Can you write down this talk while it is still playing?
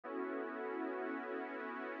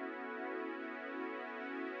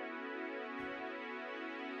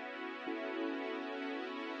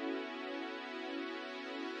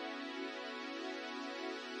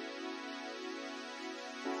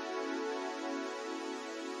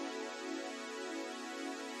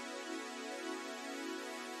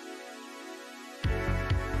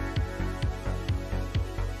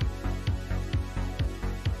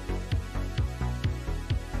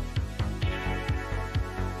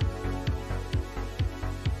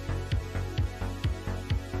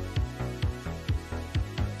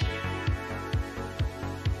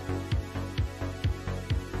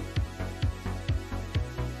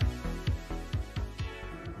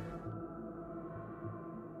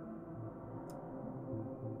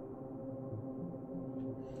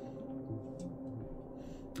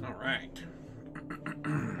All right.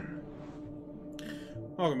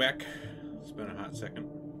 Welcome back. It's been a hot second.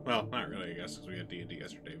 Well, not really, I guess, because we had D&D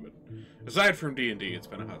yesterday, but aside from D&D, it's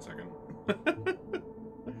been a hot second.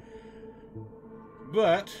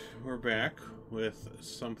 But we're back with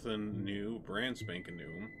something new, brand spanking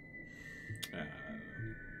new.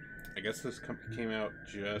 I guess this came out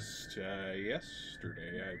just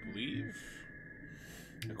yesterday, I believe,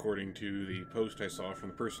 according to the post I saw from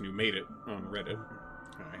the person who made it on Reddit.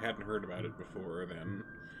 I hadn't heard about it before then,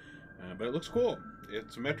 but it looks cool.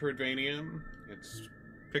 It's a Metroidvania. It's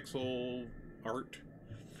pixel art.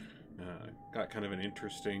 Got kind of an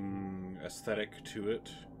interesting aesthetic to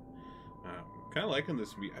it. Kind of liking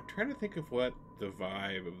this. I'm trying to think of what the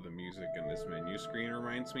vibe of the music in this menu screen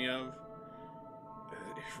reminds me of.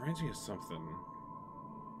 It reminds me of something.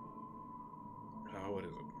 Oh, what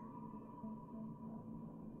is it?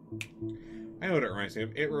 I know what it reminds me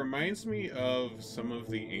of. It reminds me of some of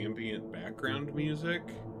the ambient background music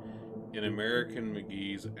in American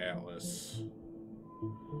McGee's Alice.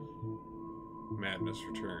 Madness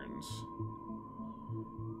Returns.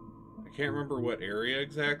 I can't remember what area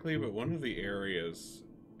exactly, but one of the areas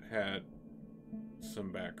had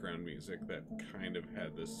some background music that kind of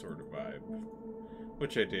had this sort of vibe,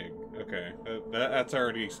 which I dig. Okay, that's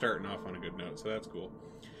already starting off on a good note, so that's cool.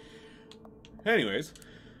 Anyways,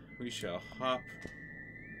 we shall hop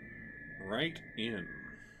right in.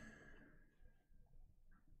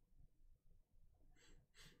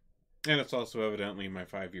 And it's also evidently my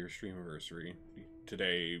 5-year stream anniversary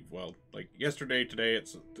today. Well, like yesterday, today,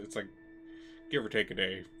 it's like give or take a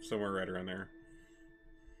day, somewhere right around there.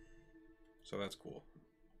 So that's cool.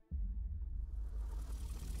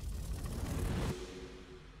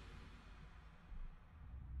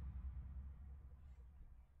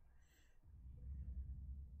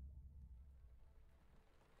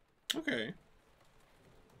 Okay.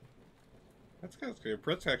 That's good.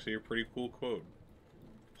 That's actually a pretty cool quote.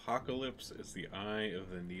 Apocalypse is the eye of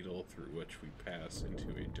the needle through which we pass into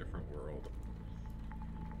a different world.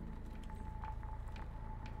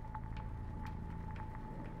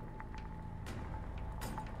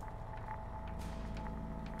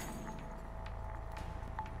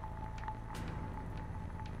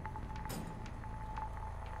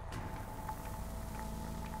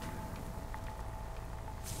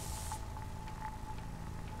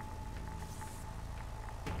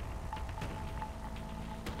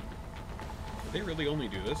 They really only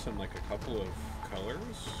do this in like a couple of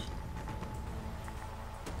colors?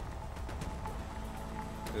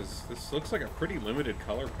 This looks like a pretty limited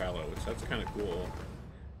color palette, which that's kind of cool.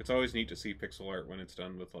 It's always neat to see pixel art when it's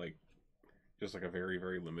done with like just like a very,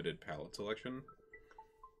 very limited palette selection.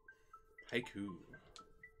 Haiku.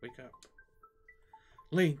 Wake up.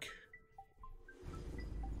 Link.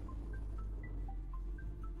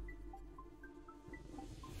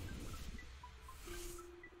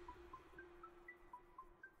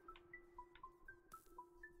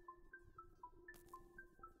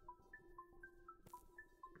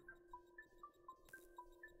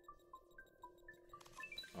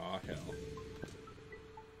 Aw, hell.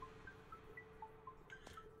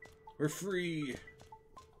 We're free!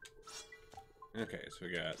 Okay, so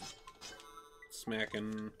we got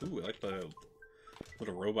smacking. Ooh, I like the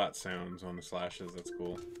little robot sounds on the slashes. That's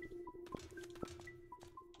cool.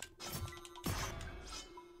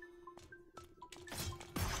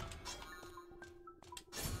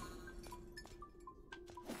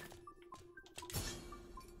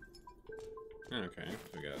 Okay,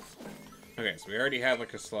 so I guess. Okay, so we already have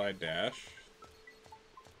like a slide dash.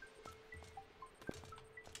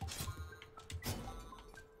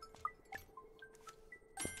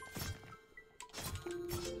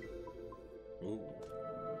 Ooh.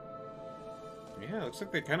 Yeah, looks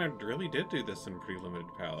like they kind of really did do this in a pretty limited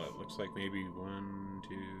palette. Looks like maybe 1,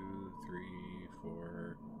 2, 3,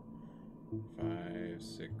 4, 5,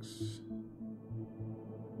 6.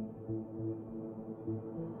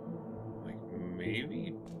 Like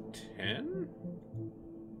maybe 10?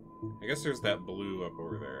 I guess there's that blue up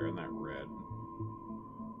over there and that red.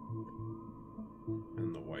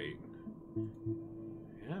 And the white.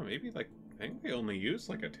 Yeah, maybe like, I think they only use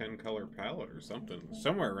like a 10 color palette or something.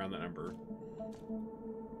 Somewhere around that number.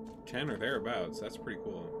 10 or thereabouts. That's pretty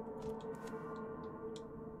cool.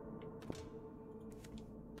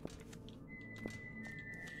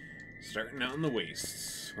 Starting out in the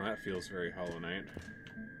wastes. Well, that feels very Hollow Knight.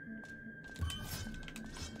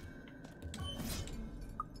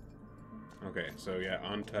 Okay, so yeah,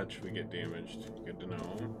 on touch we get damaged. Good to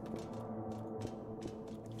know.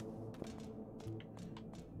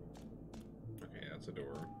 Okay, that's a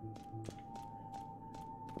door.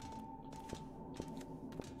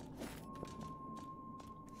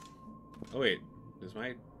 Oh wait, does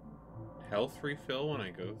my health refill when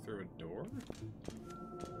I go through a door?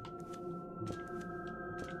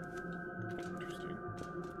 Interesting.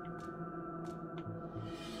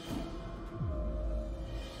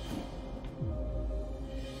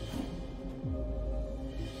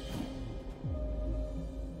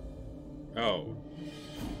 Oh.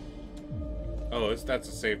 Oh, that's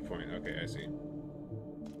a save point. Okay, I see.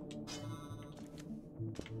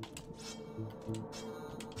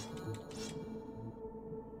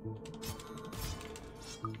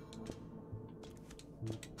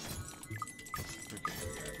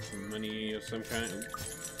 Money of some kind.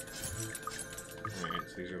 Alright,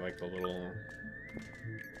 so these are like the little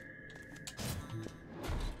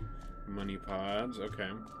money pods. Okay.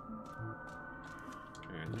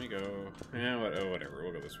 Alright, let me go. Yeah, whatever.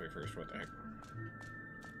 We'll go this way first. What the heck?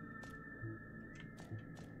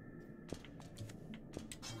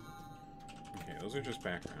 Okay, those are just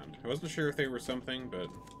background. I wasn't sure if they were something, but...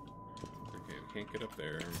 Okay, we can't get up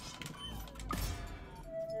there.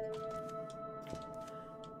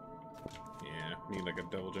 Need like a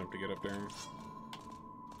double jump to get up there.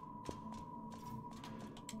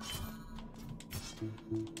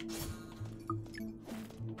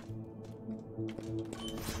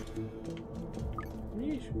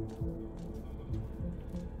 Yeesh.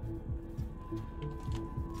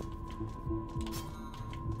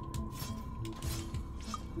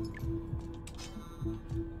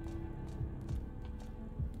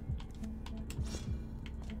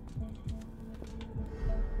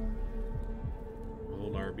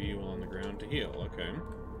 RB while on the ground to heal. Okay.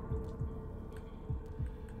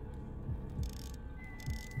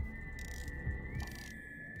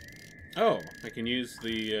 Oh, I can use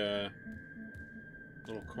the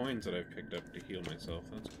little coins that I've picked up to heal myself.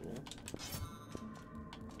 That's cool.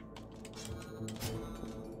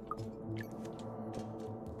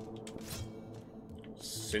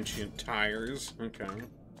 Sentient tires. Okay.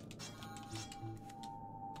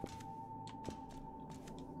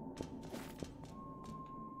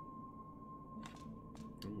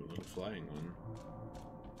 Flying one.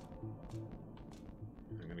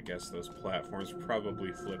 I'm gonna guess those platforms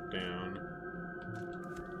probably flip down.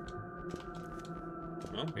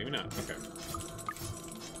 Well, maybe not. Okay.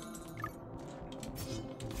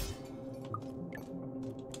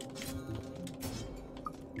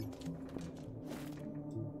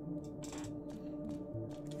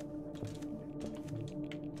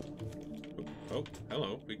 Oh,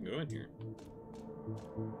 hello. We can go in here.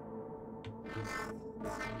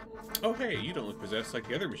 Oh, hey, you don't look possessed like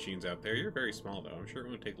the other machines out there. You're very small, though. I'm sure it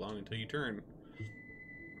won't take long until you turn.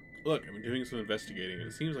 Look, I've been doing some investigating, and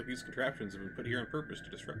it seems like these contraptions have been put here on purpose to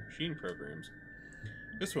disrupt machine programs.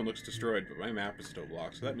 This one looks destroyed, but my map is still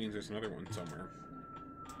blocked, so that means there's another one somewhere.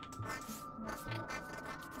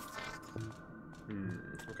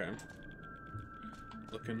 Okay.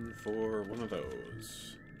 Looking for one of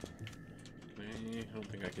those. I don't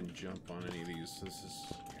think I can jump on any of these. This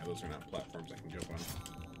is... Yeah, those are not platforms I can jump on.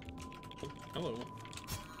 Oh, hello.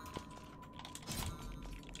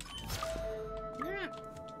 Yeah.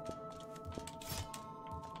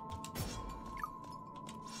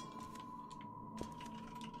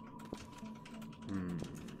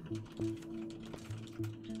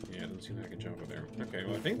 Yeah, it doesn't seem like I can jump over there. Okay,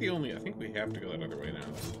 well, I think we have to go that other way now.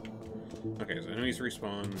 Okay, so enemies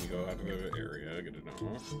respawn when you go out of the area. Good to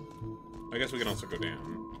know. I guess we can also go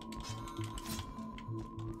down.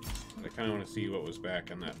 I kind of want to see what was back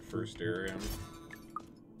in that first area.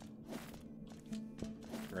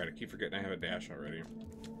 Right, I keep forgetting I have a dash already.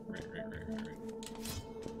 Right.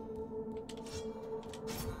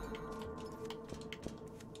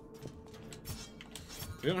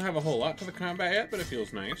 We don't have a whole lot to the combat yet, but it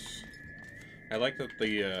feels nice. I like that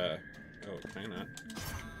the, oh, can I not?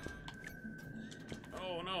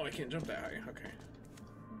 Oh no, I can't jump that high. Okay.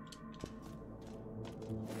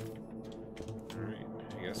 Alright,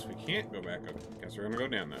 I guess we can't go back up. Guess we're gonna go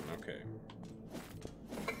down then, okay.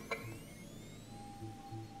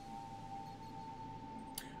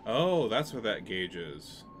 Oh, that's what that gauge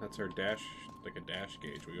is. That's our dash, like a dash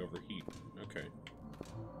gauge. We overheat. Okay.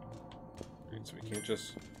 Alright, so we can't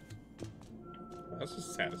just... That's a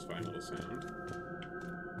satisfying little sound.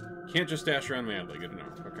 Can't just dash around madly, good to know.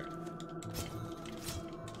 Okay.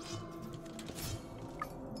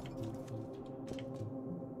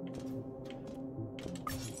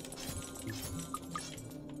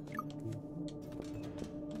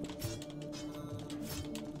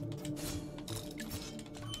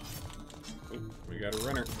 We got a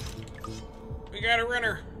runner. We got a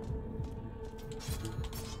runner!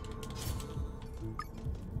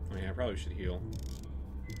 Oh yeah, I probably should heal.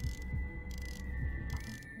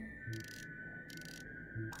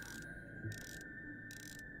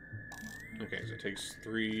 takes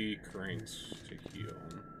 3 cranks to heal.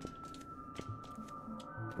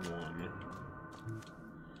 1.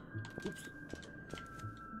 Oops.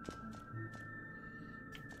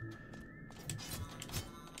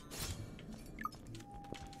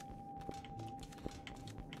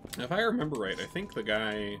 If I remember right, I think the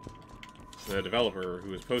guy, the developer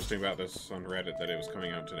who was posting about this on Reddit that it was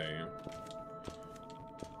coming out today,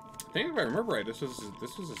 I think if I remember right, this was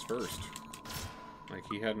his first. Like,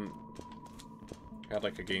 he hadn't had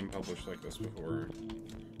like a game published like this before.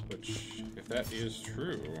 Which, if that is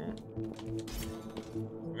true,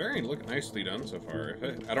 very nicely done so far.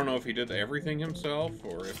 I don't know if he did everything himself,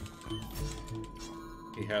 or if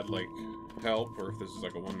he had like help, or if this is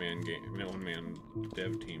like a one-man game, one-man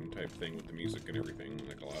dev team type thing with the music and everything.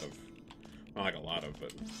 Like a lot of, not like a lot of,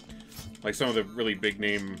 but like some of the really big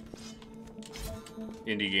name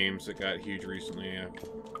indie games that got huge recently.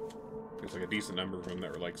 There's like a decent number of them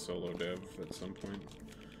that were like solo dev at some point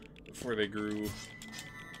before they grew.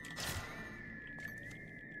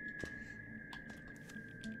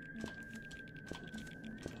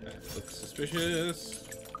 That looks suspicious.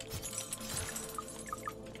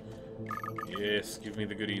 Yes, give me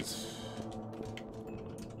the goodies.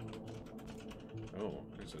 Oh,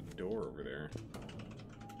 there's a door over there.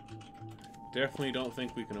 Definitely don't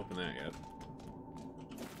think we can open that yet.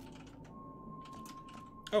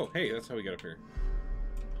 Oh, hey, that's how we got up here.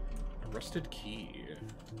 A rusted key.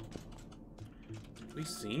 Have we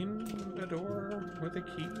seen a door with a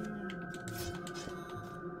key?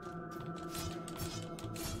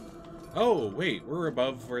 Oh, wait, we're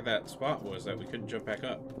above where that spot was that we couldn't jump back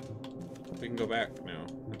up. We can go back now.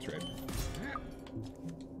 That's right.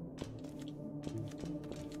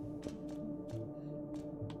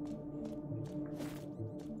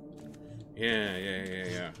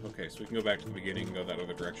 Yeah. Okay, so we can go back to the beginning and go that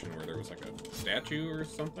other direction where there was like a statue or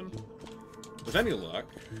something. With any luck,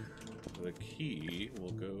 the key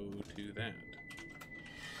will go to that.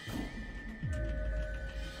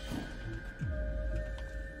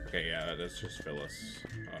 Okay, yeah, that does just fill us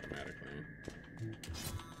automatically.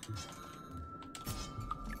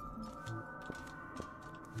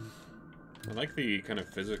 I like the kind of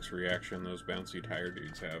physics reaction those bouncy tire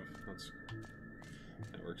dudes have.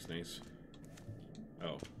 That works nice.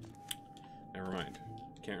 Oh. Never mind.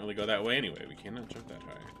 Can't really go that way anyway. We cannot jump that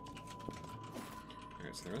high.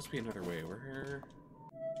 Alright, so there must be another way. Where?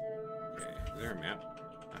 Okay, is there a map?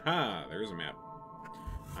 Aha! There's a map.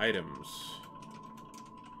 Items.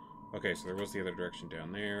 Okay, so there was the other direction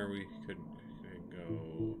down there. We couldn't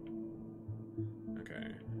go...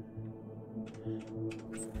 Okay.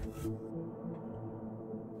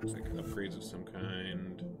 Looks like upgrades of some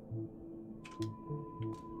kind.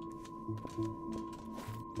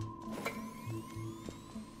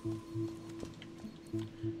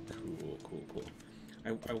 Cool.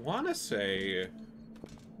 I want to say,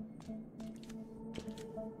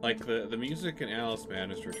 like the music in Alice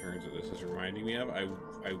Madness Returns that this is reminding me of. I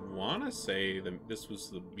want to say that this was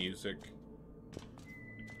the music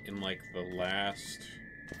in like the last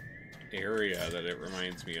area that it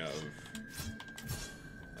reminds me of,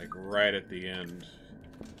 like right at the end,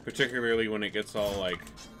 particularly when it gets all like,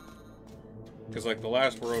 because like the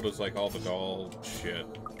last world is like all the doll shit.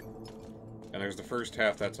 And there's the first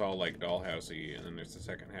half that's all, like, dollhousey, and then there's the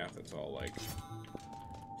second half that's all, like,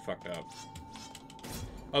 fucked up.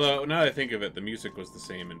 Although, now that I think of it, the music was the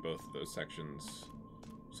same in both of those sections.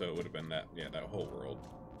 So it would have been that, yeah, that whole world.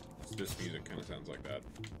 This music kind of sounds like that.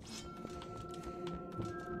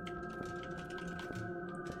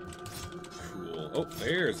 Cool. Oh,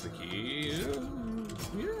 there's the key.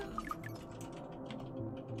 Yeah.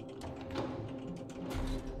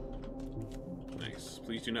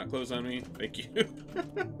 Please do not close on me. Thank you.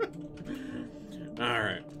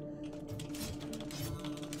 Alright.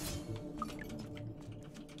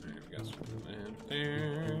 We got something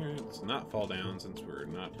there. Let's not fall down since we're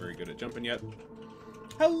not very good at jumping yet.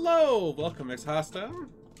 Hello! Welcome, Miss Hosta. Oh,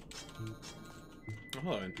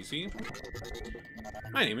 hello, NPC.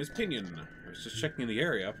 My name is Pinion. I was just checking the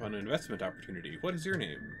area up on an investment opportunity. What is your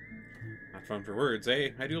name? Not fun for words, eh?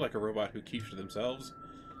 I do like a robot who keeps to themselves.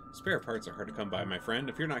 Spare parts are hard to come by, my friend.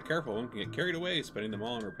 If you're not careful, one can get carried away, spending them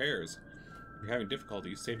all on repairs. If you're having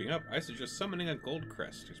difficulties saving up, I suggest summoning a gold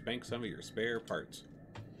crest to bank some of your spare parts.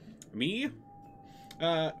 Me?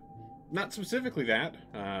 Not specifically that.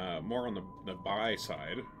 More on the buy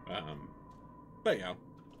side. But yeah.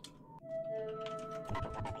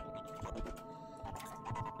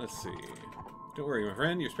 Let's see. Don't worry, my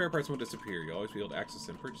friend. Your spare parts won't disappear. You'll always be able to access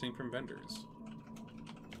them purchasing from vendors.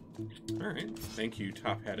 Alright. Thank you,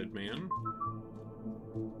 top-hatted man.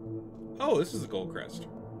 Oh, this is the gold crest.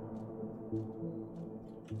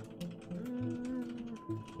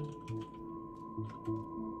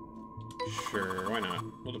 Sure, why not?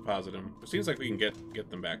 We'll deposit them. It seems like we can get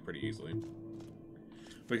them back pretty easily.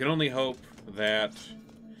 We can only hope that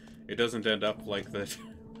it doesn't end up like the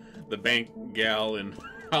bank gal in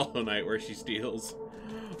Hollow Knight where she steals.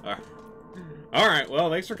 Alright, well,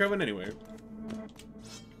 thanks for coming anyway.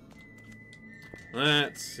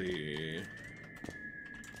 Let's see.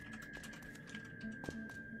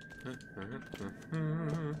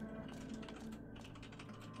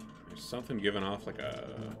 There's something giving off like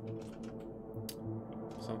a...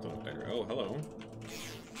 something up there. Oh, hello.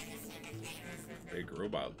 Big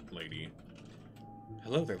robot lady.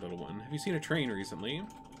 Hello there, little one. Have you seen a train recently?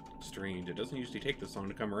 Strange. It doesn't usually take this long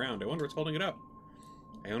to come around. I wonder what's holding it up.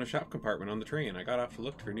 I own a shop compartment on the train. I got off to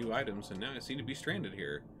look for new items, and now I seem to be stranded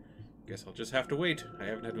here. Guess I'll just have to wait. I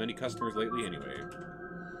haven't had many customers lately anyway.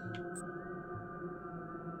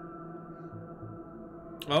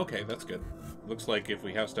 Okay, that's good. Looks like if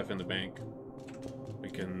we have stuff in the bank, we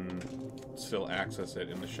can still access it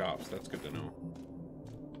in the shops. That's good to know.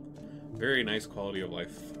 Very nice quality of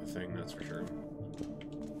life thing, that's for sure.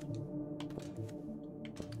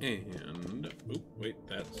 And... oh, wait,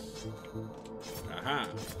 that's... aha!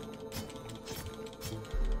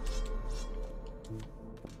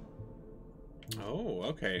 Oh,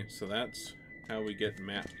 okay, so that's how we get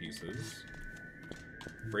map pieces.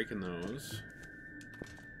 Breaking those.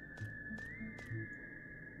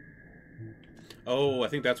 Oh, I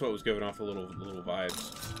think that's what was giving off the little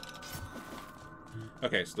vibes.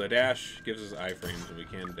 Okay, so the dash gives us iframes and we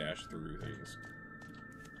can dash through things.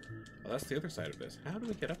 Oh, that's the other side of this. How do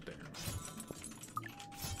we get up there?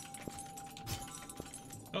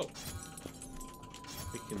 Oh.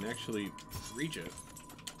 We can actually reach it.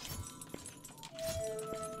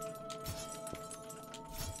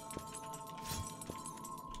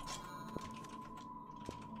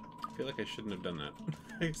 I feel like I shouldn't have done that.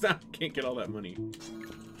 I can't get all that money.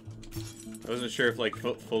 I wasn't sure if, like,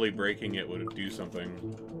 fully breaking it would do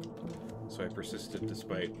something. So I persisted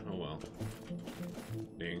despite... oh, well.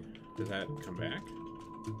 Dang. Does that come back?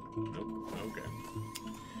 Nope. Okay.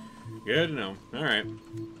 Good to know. Alright.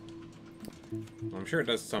 Well, I'm sure it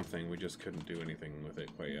does something. We just couldn't do anything with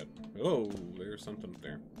it quite yet. Oh, there's something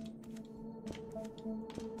there.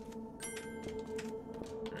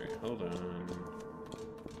 Alright, hold on.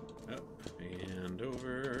 Up and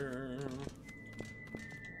over.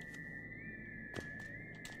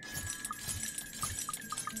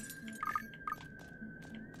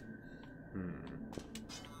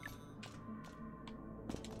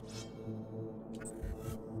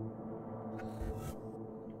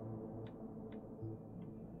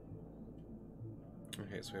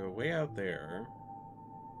 Okay, so we have a way out there.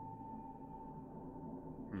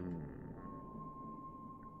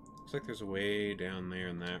 Looks like there's a way down there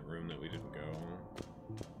in that room that we didn't go.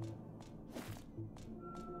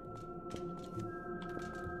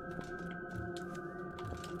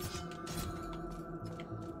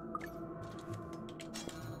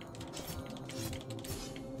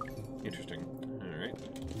 Interesting. Alright.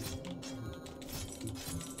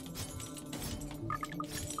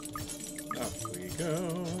 Up we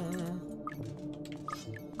go.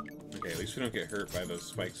 Okay, at least we don't get hurt by those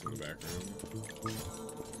spikes in the background.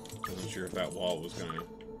 Wasn't sure if that wall was gonna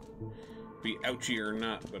be ouchy or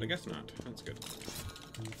not, but I guess not. That's good.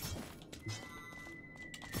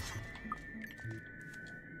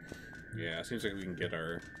 Yeah, it seems like we can get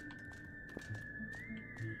our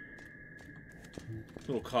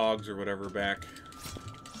little cogs or whatever back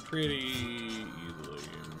pretty easily.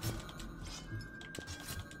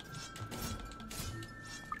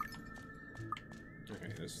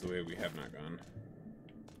 Okay, this is the way we have not gone.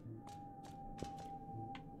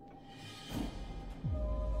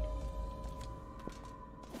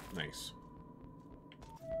 Nice.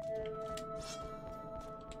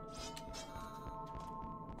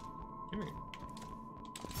 Come here.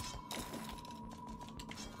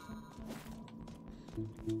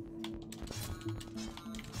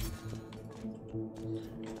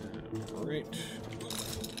 Right.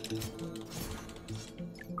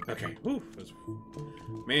 Okay. Woo.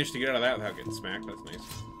 Managed to get out of that without getting smacked. That's nice.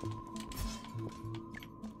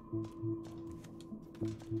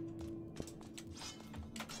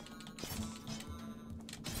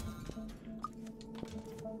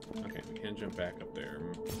 Okay, we can jump back up there.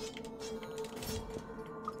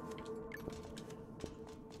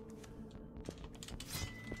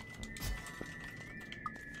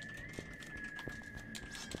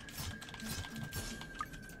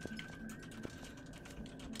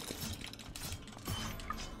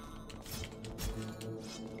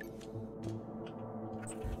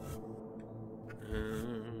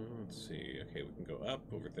 Let's see. Okay, we can go up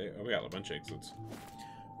over there. Oh, we got a bunch of exits.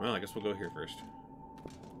 Well, I guess we'll go here first.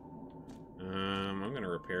 I'm gonna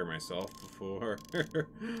repair myself before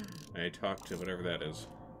I talk to whatever that is.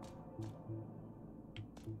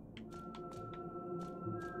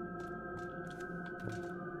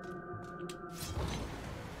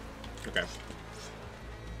 Okay.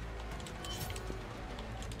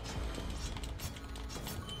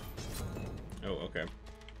 Oh, okay.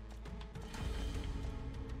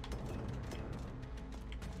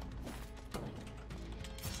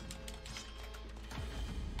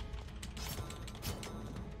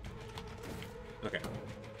 Okay.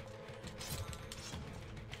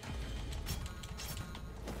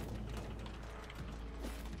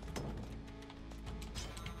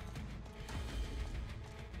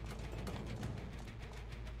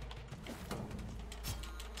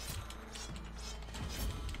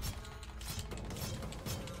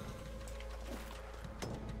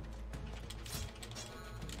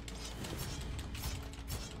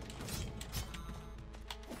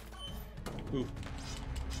 Ooh.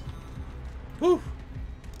 Whew.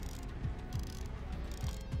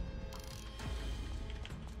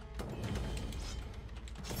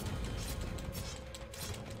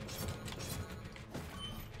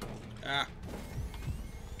 Ah.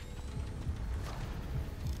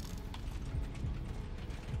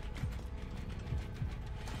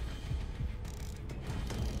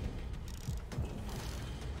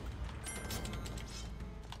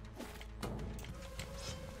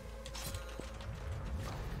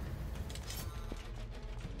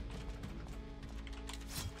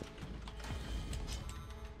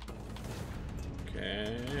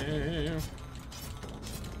 Okay.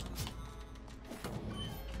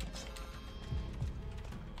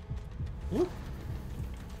 Whoop.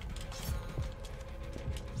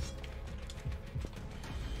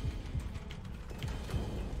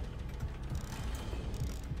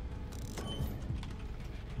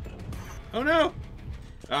 Oh no!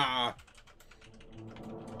 Ah!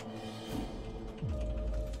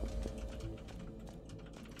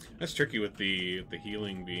 That's tricky with the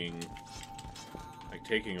healing being like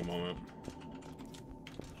taking a moment.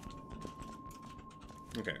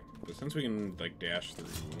 Okay, but since we can like dash through.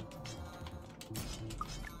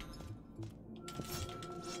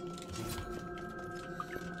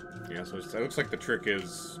 Yeah, so it looks like the trick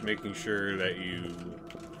is making sure that you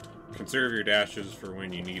conserve your dashes for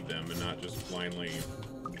when you need them and not just blindly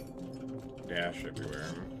dash everywhere.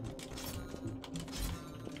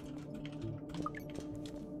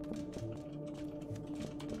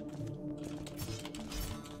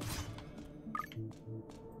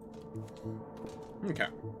 Okay.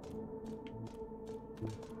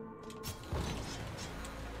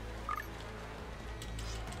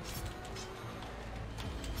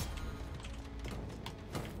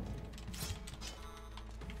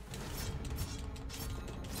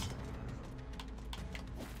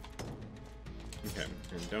 Okay,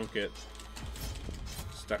 and don't get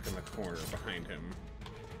stuck in the corner behind him.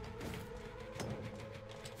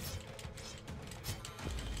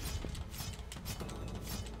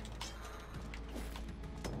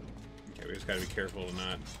 Okay, we just gotta be careful to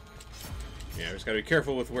not... Yeah, we just gotta be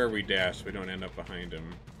careful with where we dash so we don't end up behind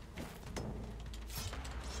him.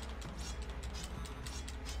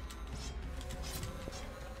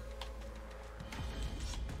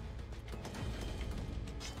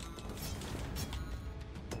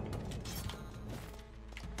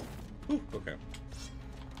 Ooh, okay.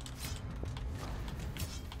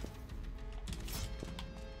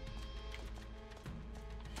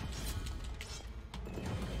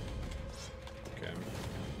 Okay.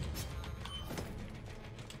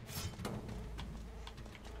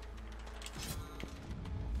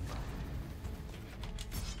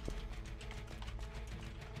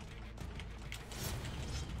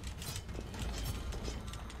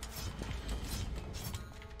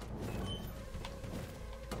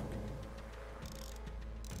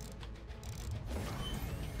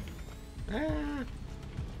 Ah.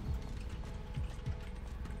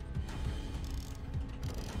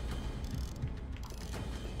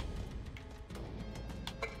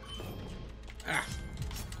 Ah.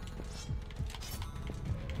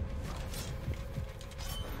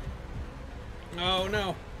 Oh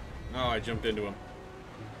no. Oh, I jumped into him.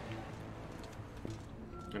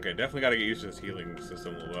 Okay, definitely gotta get used to this healing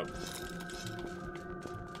system a little bit.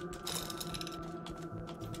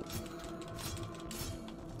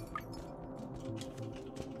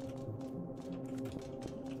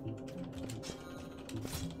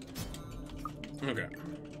 Okay.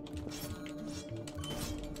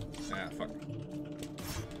 Ah, fuck.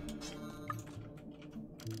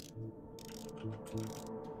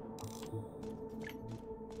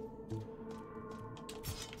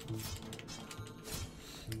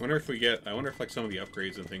 Wonder if we get. I wonder if like some of the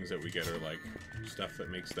upgrades and things that we get are like stuff that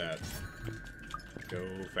makes that go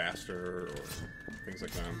faster or things like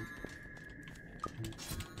that.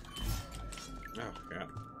 Oh god.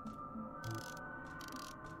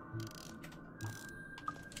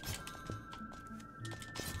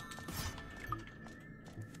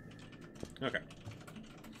 Okay.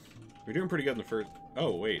 We're doing pretty good in the first...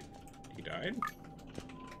 Oh, wait. He died?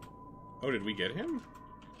 Oh, did we get him?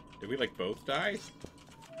 Did we, like, both die?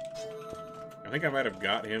 I think I might have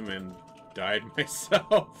got him and died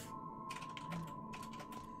myself.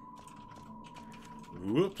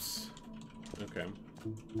 Whoops. Okay.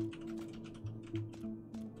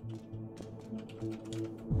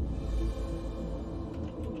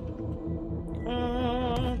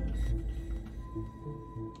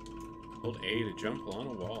 Hold A to jump along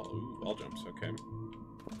a wall. Ooh, wall jumps, okay.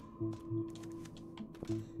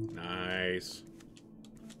 Nice.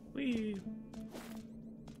 Whee!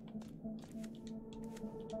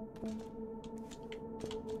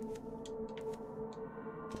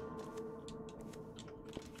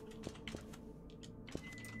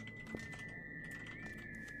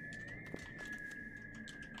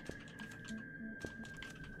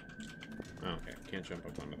 Okay, can't jump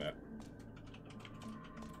up onto that.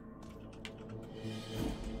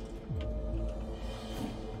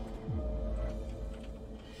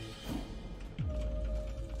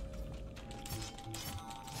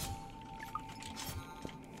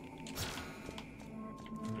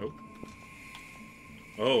 Nope.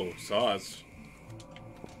 Oh, saws.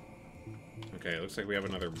 Okay, looks like we have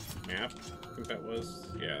another map. I think that was...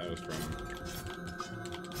 Yeah, that was from...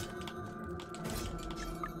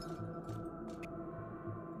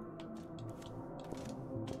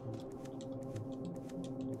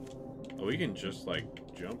 Oh, we can just, like,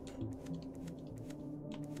 jump.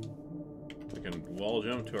 We can wall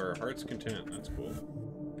jump to our heart's content. That's cool.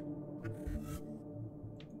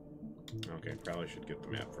 Okay, probably should get the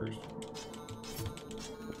map first.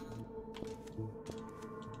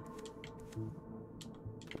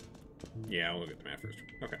 Yeah, we'll get the map first.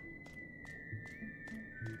 Okay.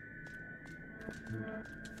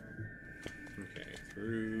 Okay,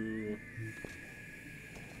 through...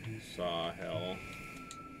 Saw hell.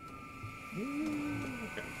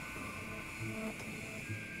 Okay.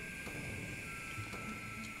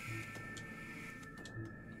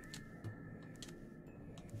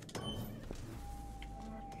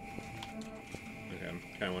 Okay,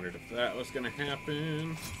 I kind of wondered if that was going to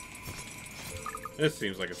happen. This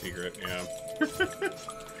seems like a secret, yeah.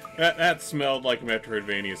 that smelled like a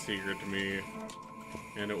Metroidvania secret to me.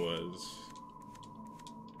 And it was.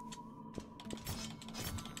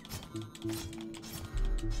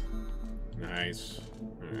 Nice.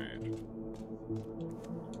 Alright.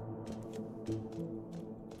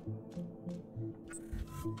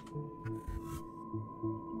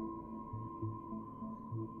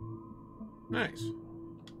 Nice.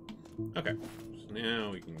 Okay. So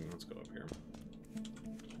now we can, let's go up here.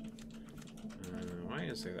 Why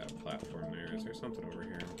is there that platform there? Is there something over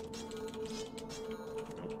here?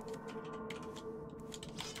 Nope.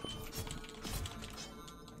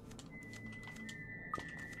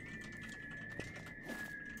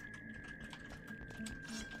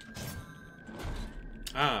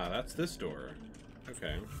 Ah, that's this door.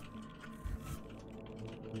 Okay.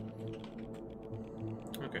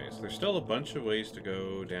 Okay, so there's still a bunch of ways to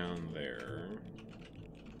go down there.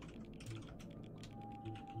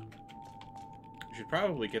 We should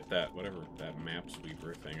probably get that, whatever, that map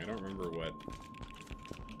sweeper thing. I don't remember what...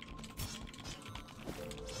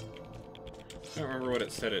 I don't remember what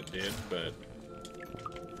it said it did, but...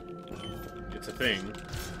 It's a thing.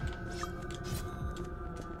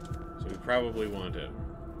 So we probably want it.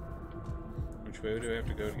 Which way do I have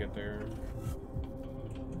to go to get there?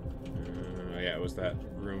 Yeah, it was that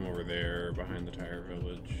room over there behind the tire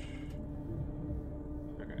village.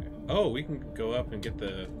 Okay. Oh, we can go up and get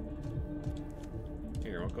the...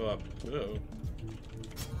 Here, I'll go up. Whoa.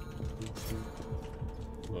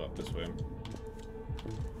 Go up this way.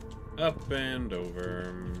 Up and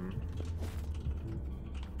over.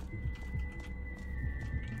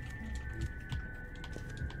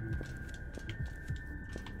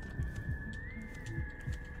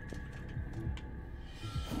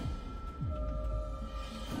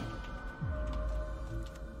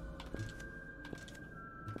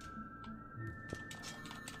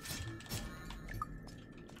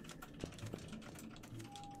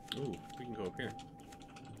 Ooh, we can go up here.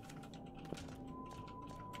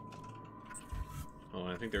 Oh,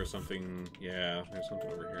 I think there's something... Yeah, there's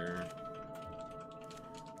something over here.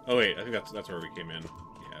 Oh, wait, I think that's where we came in.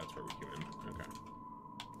 Yeah, that's where we came in. Okay.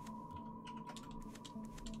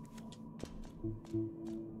 Ooh,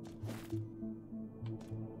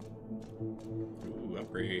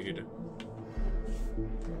 upgrade.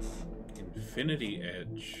 Infinity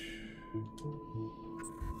Edge.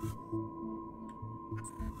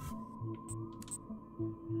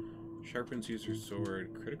 Sharpens user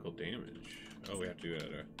sword, critical damage. Oh, we have to do it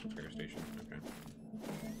at a repair station. Okay.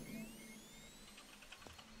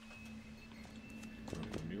 Oh,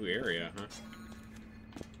 new area, huh?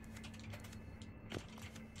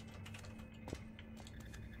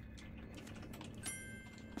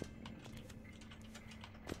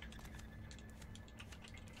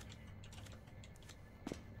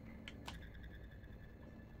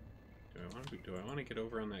 Do I want to get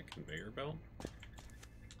over on that conveyor belt?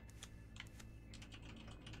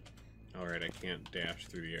 Alright, I can't dash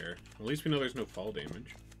through the air. At least we know there's no fall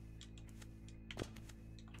damage.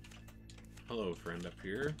 Hello, friend up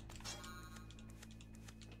here.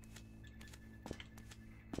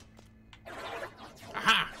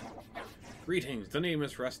 Aha! Greetings, the name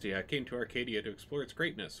is Rusty. I came to Arcadia to explore its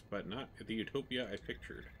greatness, but not the utopia I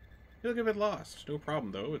pictured. You look a bit lost. No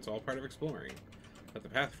problem, though. It's all part of exploring. Let the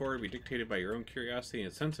path forward be dictated by your own curiosity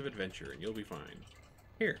and sense of adventure, and you'll be fine.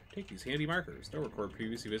 Here, take these handy markers. They'll record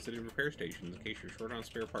previously visited repair stations in case you're short on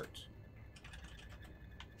spare parts.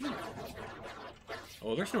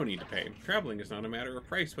 Oh, there's no need to pay. Traveling is not a matter of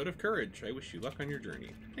price, but of courage. I wish you luck on your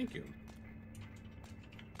journey. Thank you.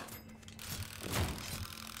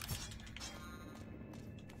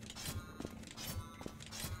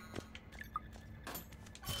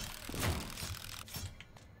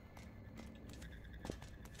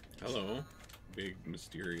 Hello, big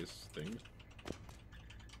mysterious thing.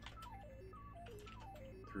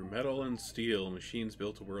 Through metal and steel, machines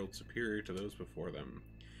built a world superior to those before them.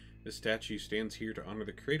 This statue stands here to honor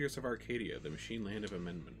the creators of Arcadia, the machine land of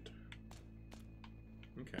amendment.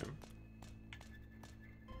 Okay.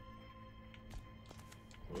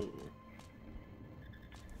 Whoa.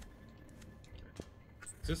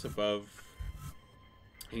 Is this above?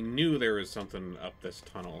 I knew there was something up this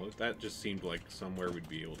tunnel. That just seemed like somewhere we'd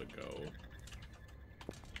be able to go.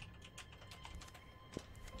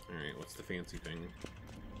 Alright, what's the fancy thing?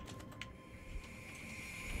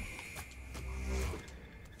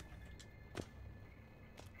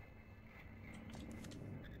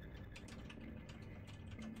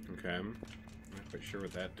 Okay, I'm not quite sure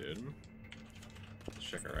what that did. Let's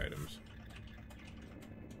check our items.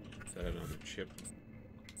 Is that another chip?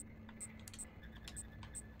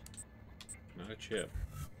 Not a chip.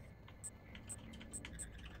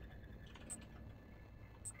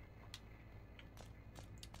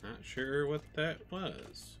 Not sure what that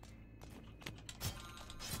was.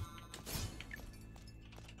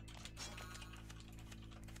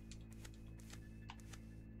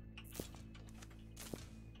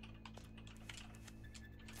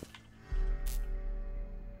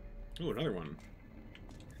 Ooh, another one.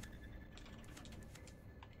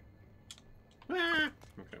 Ah!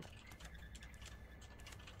 Okay.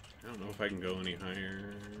 I don't know if I can go any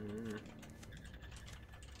higher.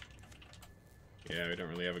 Yeah, we don't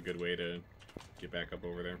really have a good way to get back up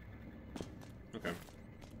over there. Okay.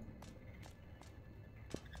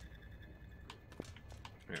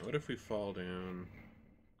 Alright, what if we fall down?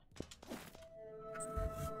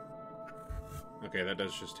 Okay, that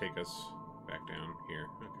does just take us back down here.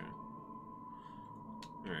 Okay.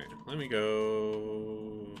 Alright, let me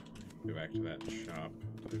go back to that shop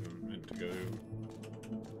that I meant to go to.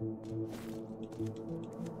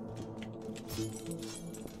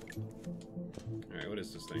 Alright, what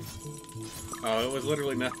is this thing? Oh, it was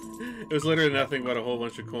literally nothing but a whole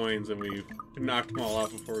bunch of coins, and we knocked them all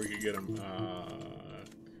off before we could get them.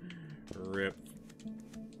 Rip.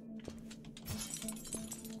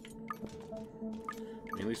 I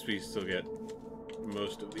mean, at least we still get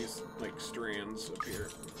most of these, like, strands up here.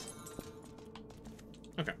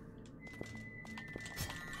 Okay.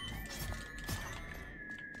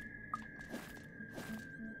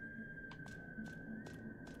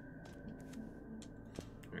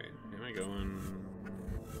 Alright, am I going...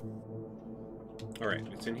 Alright,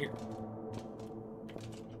 it's in here.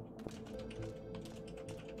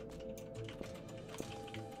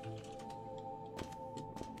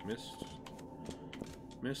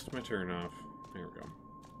 Missed my turn off. There we go.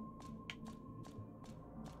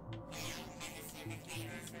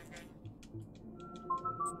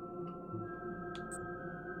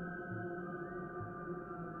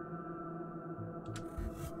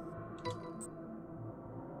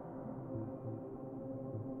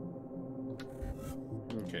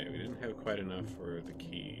 Okay, we didn't have quite enough for the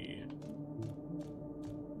key.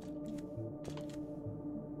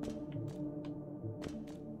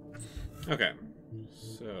 Okay,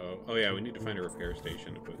 So, oh yeah, we need to find a repair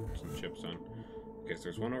station to put some chips on. Okay, so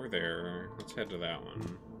there's one over there. Let's head to that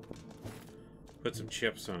one. Put some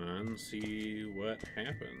chips on, see what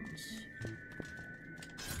happens.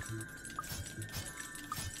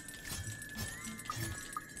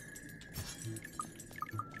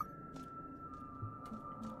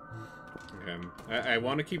 Okay, I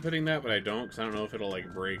want to keep hitting that, but I don't, because I don't know if it'll,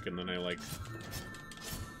 like, break, and then I, like,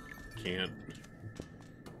 can't,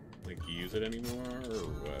 like, use it anymore, or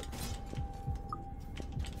what?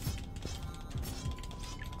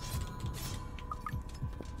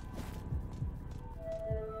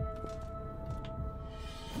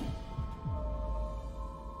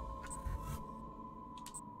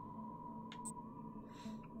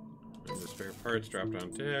 And the spare parts dropped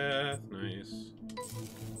on death, nice.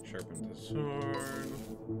 Sharpened the sword.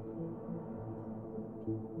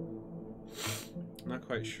 Not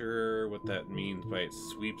quite sure what that means by it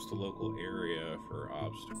sweeps the local area for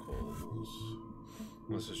obstacles.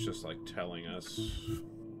 Unless it's just like telling us.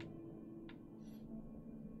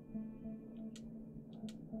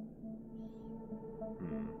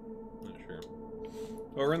 Not sure.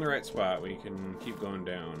 Well, we're in the right spot. We can keep going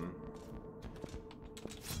down.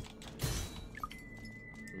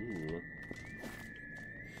 Ooh.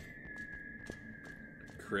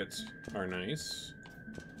 Crits are nice.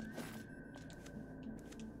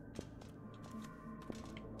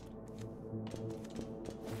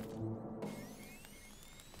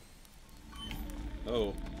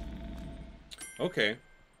 Oh. Okay.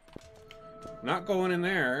 Not going in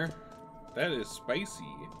there. That is spicy.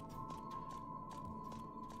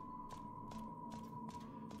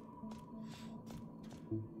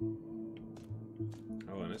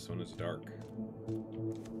 Oh, and this one is dark.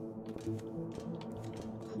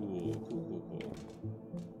 Cool, cool, cool, cool.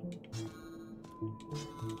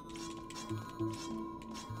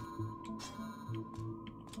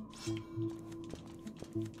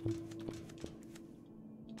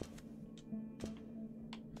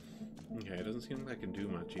 Okay, it doesn't seem like I can do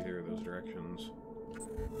much either of those directions.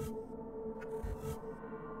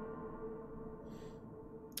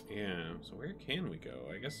 Yeah, so where can we go?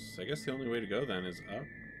 I guess the only way to go then is up.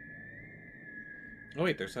 Oh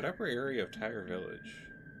wait, there's that upper area of Tire Village.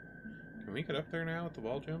 Can we get up there now with the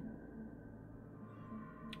wall jump?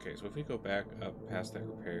 Okay, so if we go back up past that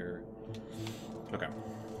repair... Okay.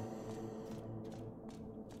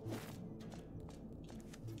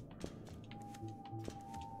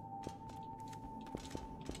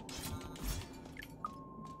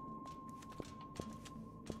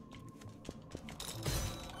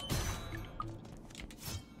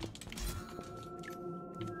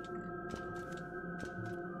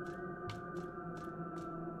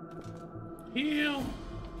 Heal!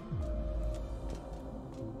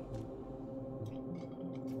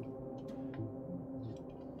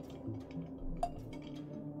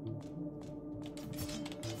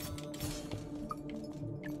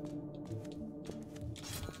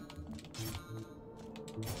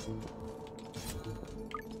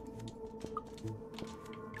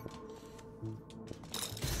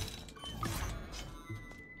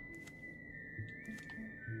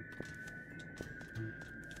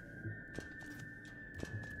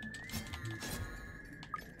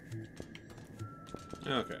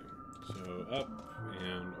 Okay, so up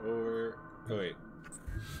and over. Oh wait,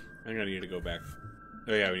 I'm gonna need to go back.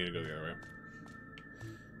 Oh yeah, we need to go the other way.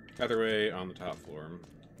 Other way on the top floor.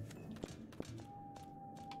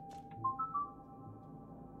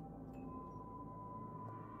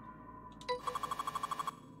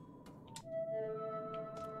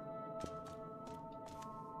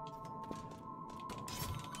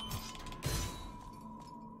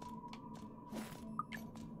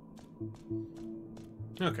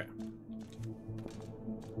 Okay.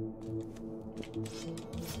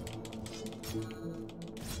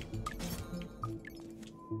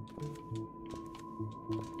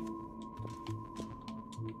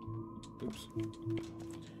 Oops.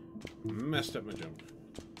 Messed up my jump.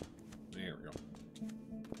 There we go.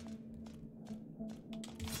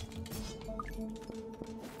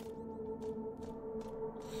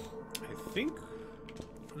 I think...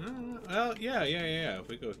 well, yeah. If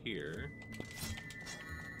we go here...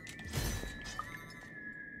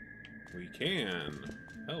 We can.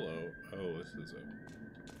 Hello. Oh, this is a...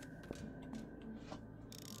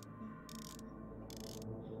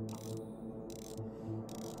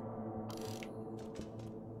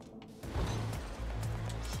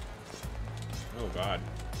 Oh, God.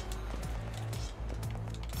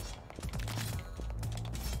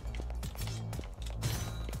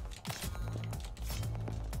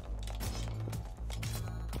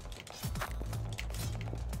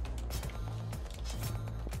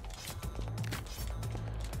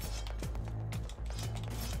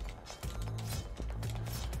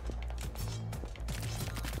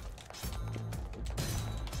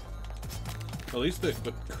 At least the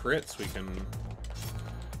crits we can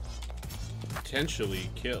potentially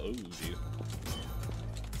kill. Ooh, geez.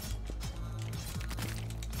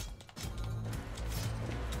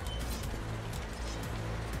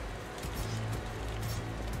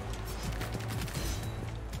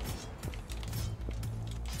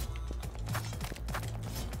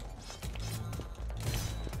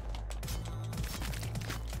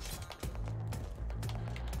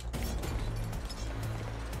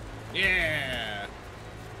 Yeah!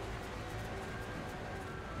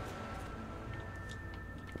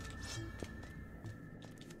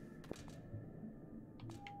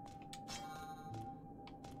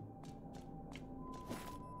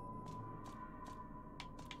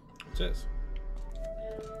 What's this?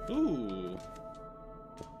 Ooh!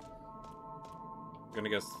 I'm gonna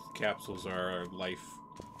guess capsules are life.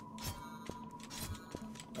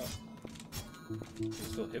 Oh. I can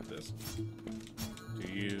still hit this. Do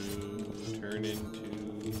you turn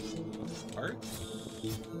into parts?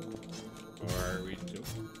 Or are we doing?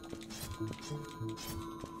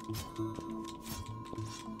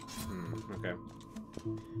 Okay.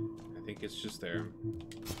 I think it's just there.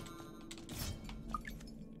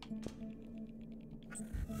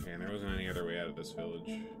 Okay, and there wasn't any other way out of this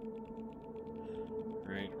village.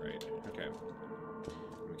 Right. Okay.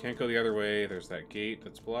 We can't go the other way. There's that gate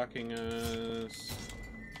that's blocking us.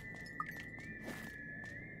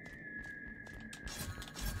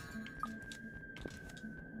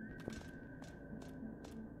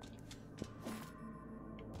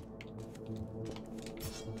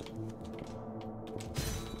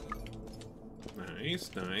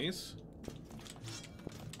 Nice.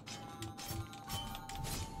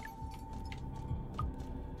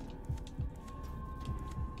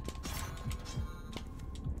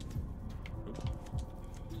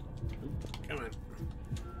 Come on.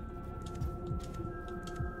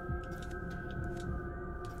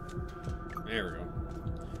 There we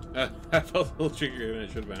go. I felt a little trickier than it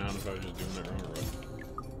should have been. I don't know if I was just doing that wrong or what.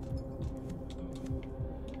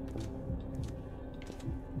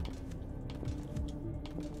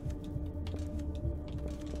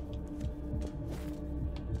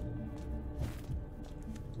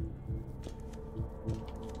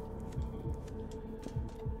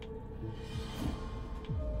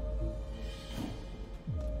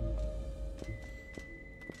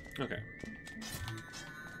 Okay.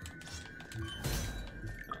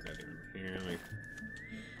 Okay, here, let me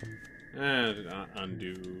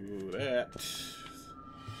undo that.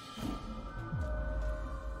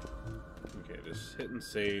 Okay, just hit and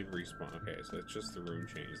save, respawn. Okay, so it's just the rune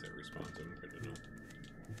change that respawns them. Good to know.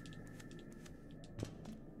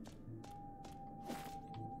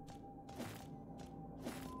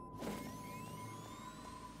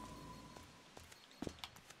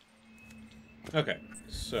 Okay,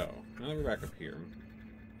 so now that we're back up here.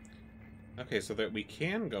 Okay, so that we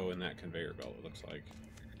can go in that conveyor belt, it looks like.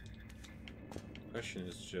 The question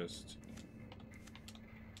is just...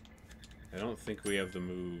 I don't think we have the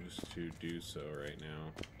moves to do so right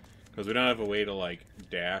now. Because we don't have a way to, like,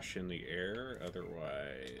 dash in the air,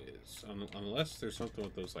 otherwise... unless there's something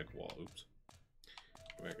with those, like, wall... Oops.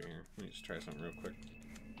 Go back in here. Let me just try something real quick.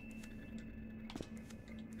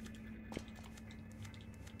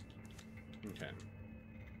 Okay.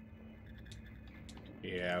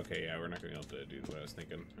 Yeah, okay, yeah, we're not going to be able to do what I was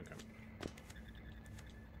thinking. Okay.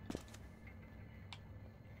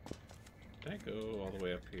 Did I go all the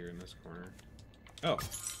way up here in this corner? Oh!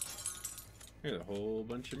 There's a whole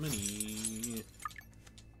bunch of money.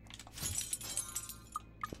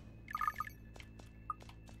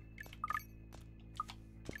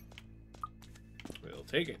 We'll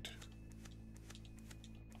take it.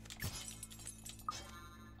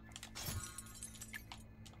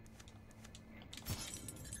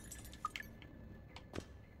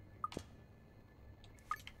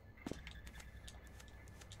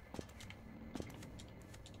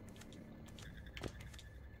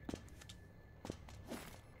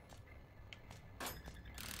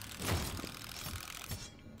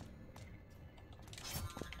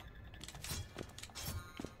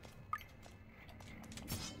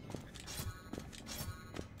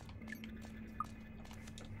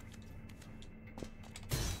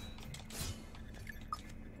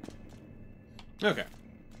 Okay.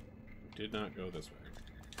 Did not go this way.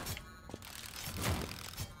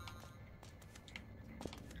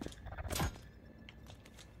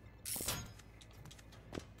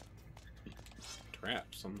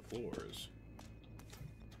 Traps on the floors.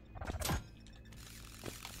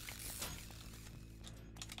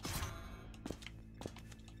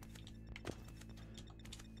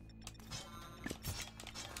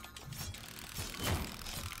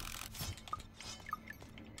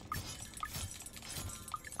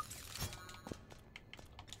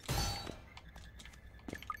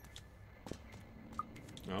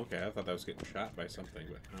 okay, I thought that was getting shot by something,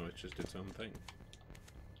 but no, it's just its own thing.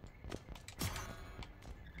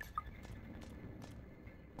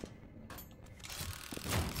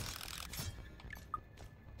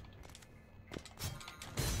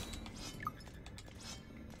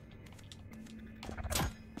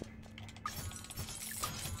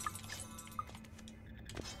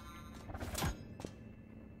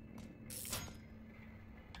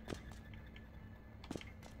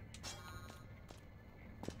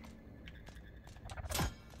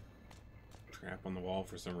 Trap on the wall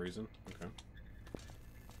for some reason. Okay.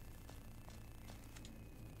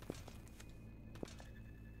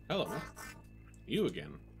 Hello. You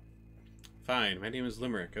again. Fine, my name is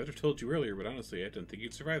Limerick. I would have told you earlier, but honestly, I didn't think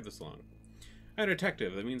you'd survive this long. I'm a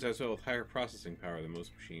detective. That means I was well with higher processing power than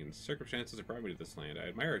most machines. Circumstances have brought me to this land. I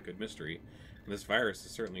admire a good mystery, and this virus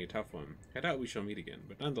is certainly a tough one. I doubt we shall meet again,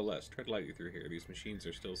 but nonetheless, try to light you through here. These machines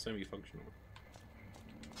are still semi-functional.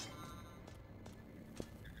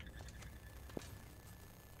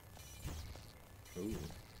 Ooh.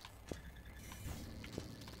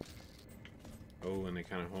 Oh, and they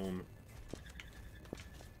kind of home.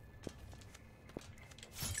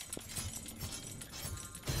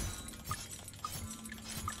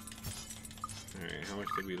 Alright, how much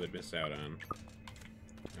did we miss out on?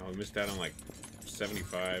 Oh, we missed out on like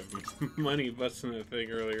 75 money busting the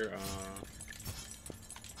thing earlier.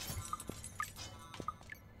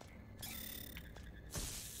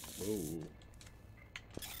 Whoa.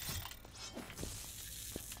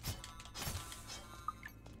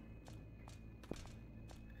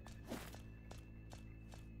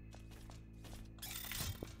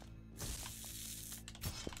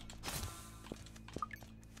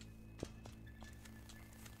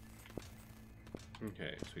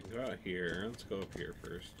 Okay, so we can go out here. Let's go up here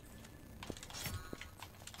first.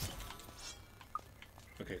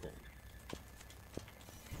 Okay, cool.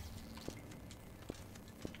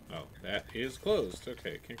 Oh, that is closed.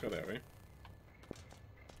 Okay, can't go that way.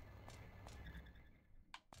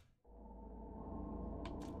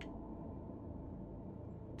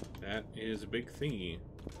 That is a big thingy.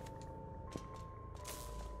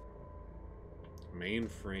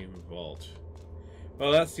 Mainframe vault.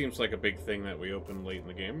 Well, that seems like a big thing that we opened late in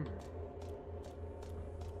the game.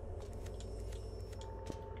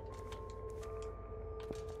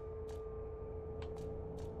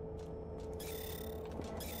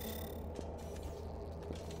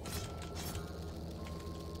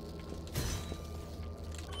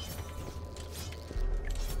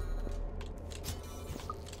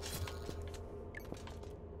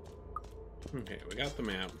 Okay, we got the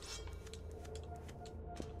map.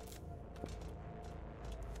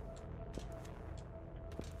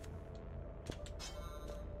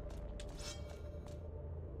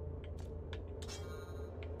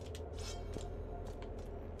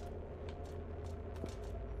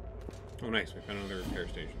 Oh, nice. We found another repair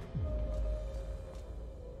station.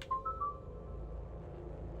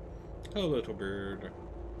 Hello, little bird.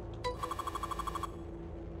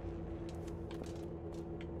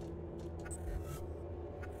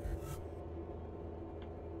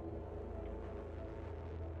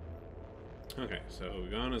 Okay, so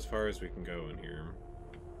we've gone as far as we can go in here.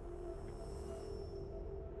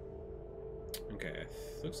 Okay,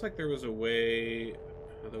 looks like there was a way...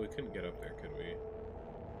 Although we couldn't get up there, could we?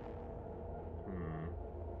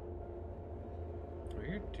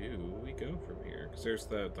 Where do we go from here? Because there's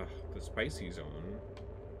the spicy zone.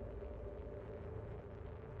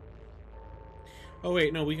 Oh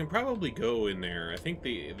wait, no, we can probably go in there. I think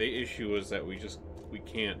the issue is that we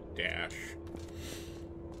can't dash.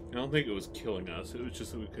 I don't think it was killing us. It was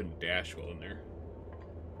just that we couldn't dash well in there.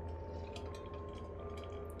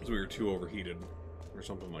 Because we were too overheated. Or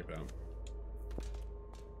something like that.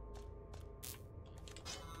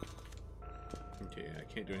 Okay,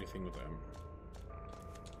 I can't do anything with them.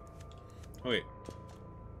 Oh, wait.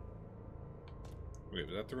 Wait,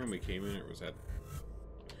 was that the room we came in, or was that...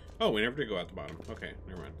 Oh, we never did go out the bottom. Okay,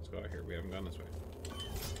 never mind. Let's go out here. We haven't gone this way.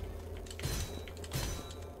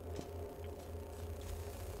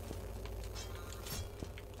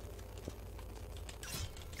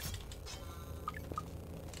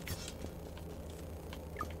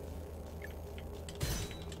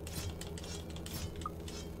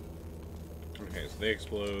 Okay, so they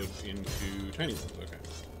explode into tiny ones. Okay.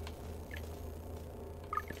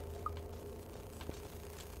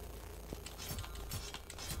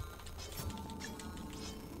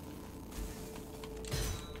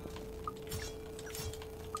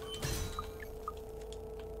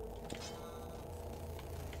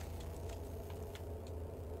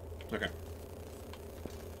 Okay.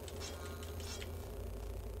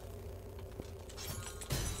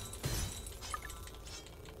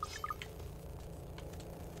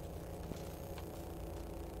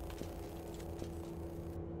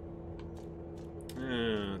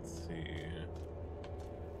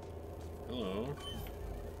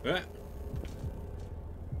 Ah.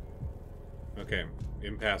 Okay,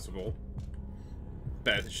 impassable.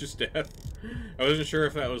 That's just death. I wasn't sure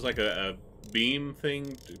if that was like a beam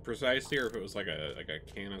thing precisely, or if it was like a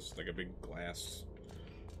canister, like a big glass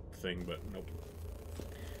thing, but nope.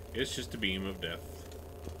 It's just a beam of death.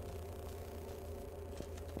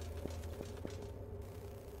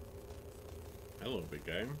 Hello, big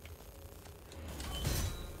guy.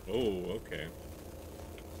 Oh, okay.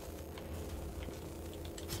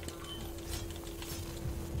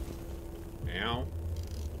 Ow.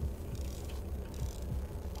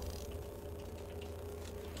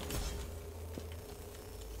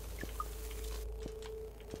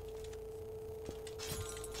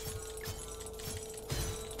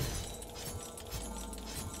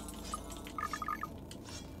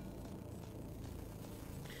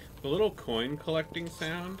 The little coin collecting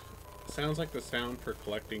sound sounds like the sound for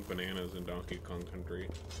collecting bananas in Donkey Kong Country.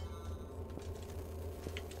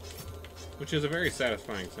 Which is a very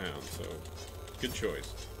satisfying sound, so good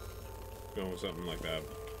choice. Going with something like that.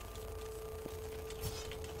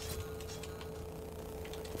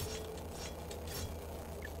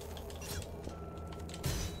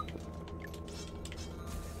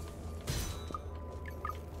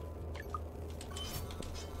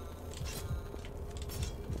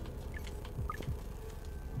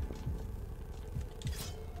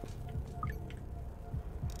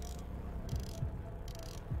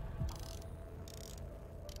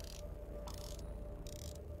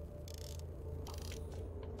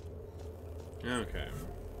 Okay.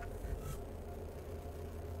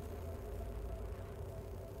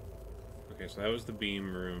 Okay, so that was the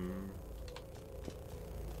beam room.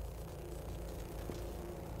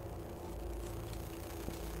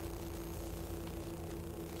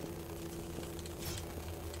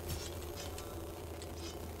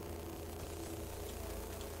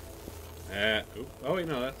 Oh wait,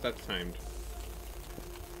 no, that's timed.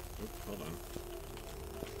 Oop, hold on.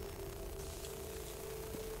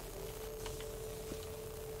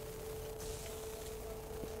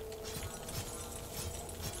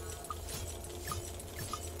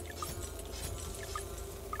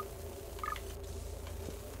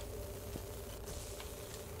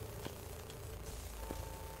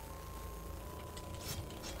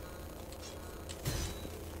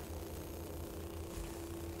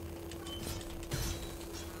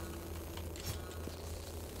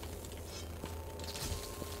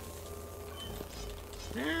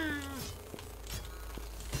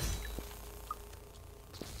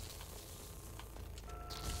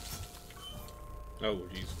 Oh,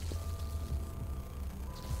 jeez.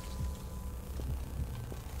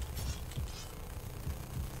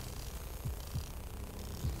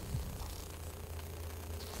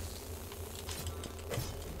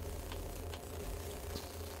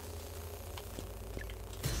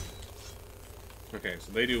 Okay,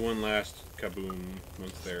 so they do one last kaboom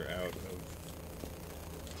once they're out of...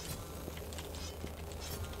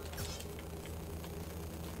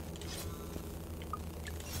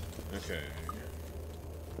 Okay.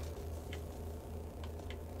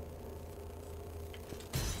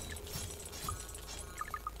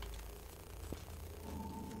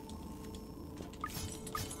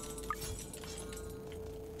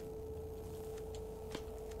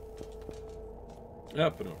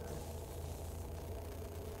 Up and over.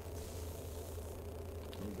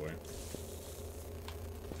 Oh boy.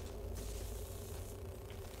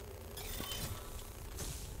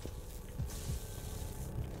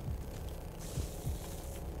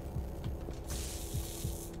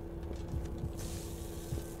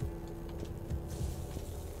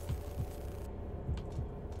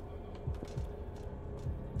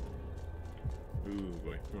 Ooh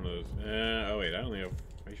boy, one of those. Oh wait, I only have...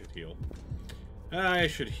 I should heal. I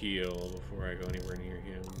should heal before I go anywhere near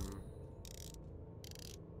him.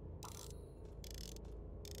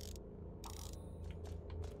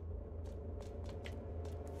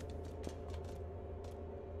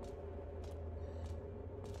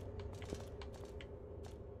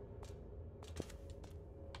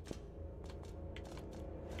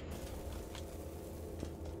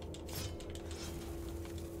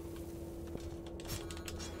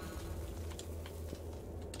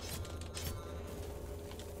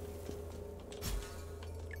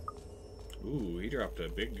 Ooh, he dropped a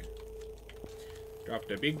big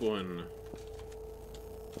one.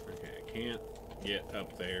 Okay, I can't get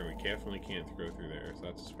up there. We definitely can't go through there, so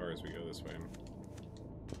that's as far as we go this way.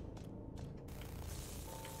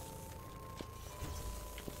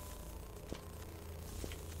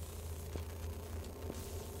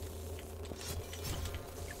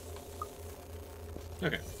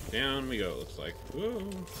 Okay, down we go, it looks like. Whoa.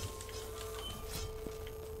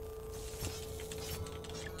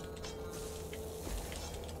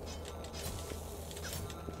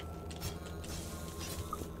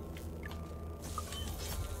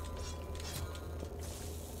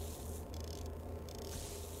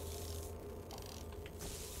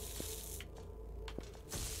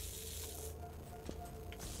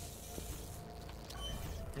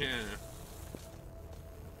 Yeah.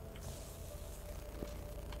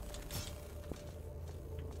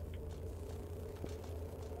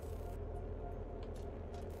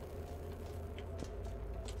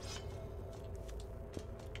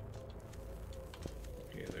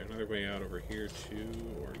 Okay, is there another way out over here too,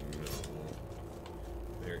 or no?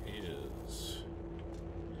 There is.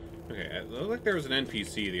 Okay, it looked like there was an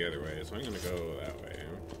NPC the other way, so I'm gonna go that way.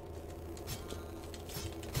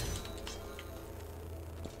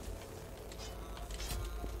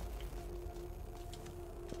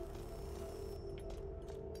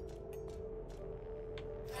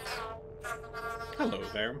 Hello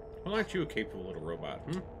there. Well, aren't you a capable little robot,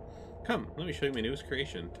 hmm? Come, let me show you my newest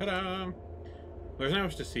creation. Ta-da! There's not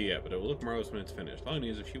much to see yet, but it will look marvelous when it's finished. All I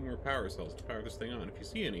need is a few more power cells to power this thing on. If you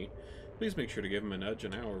see any, please make sure to give them a nudge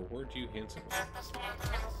and I will reward you handsomely.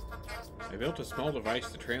 I built a small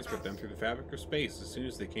device to transport them through the fabric of space as soon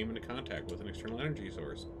as they came into contact with an external energy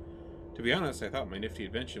source. To be honest, I thought my nifty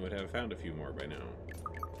invention would have found a few more by now.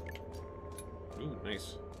 Ooh,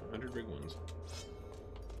 nice. 100 big ones.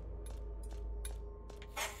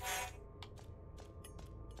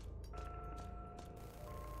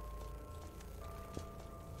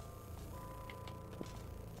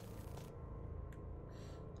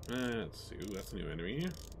 Let's see. Ooh, that's a new enemy.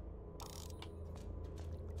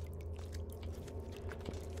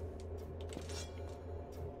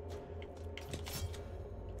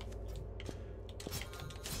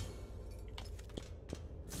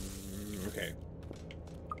 Okay.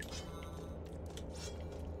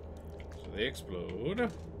 So they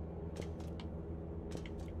explode.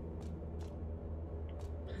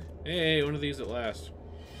 Hey, one of these at last.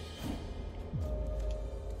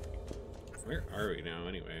 Where are we now,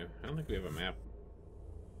 anyway? I don't think we have a map.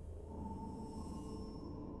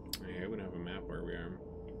 Yeah, we don't have a map where we are.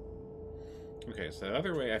 Okay, so that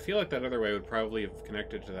other way... I feel like that other way would probably have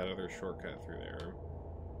connected to that other shortcut through there.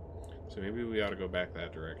 So maybe we ought to go back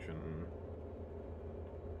that direction.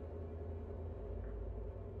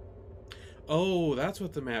 Oh, that's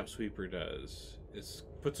what the map sweeper does. It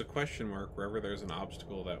puts a question mark wherever there's an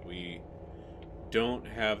obstacle that we don't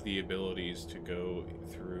have the abilities to go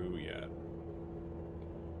through yet.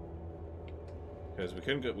 Because we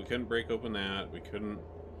couldn't break open that. We couldn't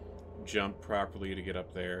jump properly to get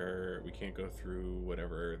up there. We can't go through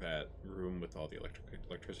whatever that room with all the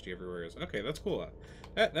electricity everywhere is. Okay, that's cool.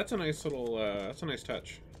 That's a nice little. That's a nice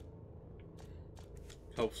touch.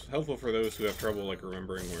 Helpful for those who have trouble like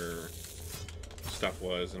remembering where stuff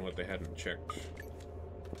was and what they hadn't checked.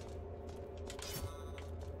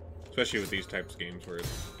 Especially with these types of games where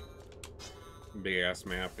it's a big ass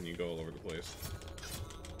map and you go all over the place.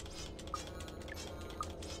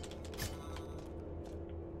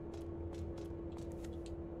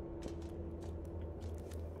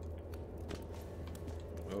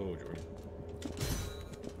 Oh, joy.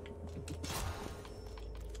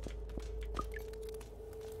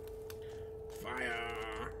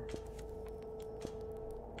 Fire!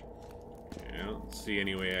 Yeah, I don't see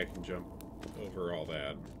any way I can jump over all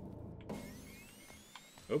that.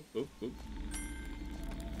 Oop, oop, oop.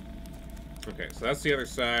 Okay, so that's the other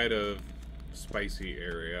side of spicy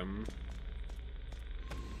area.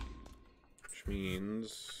 Which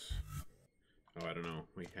means... Oh, I don't know.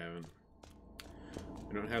 We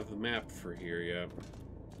don't have the map for here yet.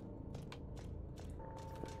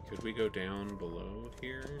 Could we go down below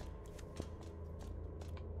here?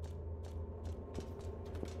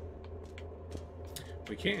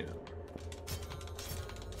 We can.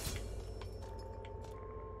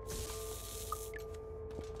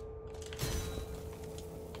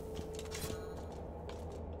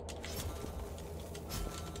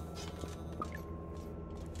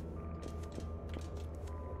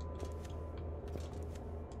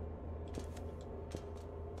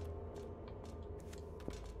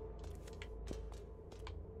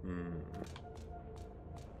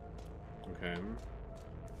 Okay.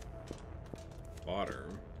 Water.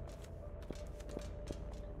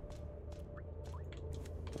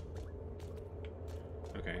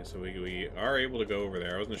 Okay, so we are able to go over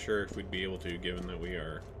there. I wasn't sure if we'd be able to, given that we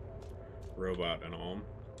are robot and all.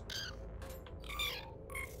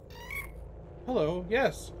 Hello,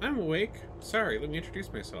 yes, I'm awake. Sorry, let me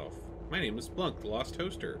introduce myself. My name is Blunk, the Lost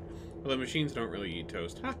Toaster. Although machines don't really eat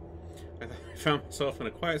toast. Ha! I thought I found myself in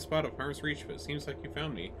a quiet spot of harm's reach, but it seems like you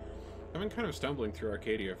found me. I've been kind of stumbling through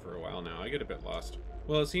Arcadia for a while now. I get a bit lost.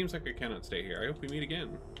 Well, it seems like I cannot stay here. I hope we meet again.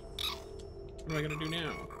 What am I going to do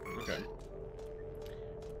now? Okay.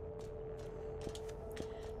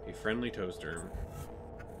 A friendly toaster.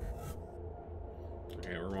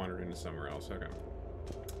 Okay, we're wandering into somewhere else. Okay.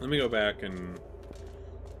 Let me go back and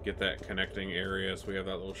get that connecting area so we have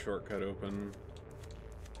that little shortcut open.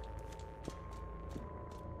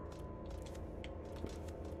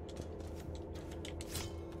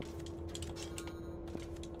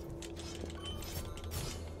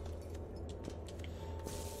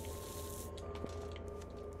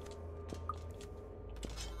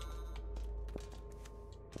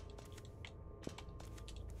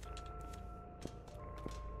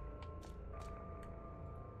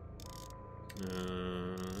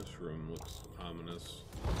 This room looks ominous.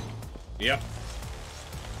 Yep.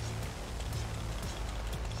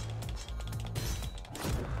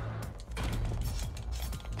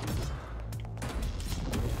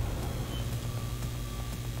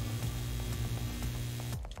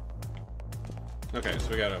 Okay, so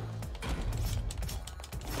we gotta...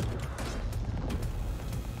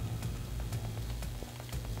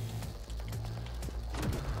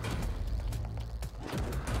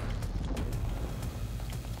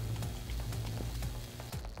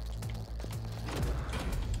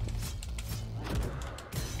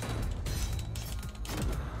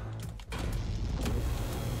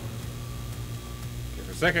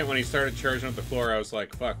 Second, when he started charging up the floor, I was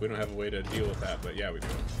like, fuck, we don't have a way to deal with that, but yeah, we do.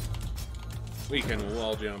 We can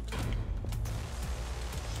wall jump.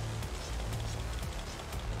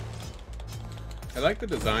 I like the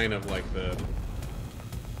design of, like, the...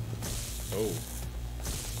 Oh.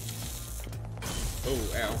 Oh,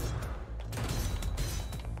 ow.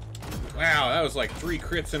 Wow, that was like 3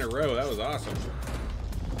 crits in a row. That was awesome.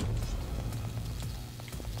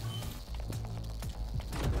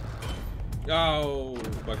 Oh,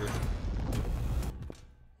 bugger.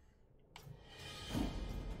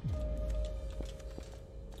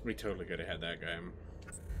 We totally could have had that guy.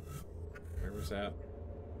 Where was that?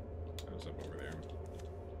 That was up over there.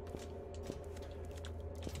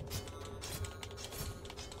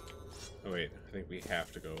 Oh wait, I think we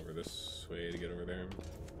have to go over this way to get over there.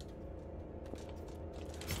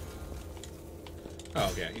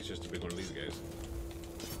 Oh yeah, he's just a big one of these guys.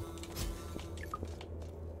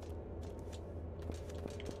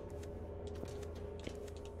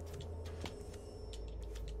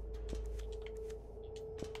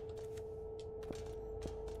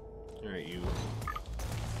 Alright, you.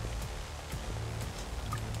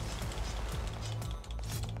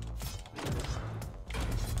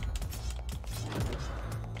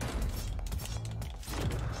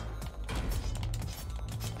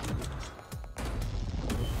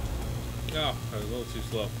 Oh, I was a little too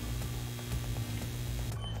slow.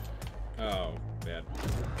 Oh, bad.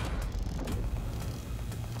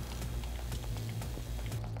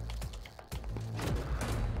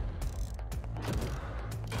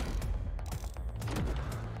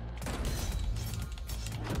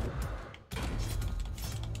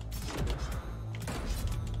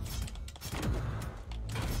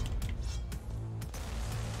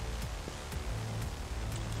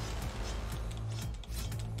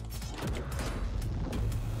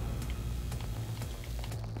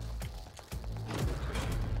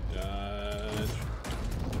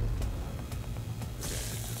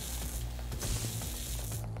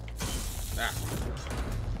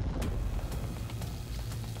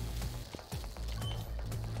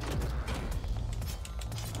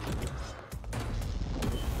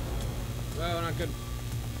 Well, not good.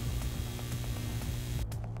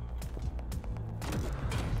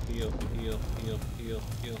 Heal, heal, heal, heal,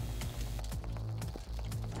 heal.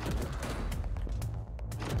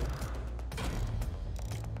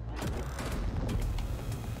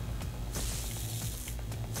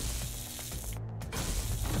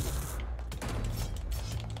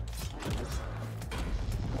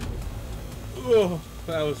 Oh,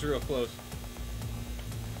 that was real close.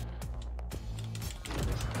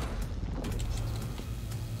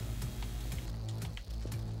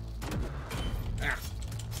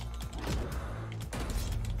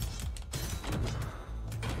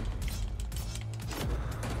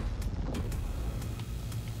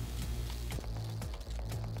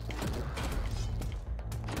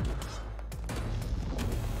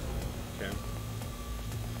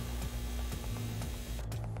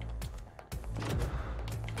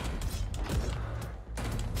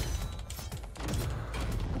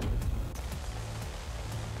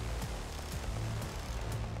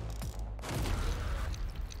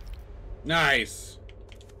 Nice!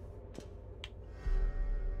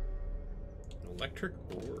 Electric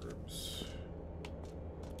orbs.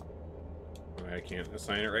 I can't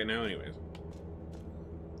assign it right now anyways.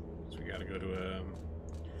 So we gotta go to a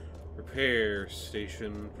repair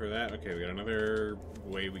station for that. Okay, we got another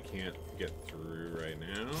way we can't get through right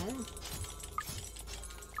now.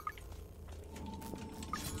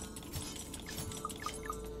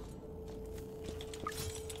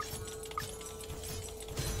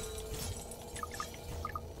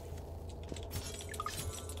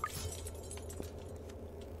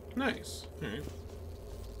 Nice. Alright.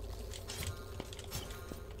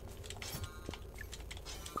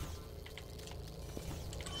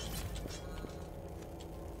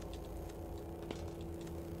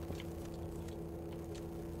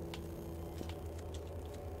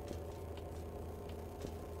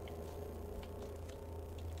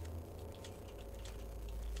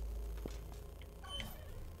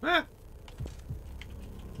 Ah!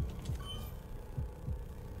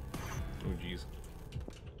 Oh, jeez.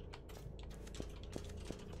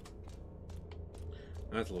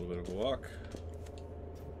 That's a little bit of a walk.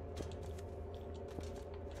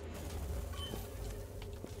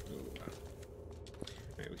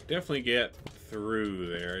 Alright, we can definitely get through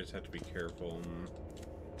there. I just have to be careful.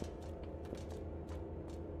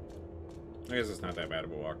 I guess it's not that bad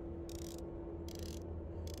of a walk.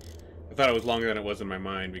 I thought it was longer than it was in my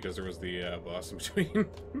mind because there was the boss in between.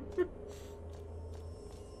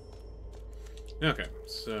 Okay,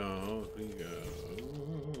 so we go.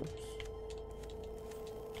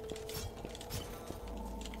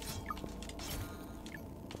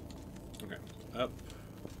 Okay, up.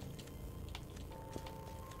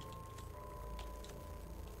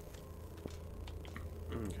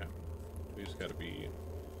 Okay, we just gotta be.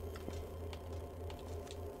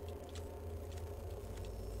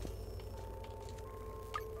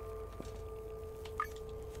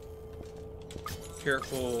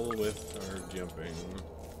 Careful with our jumping.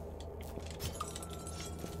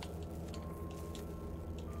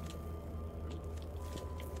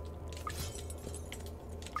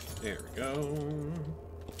 There we go.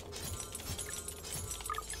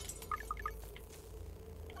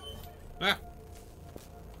 Ah!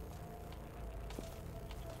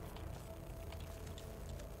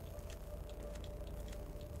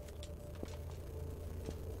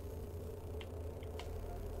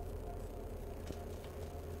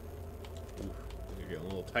 Getting a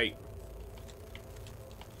little tight.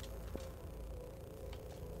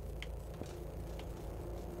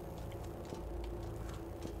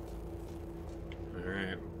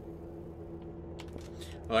 Alright.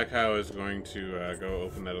 I like how I was going to go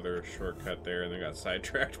open that other shortcut there and then got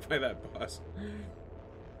sidetracked by that boss.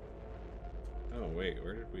 Oh, wait,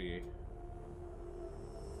 where did we...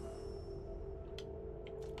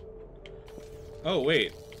 Oh,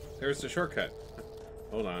 wait, there's the shortcut.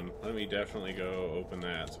 Hold on, let me definitely go open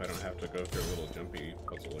that so I don't have to go through a little jumpy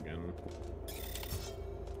puzzle again.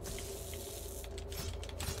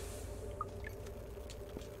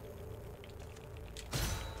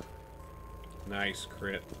 Nice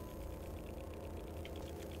crit.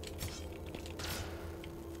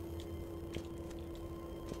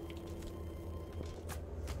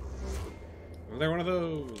 Another one of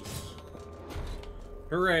those.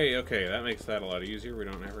 Hooray! Okay, that makes that a lot easier. We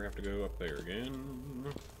don't ever have to go up there again.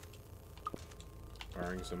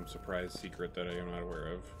 Barring some surprise secret that I am not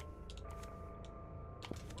aware of.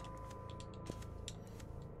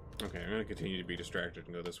 Okay, I'm gonna continue to be distracted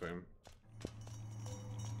and go this way.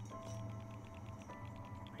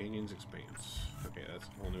 Companion's Expanse. Okay, that's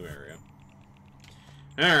a whole new area.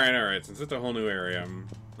 Alright, alright. Since it's a whole new area,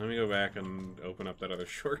 let me go back and open up that other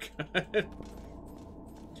shortcut.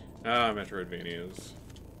 Ah, Metroidvanias.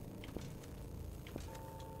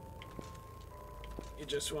 You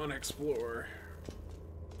just want to explore.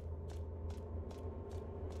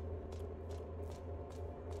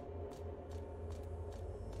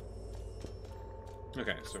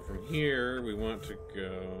 Okay, so from here, we want to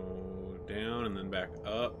go down and then back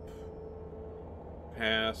up,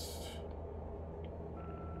 past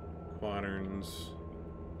quaterns,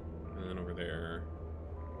 and then over there.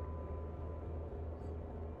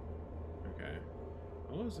 Okay.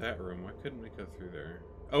 What was that room? Why couldn't we go through there?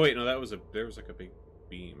 Oh wait, no, there was like a big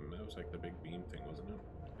beam. That was like the big beam thing, wasn't it?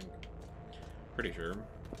 I think. Pretty sure.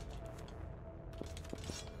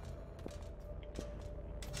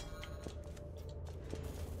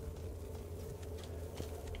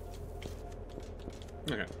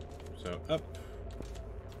 Okay, so up.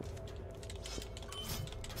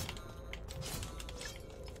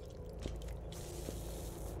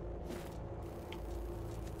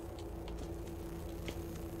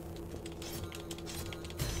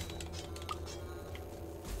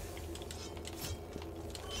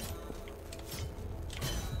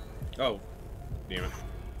 Oh, damn it.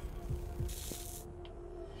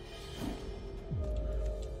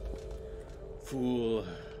 Fool.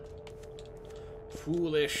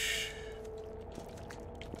 Foolish.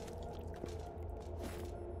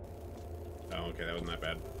 Oh, okay, that wasn't that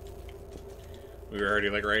bad. We were already,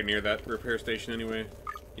 like, right near that repair station anyway.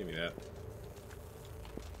 Give me that.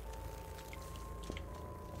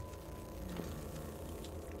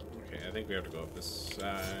 Okay, I think we have to go up this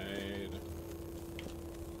side.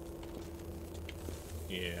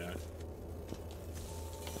 Yeah.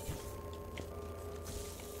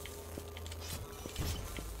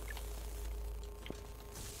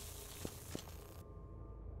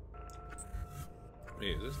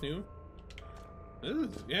 Wait, is this new?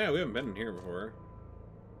 Yeah, we haven't been in here before.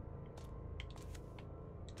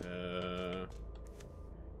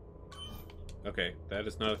 Okay, that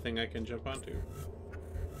is not a thing I can jump onto.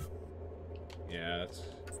 Yeah, that's...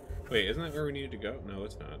 Wait, isn't that where we needed to go? No,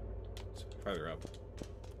 it's not. It's farther up.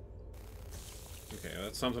 Okay,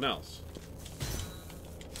 that's something else.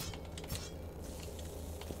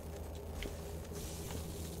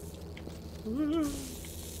 Woo!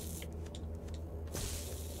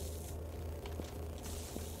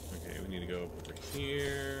 Okay, we need to go over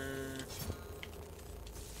here.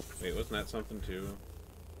 Wait, wasn't that something too?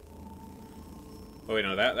 Oh wait,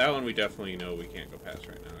 no, that one we definitely know we can't go past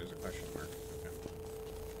right now. There's a question mark.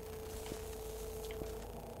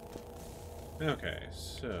 Okay. Okay,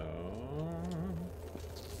 so...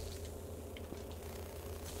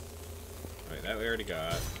 Wait, that we already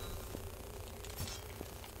got.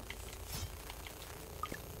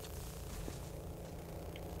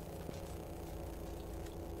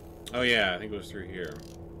 Oh yeah, I think it was through here.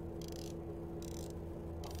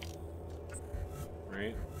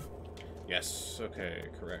 Right? Yes, okay,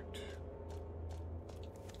 correct.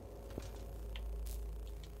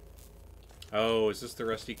 Oh, is this the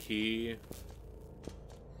rusty key?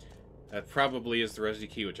 That probably is the rusty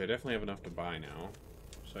key, which I definitely have enough to buy now.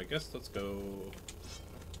 So I guess let's go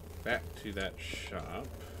back to that shop.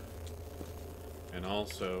 And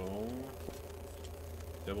also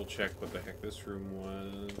double check what the heck this room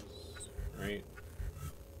was. Right?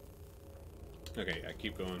 Okay, I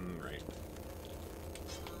keep going right.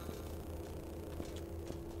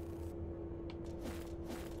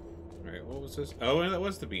 Alright, what was this? Oh, that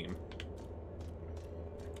was the beam.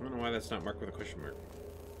 I don't know why that's not marked with a question mark.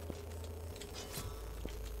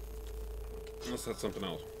 Unless that's something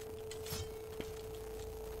else.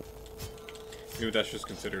 Maybe that's just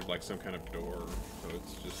considered like some kind of door. So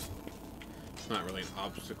it's not really an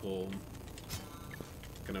obstacle.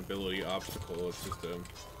 Like an ability obstacle. It's just a...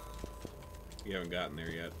 You haven't gotten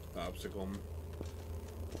there yet. Obstacle.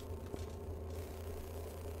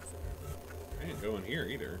 I didn't go in here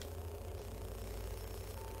either.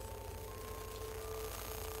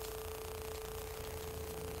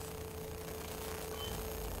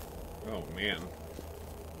 Oh man.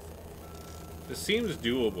 This seems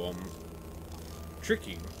doable.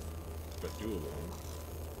 Tricky, but doable.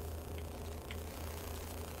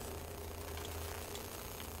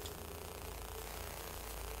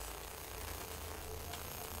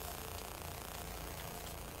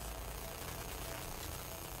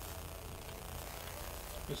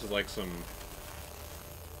 This is like some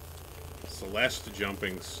Celeste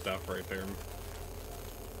jumping stuff right there.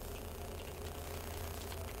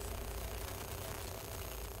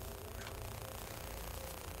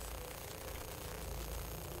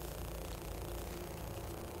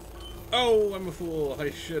 Oh, I'm a fool.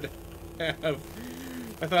 I should have.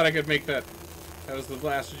 I thought I could make that. That was the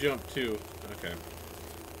last jump, too. Okay.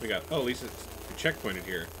 We got... Oh, at least it's checkpointed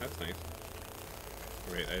here. That's nice.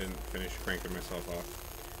 Wait, I didn't finish cranking myself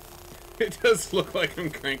off. It does look like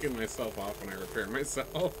I'm cranking myself off when I repair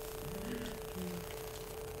myself.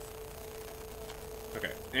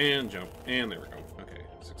 Okay, and jump. And there we go. Okay,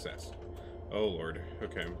 success. Oh, Lord.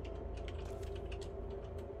 Okay.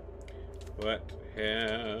 What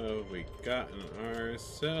have we gotten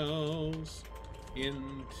ourselves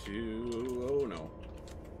into? Oh no.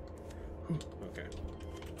 Whew, okay.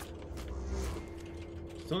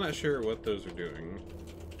 Still not sure what those are doing.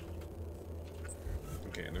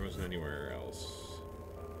 Okay, and there wasn't anywhere else.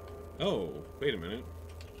 Oh, wait a minute.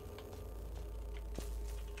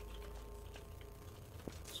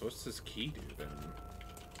 So what's this key do then?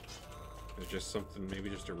 There's just something, maybe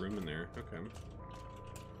just a room in there. Okay.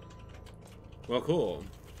 Well, cool.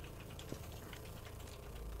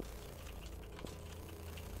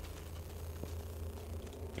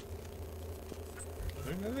 Is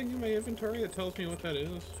there nothing in my inventory that tells me what that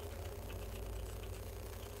is?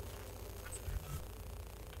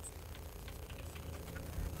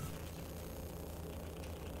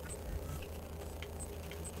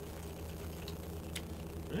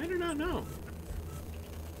 I do not know.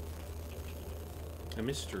 A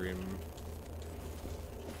mystery.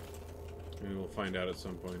 Maybe we'll find out at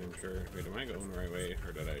some point, I'm sure. Wait, am I going the right way?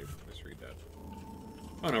 Or did I misread that?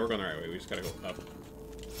 Oh no, we're going the right way. We just gotta go up.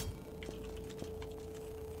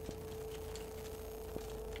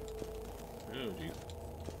 Oh, jeez.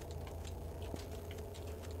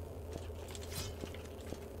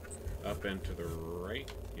 bend to the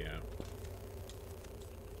right? Yeah.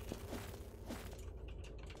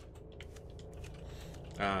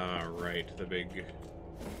 Ah, right. The big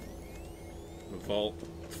vault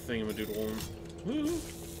thingamadoodle. Woo!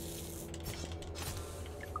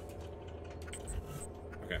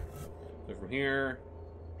 Okay. So from here,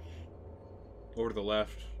 over to the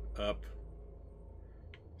left, up,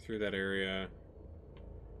 through that area,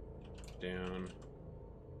 down.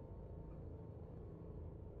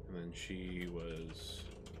 And then she was...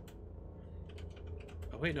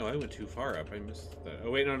 Oh, wait, no, I went too far up. I missed that.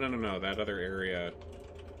 Oh, wait, no. That other area...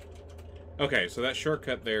 Okay, so that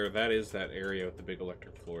shortcut there, that is that area with the big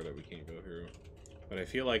electric floor that we can't go through. But I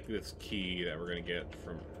feel like this key that we're going to get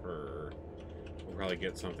from her, we'll probably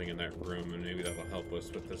get something in that room, and maybe that'll help us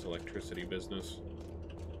with this electricity business.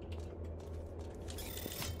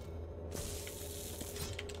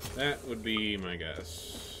 That would be my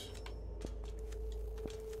guess.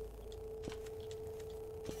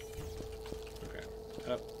 Okay.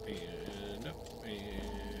 Up and up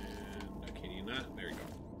and... Can you not? There you go.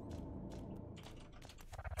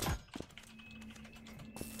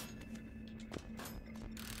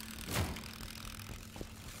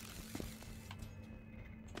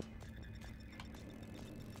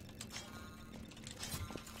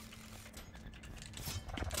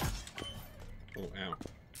 Oh, ow.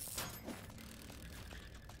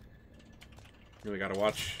 Really gotta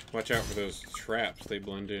watch out for those traps. They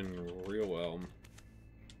blend in real well.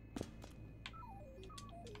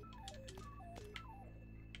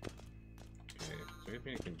 Okay, is there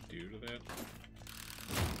anything I can do to that?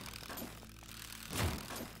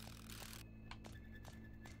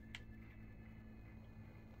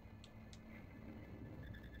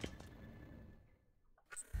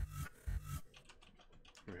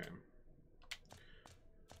 Okay.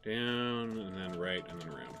 Down, and then right, and then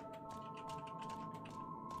around.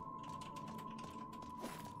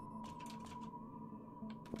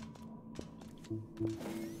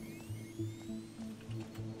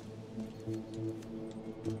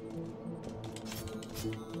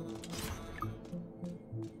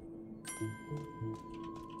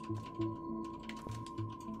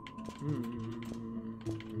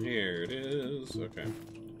 Here it is. Okay.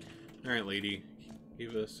 Alright, lady.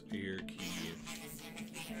 Give us your key.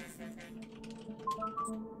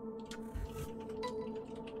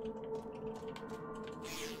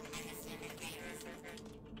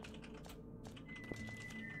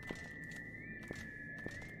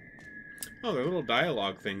 Oh, the little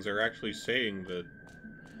dialogue things are actually saying the,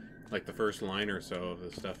 like, the first line or so of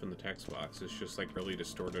the stuff in the text box. It's just, like, really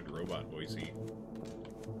distorted robot voicey.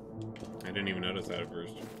 I didn't even notice that at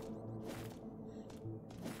first.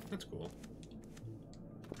 That's cool.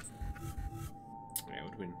 Yeah,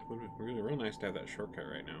 it would be really real nice to have that shortcut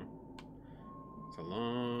right now. It's a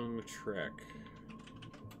long trek.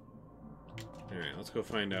 Alright, let's go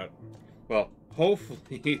find out. Well,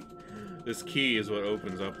 hopefully this key is what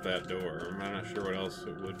opens up that door. I'm not sure what else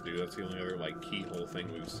it would do. That's the only other, like, keyhole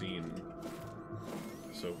thing we've seen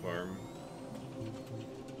so far.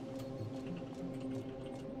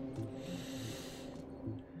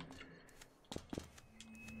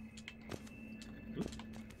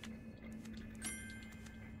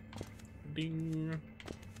 Ding.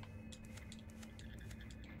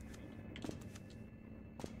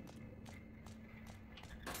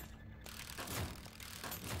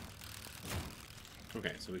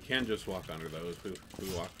 Okay, so we can just walk under those. We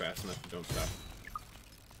walk fast enough and don't stop.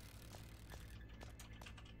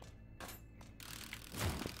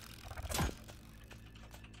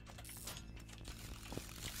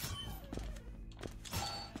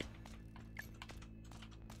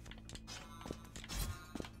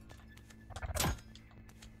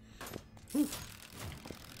 Whew.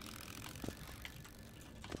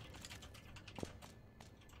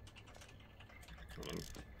 Hold on.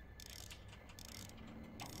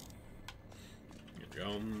 Here we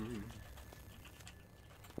go.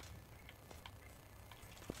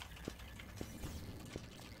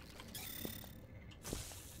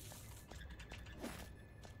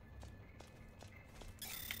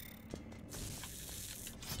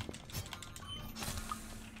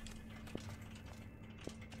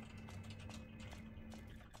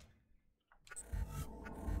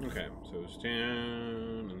 Okay, so it's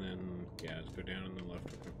down, and then, yeah, let's go down and then left.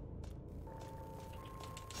 Okay.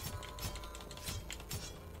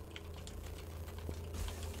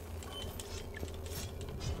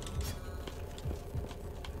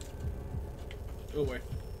 Go away.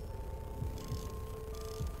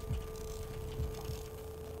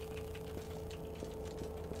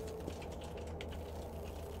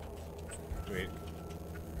 Wait.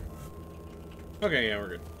 Okay, yeah, we're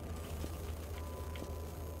good.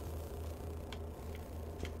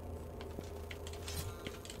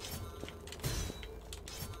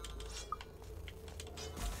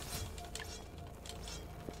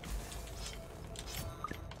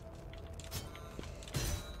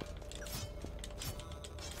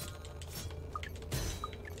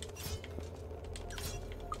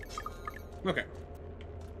 Okay.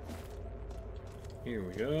 Here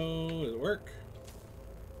we go. Does it work?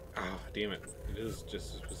 Ah, damn it. It is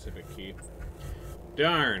just a specific key.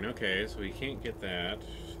 Darn. Okay, so we can't get that.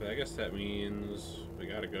 So I guess that means we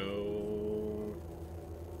gotta go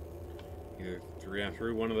either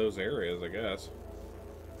through one of those areas, I guess.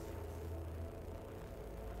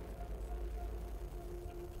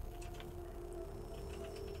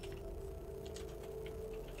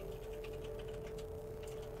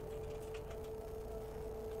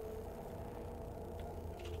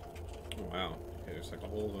 Wow. Okay, there's like a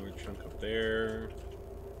whole other chunk up there.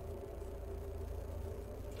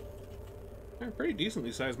 Yeah, pretty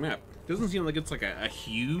decently sized map. Doesn't seem like it's like a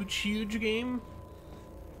huge game,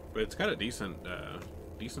 but it's got a decent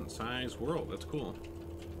sized world. That's cool.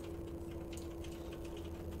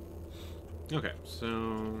 Okay,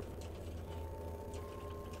 so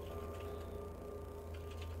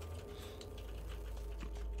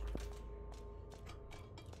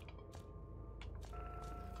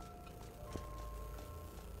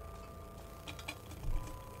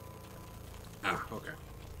okay.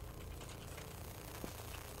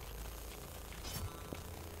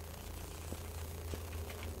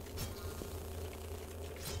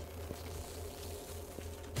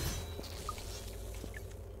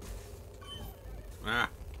 Ah.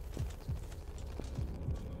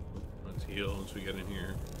 Let's heal once we get in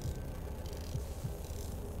here.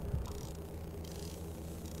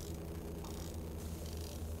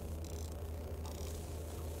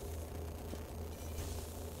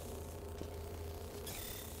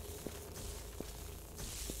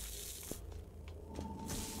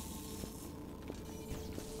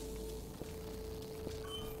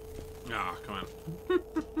 Ah, come on.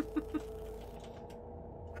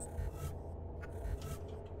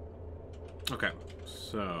 Okay,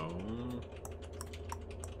 so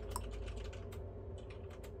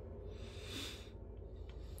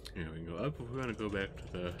yeah, we can go up if we want to go back to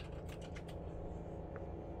the.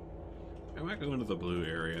 I might go into the blue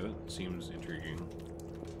area. That seems intriguing.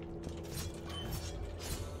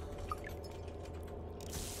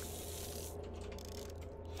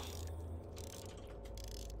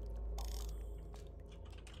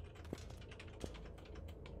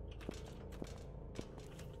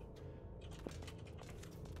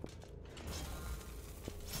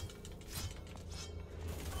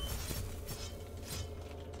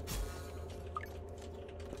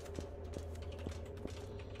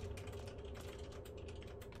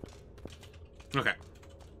 Okay.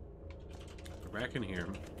 We're back in here.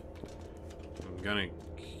 I'm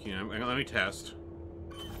gonna, let me test.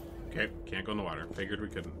 Okay, can't go in the water. Figured we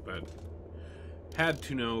couldn't, but had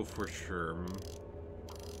to know for sure.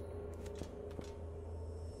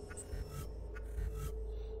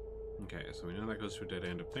 Okay, so we know that goes to a dead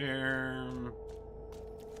end up there.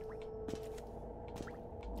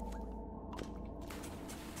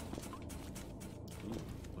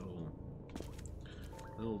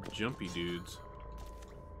 Little jumpy dudes.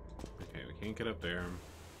 Okay, we can't get up there.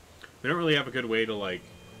 We don't really have a good way to, like,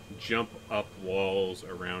 jump up walls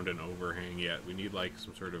around an overhang yet. We need, like,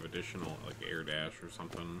 some sort of additional, like, air dash or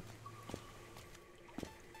something.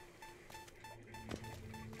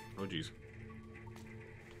 Oh, jeez.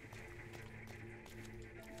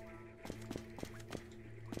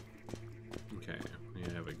 Okay,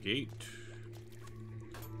 we have a gate.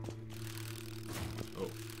 Oh.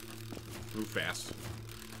 Move fast.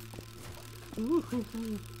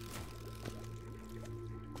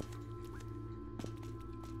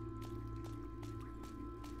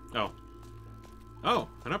 Oh. Oh,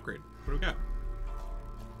 an upgrade. What do we got?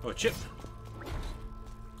 Oh, a chip.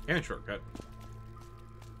 And a shortcut.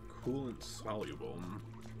 Coolant soluble.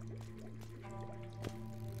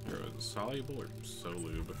 Soluble or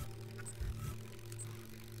solube?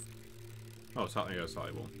 Oh, yeah,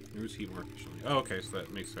 soluble. Use heat more efficiently. Oh, okay, so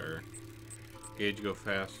that makes our gauge go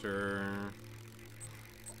faster.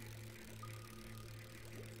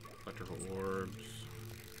 Electrical orbs.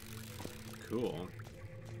 Cool.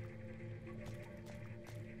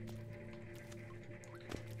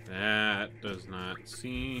 That does not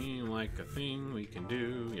seem like a thing we can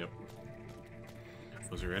do. Yep.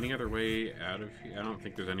 Was there any other way out of here? I don't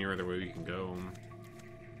think there's any other way we can go.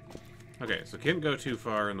 Okay, so can't go too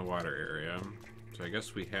far in the water area. So I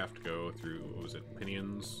guess we have to go through, what was it,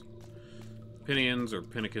 pinions? Pinions or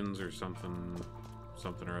pinnacles or something.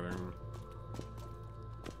 Something or other.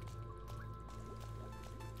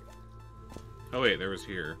 Oh wait, there was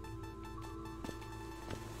here.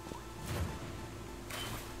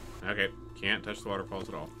 Okay, can't touch the waterfalls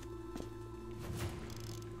at all.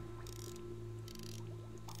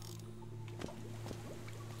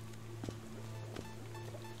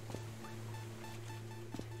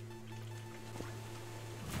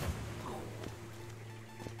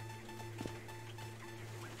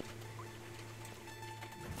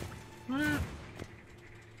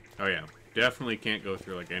 definitely can't go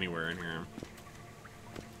through, like, anywhere in here.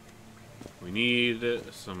 We need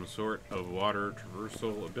some sort of water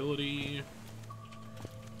traversal ability.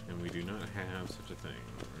 And we do not have such a thing.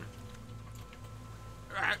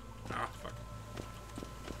 Ah, oh, fuck.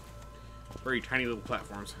 Very tiny little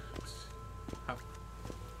platforms. Up.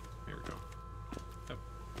 There we go. Up,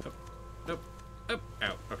 up, up, up,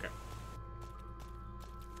 out. Okay.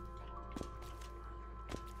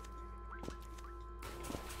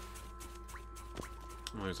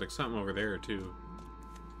 Oh, there's like something over there too.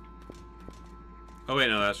 Oh wait,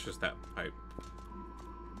 no, that's just that pipe.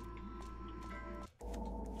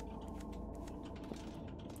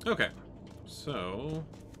 Okay, so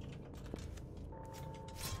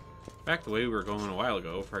back the way we were going a while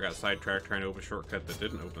ago, before I got sidetracked trying to open a shortcut that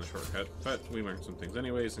didn't open the shortcut, but we learned some things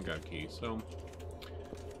anyways and got a key, so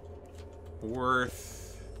worth.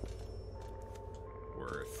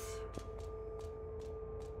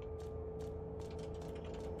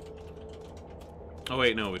 Oh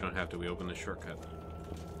wait, no, we don't have to. We open the shortcut.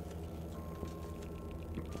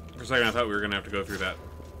 For a second, I thought we were gonna have to go through that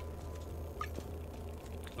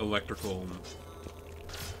electrical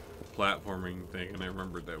platforming thing, and I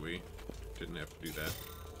remembered that we didn't have to do that.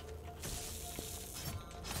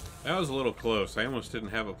 That was a little close. I almost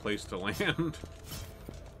didn't have a place to land.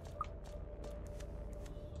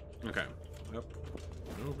 Okay. Up.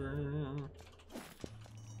 Over.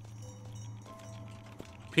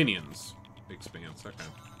 Pinions. Expanse. Okay.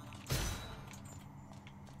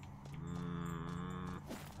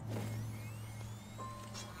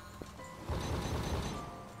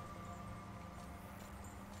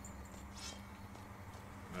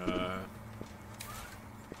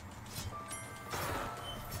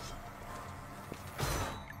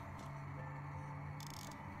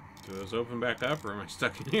 Do those open back up, or am I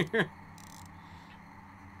stuck in here?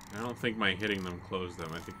 I don't think my hitting them closed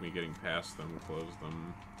them. I think me getting past them closed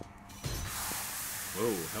them.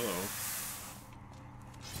 Whoa, hello.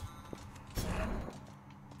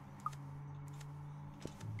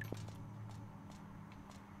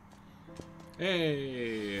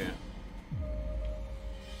 Hey!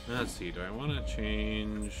 Let's see, do I want to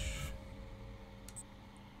change...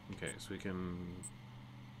 Okay, so we can...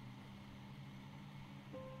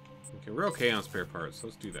 Okay, we're okay on spare parts.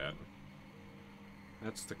 Let's do that.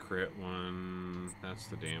 That's the crit one. That's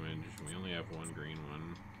the damage. We only have one green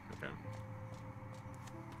one. Okay.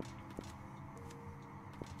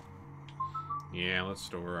 Yeah, let's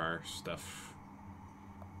store our stuff.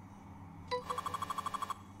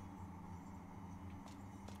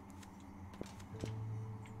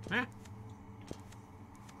 Ah.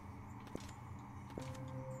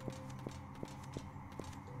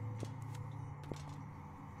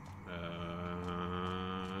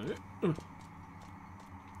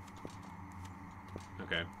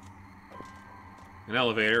 Okay. An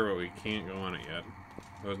elevator, but we can't go on it yet.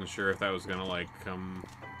 I wasn't sure if that was gonna, like, come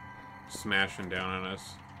smashing down on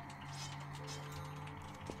us.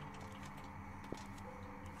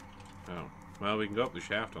 Oh. Well, we can go up the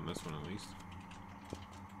shaft on this one, at least.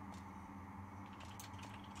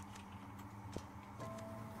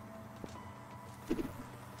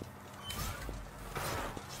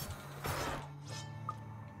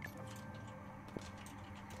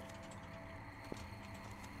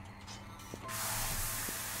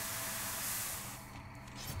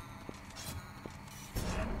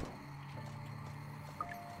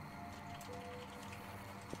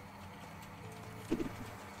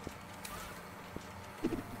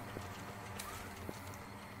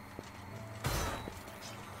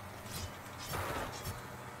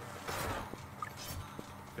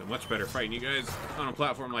 Much better fighting you guys on a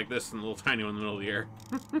platform like this than a little tiny one in the middle of the air.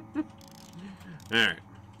 Alright.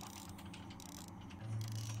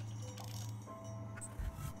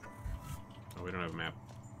 Oh, we don't have a map.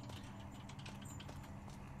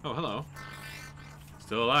 Oh, hello.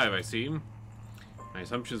 Still alive, I see. My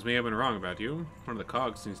assumptions may have been wrong about you. One of the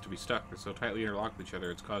cogs seems to be stuck. They're so tightly interlocked with each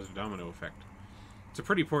other, it's caused a domino effect. It's a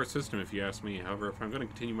pretty poor system, if you ask me. However, if I'm going to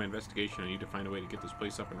continue my investigation, I need to find a way to get this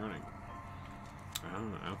place up and running.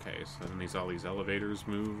 Oh, okay, so then all these elevators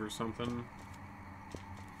move or something.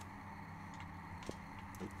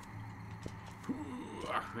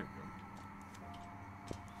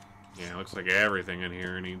 Yeah, looks like everything in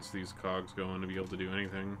here needs these cogs going to be able to do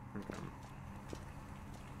anything. Okay.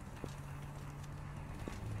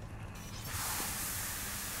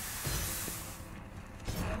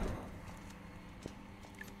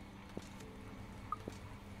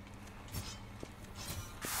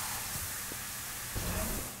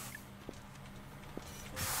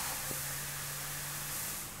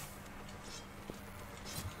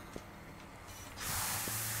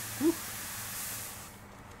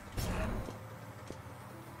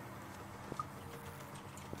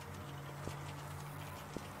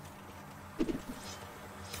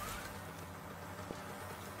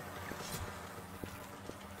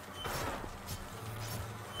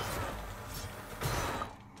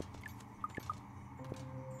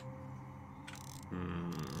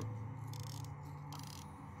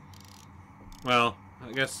 Well,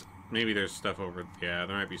 I guess maybe there's stuff over... Yeah,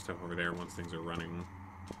 there might be stuff over there once things are running.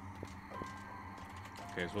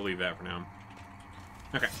 Okay, so we'll leave that for now.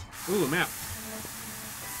 Okay. Ooh, a map.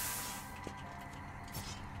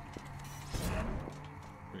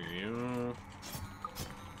 There you go.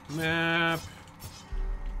 Map.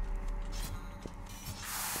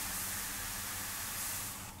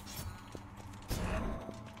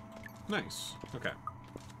 Nice. Okay.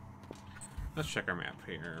 Let's check our map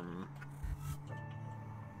here.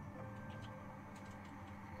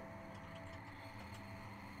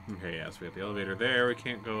 Okay, yeah, so we have the elevator there. We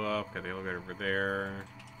can't go up. Got the elevator over there.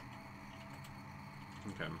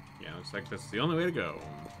 Okay. Yeah, looks like that's the only way to go.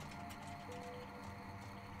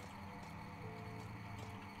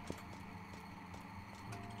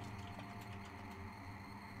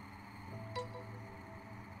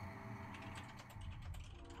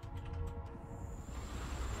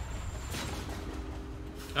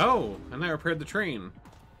 Oh, and I repaired the train.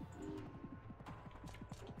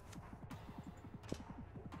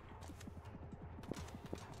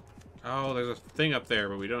 Oh, there's a thing up there,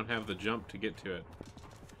 but we don't have the jump to get to it.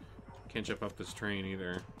 Can't jump up this train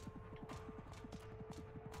either.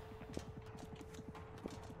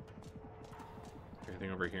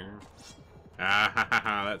 Anything over here? Ah, ha, ha,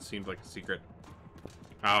 ha, that seemed like a secret.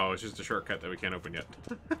 Oh, it's just a shortcut that we can't open yet.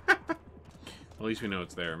 At least we know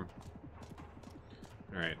it's there.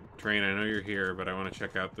 Alright, train, I know you're here, but I want to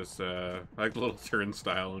check out this, I like the little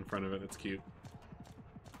turnstile in front of it. It's cute.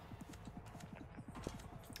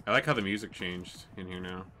 I like how the music changed in here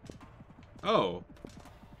now. Oh!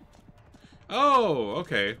 Oh,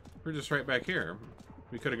 okay. We're just right back here.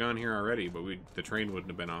 We could have gone here already, but the train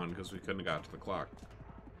wouldn't have been on because we couldn't have got to the clock.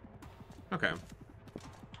 Okay.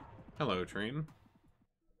 Hello, train.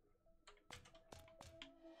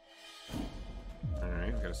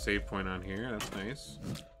 Alright, got a save point on here. That's nice.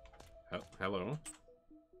 Oh, hello.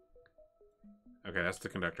 Okay, that's the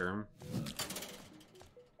conductor.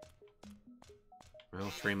 Well,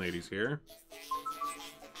 train lady's here.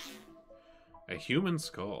 A human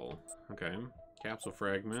skull. Okay. Capsule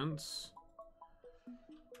fragments.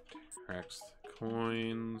 Tracks the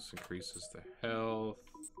coins. Increases the health.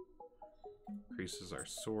 Increases our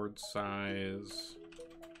sword size.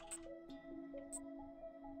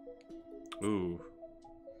 Ooh.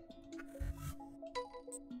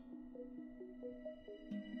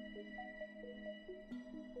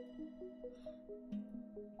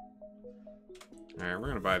 Alright, we're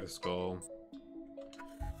gonna buy the skull.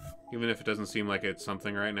 Even if it doesn't seem like it's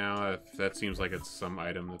something right now, if that seems like it's some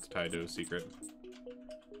item that's tied to a secret.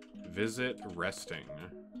 Visit resting.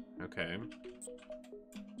 Okay.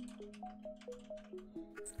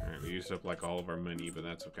 Alright, we used up like all of our money, but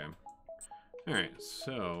that's okay. Alright,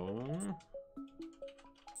 so...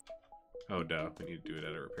 Oh, duh. We need to do it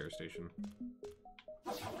at a repair station.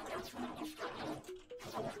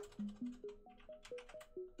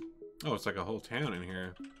 Oh, it's like a whole town in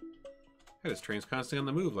here. Hey, this train's constantly on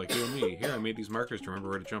the move, like you and me. Here, I made these markers to remember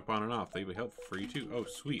where to jump on and off. They'll be helpful for you, too. Oh,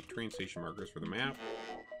 sweet. Train station markers for the map.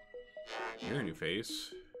 You're a new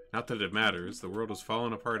face. Not that it matters. The world is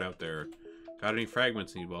falling apart out there. Got any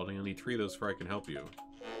fragments need welding? I'll need 3 of those before I can help you.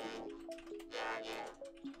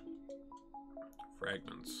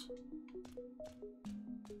 Fragments.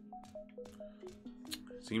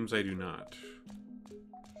 Seems I do not.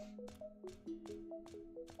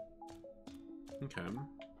 Okay.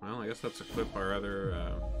 Well, I guess let's equip our other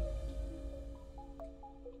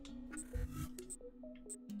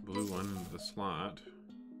blue one into the slot.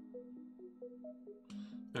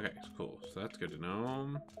 Okay, cool. So that's good to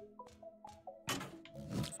know.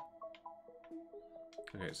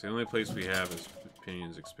 Okay, so the only place we have is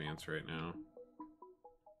Pinion's Expanse right now.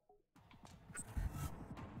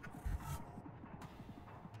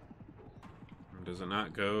 Does it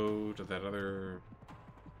not go to that other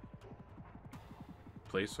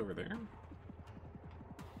place over there?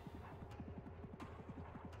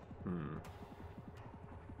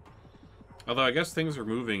 Although I guess things are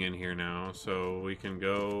moving in here now, so we can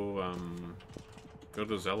go go to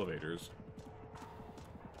those elevators.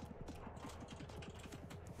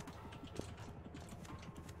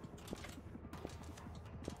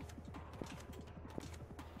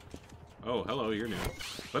 Oh, hello, you're new.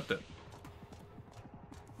 What the?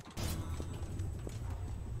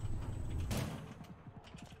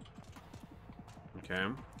 Okay.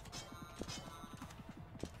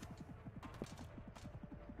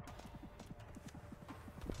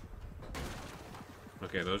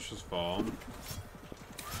 Okay, those just fall.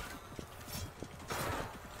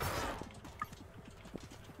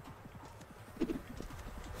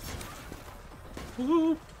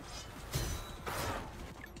 Woohoo!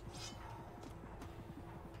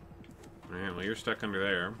 stuck under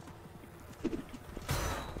there.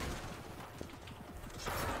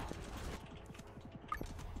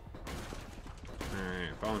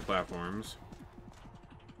 Alright, falling platforms.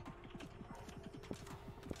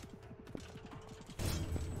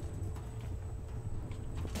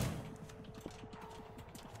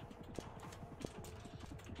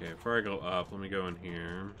 Okay, before I go up, let me go in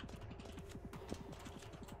here.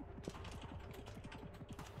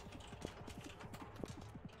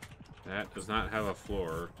 That does not have a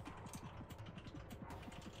floor.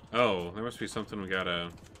 Oh, there must be something we gotta...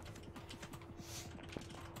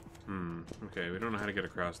 Okay, we don't know how to get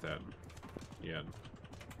across that yet.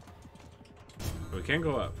 But we can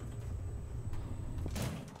go up.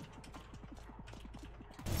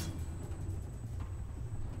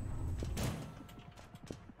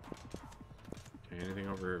 Okay, anything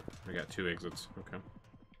over... I got 2 exits. Okay.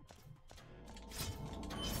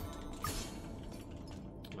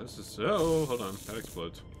 This is... Oh, hold on. That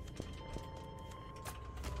explodes.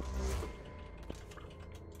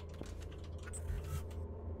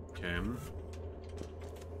 Okay.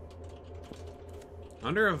 I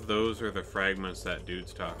wonder if those are the fragments that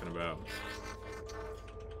dude's talking about.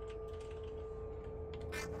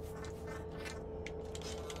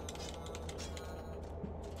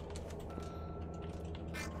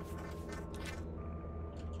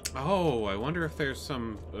 Oh, I wonder if there's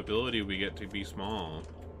some ability we get to be small.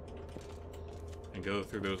 And go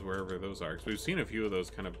through those wherever those are. Because we've seen a few of those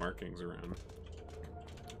kind of markings around.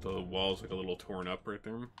 The wall's like a little torn up right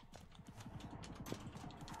there.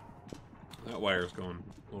 That wire's going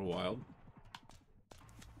a little wild.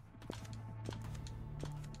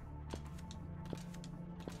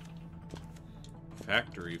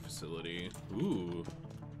 Factory facility. Ooh.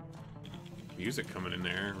 Music coming in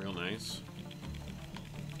there. Real nice.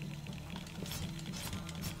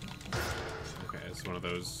 Okay, it's one of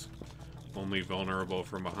those only vulnerable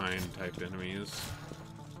from behind type enemies.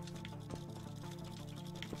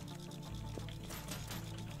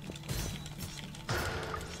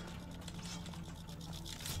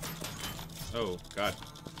 Oh, God.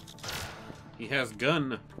 He has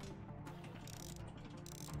gun.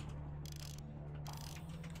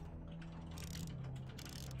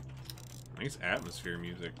 Nice atmosphere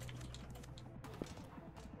music.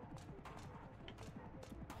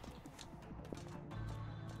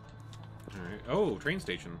 Alright. Oh, train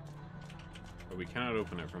station. But we cannot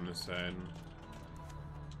open it from this side.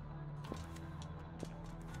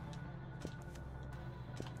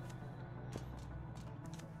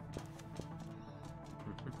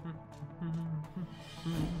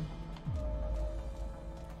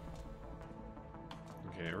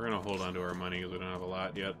 Okay, we're gonna hold on to our money because we don't have a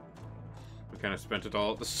lot yet. We kind of spent it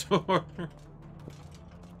all at the store.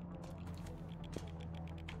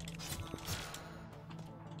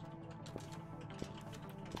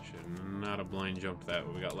 Should not have blind jumped that,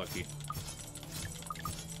 but we got lucky.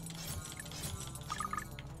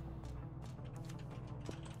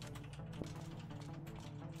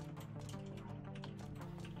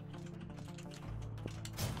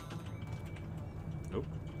 Nope.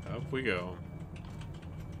 Up we go.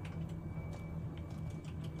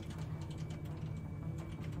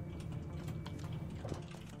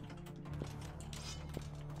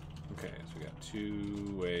 Okay, so we got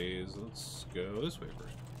 2 ways. Let's go this way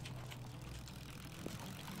first.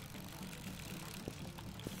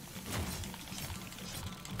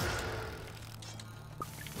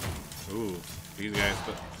 Ooh, these guys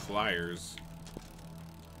put flyers.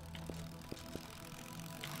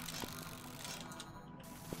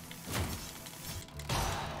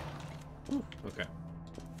 Ooh, okay.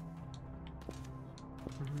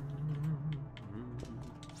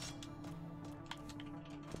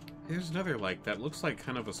 There's another, like, that looks like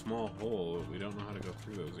kind of a small hole. We don't know how to go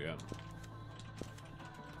through those yet.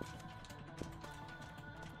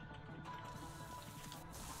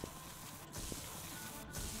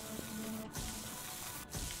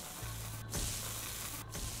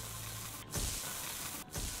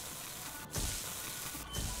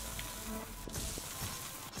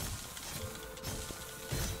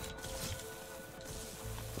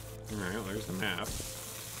 Alright, well, there's the map.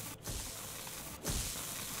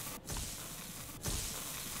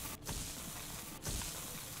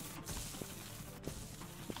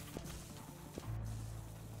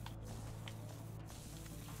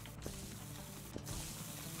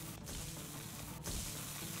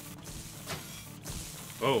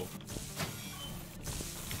 Oh.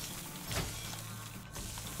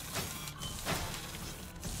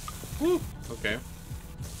 Woo! Okay. A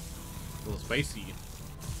little spicy.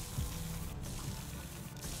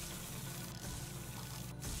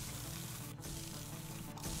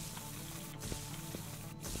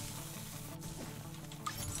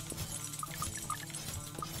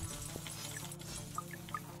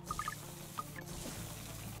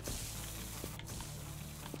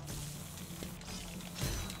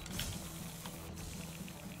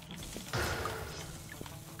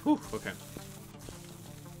 Whew, okay.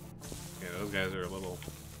 Yeah, those guys are a little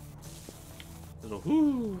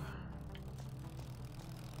whoo.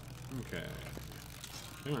 Okay.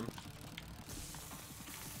 Come on.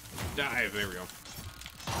 Dive, there we go.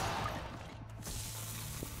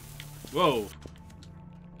 Whoa.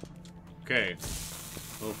 Okay.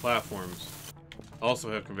 Little platforms.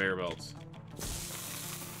 Also have conveyor belts.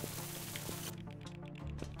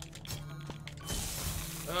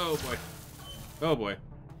 Oh boy. Oh boy.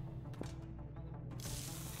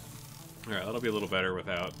 Alright, that'll be a little better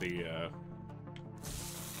without the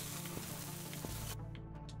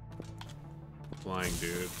flying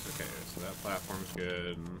dudes. Okay, so that platform's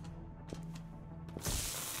good.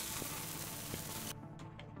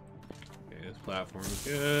 Okay, this platform's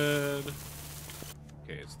good.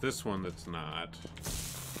 Okay, it's this one that's not.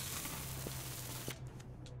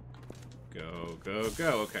 Go, go,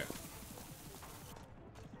 go. Okay.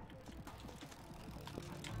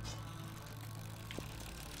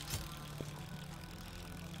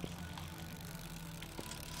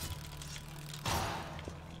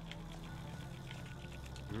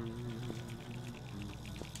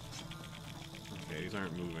 Okay, these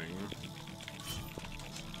aren't moving.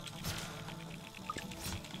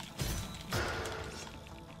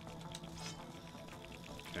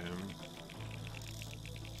 Okay.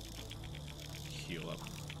 Heal up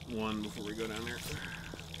one before we go down there.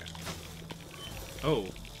 Okay. Oh!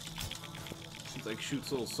 Seems like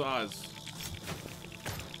shoots little saws.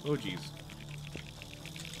 Oh, jeez.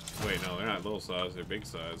 Wait, no, they're not little saws, they're big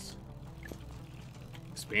saws.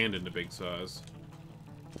 Expand into big saws.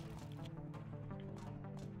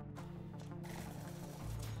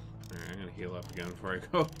 Alright, I'm gonna heal up again before I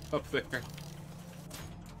go up there.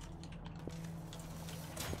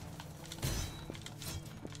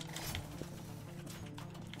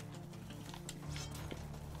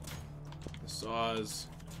 The saws.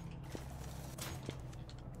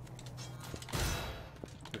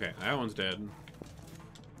 Okay, that one's dead.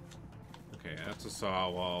 Okay, that's a saw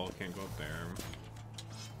wall. Can't go up there.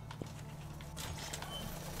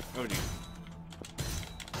 Oh, geez.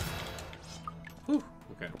 Whew.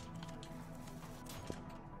 Okay.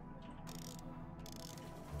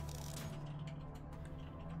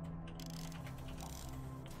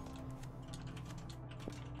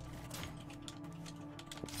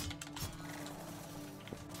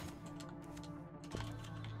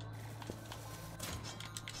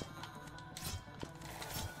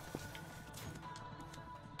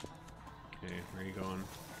 Okay, where are you going?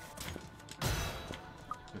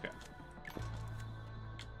 Okay.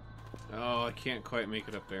 Oh, I can't quite make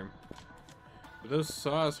it up there. Do those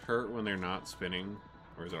saws hurt when they're not spinning?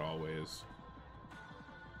 Or is it always?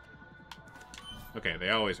 Okay, they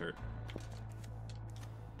always hurt.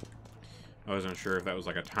 I wasn't sure if that was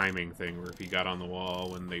like a timing thing, where if you got on the wall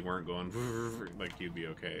when they weren't going, like you'd be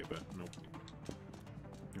okay, but nope.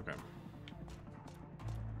 Okay.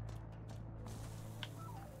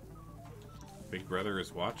 Big brother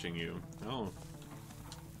is watching you. Oh.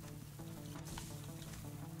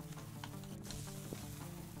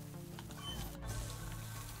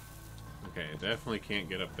 Okay, definitely can't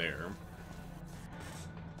get up there.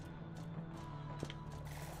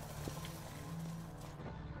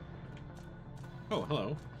 Oh,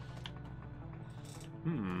 hello.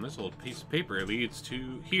 This old piece of paper leads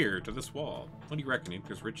to here, to this wall. What do you reckon?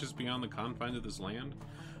 There's riches beyond the confines of this land?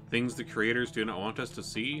 Things the creators do not want us to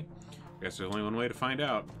see? Guess there's only one way to find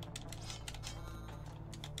out.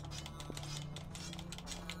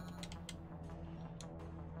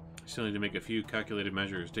 Still need to make a few calculated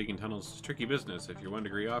measures. Digging tunnels is tricky business. If you're 1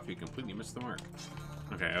 degree off, you completely miss the mark.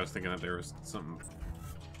 Okay, I was thinking that there was something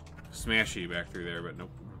smashy back through there, but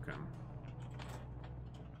nope. Okay.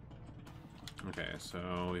 Okay,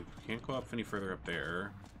 so we can't go up any further up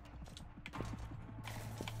there.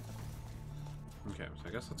 Okay, so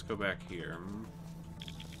I guess let's go back here.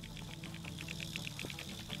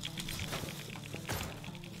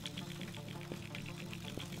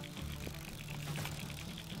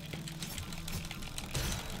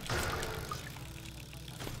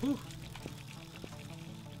 Whew.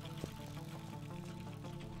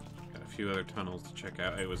 Got a few other tunnels to check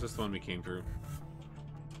out. Hey, was this the one we came through?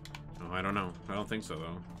 Oh, I don't know. I don't think so,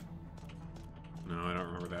 though. No, I don't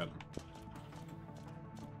remember that.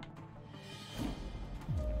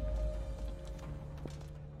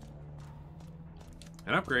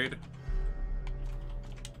 An upgrade.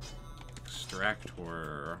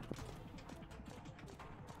 Extractor.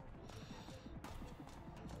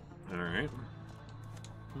 Alright.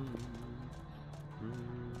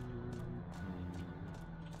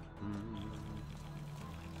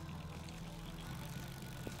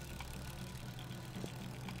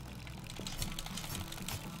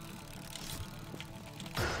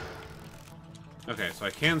 Okay, so I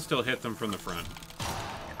can still hit them from the front.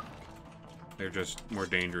 They're just more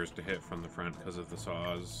dangerous to hit from the front because of the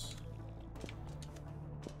saws.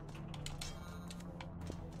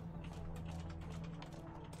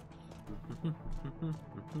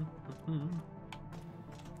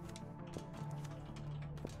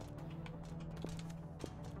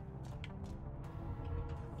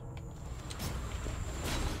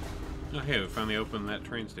 Oh, hey, we finally opened that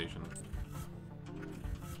train station.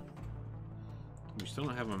 We still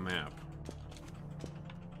don't have a map.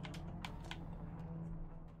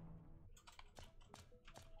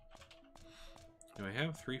 Do I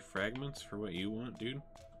have 3 fragments for what you want, dude?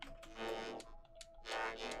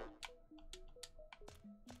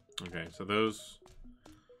 Okay, so those...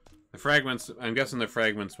 The fragments... I'm guessing the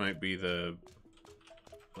fragments might be the...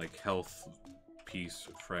 like, health piece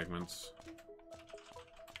fragments.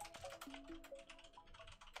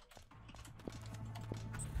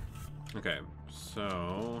 Okay,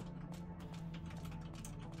 so...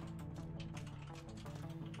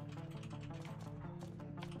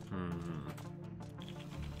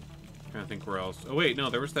 Trying to think where else... Oh wait, no,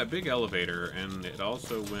 there was that big elevator, and it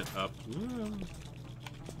also went up... Ooh.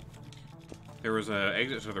 There was an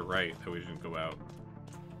exit to the right that we didn't go out.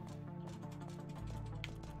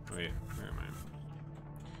 Wait, where am I?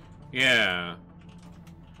 Yeah.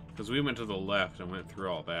 Because we went to the left and went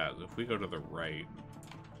through all that. If we go to the right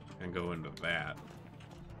and go into that...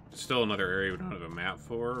 It's still another area we don't have a map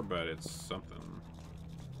for, but it's something.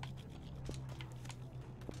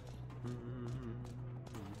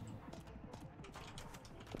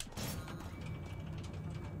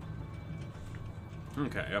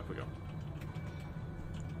 Okay, up we go.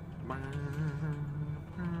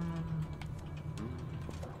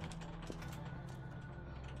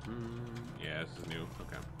 Yeah, this is new.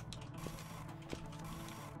 Okay.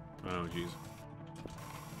 Oh, jeez.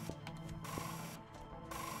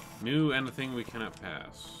 New and a thing we cannot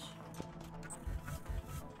pass.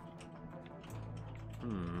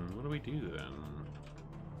 What do we do then?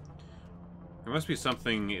 There must be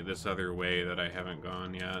something this other way that I haven't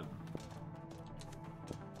gone yet.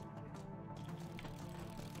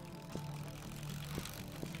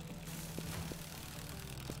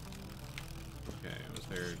 Okay, was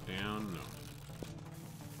there down? No.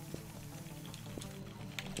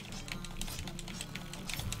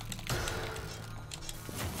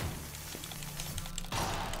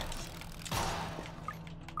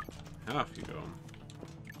 Off you go.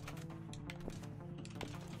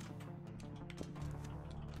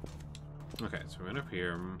 Okay, so we went up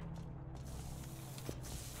here.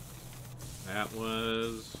 That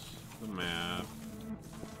was the map.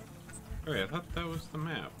 Oh yeah, I thought that was the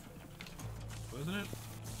map. Wasn't it?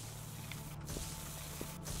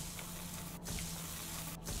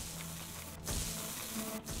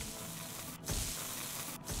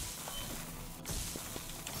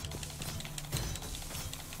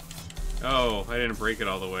 Oh, I didn't break it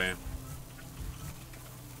all the way.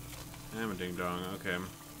 I'm a ding-dong, okay.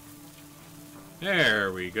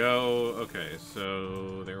 There we go. Okay,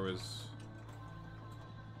 so there was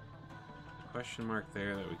a question mark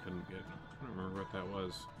there that we couldn't get. I don't remember what that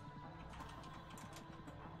was.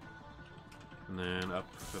 And then up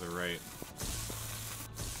to the right.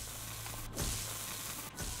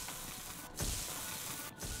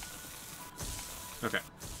 Okay.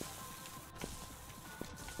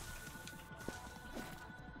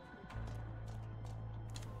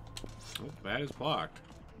 Oh, that is blocked.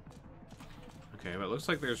 Okay, but it looks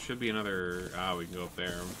like there should be another... Ah, we can go up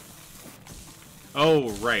there. Oh,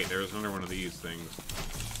 right. There's another one of these things.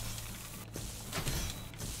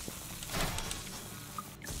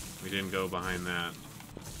 We didn't go behind that.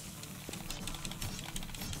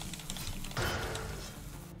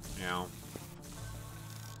 Yeah.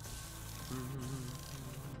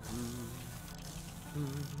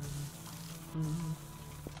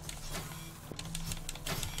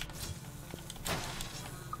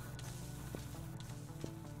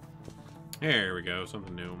 There we go,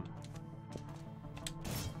 something new.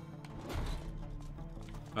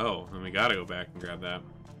 Oh, then we gotta go back and grab that.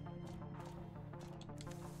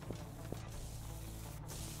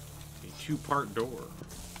 A 2-part door.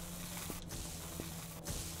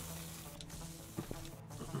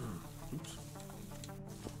 Oops.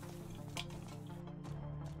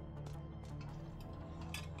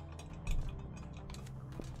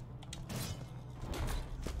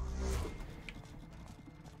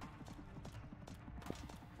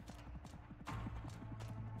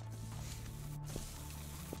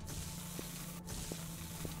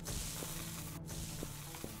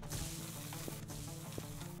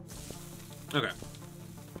 Okay.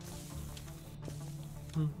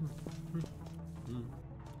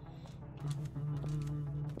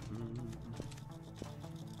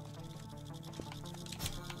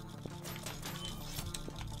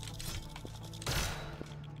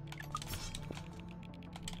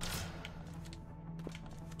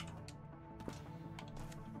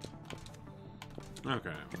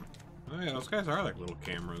 Okay. Oh yeah, those guys are like little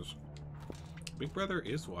cameras. Big Brother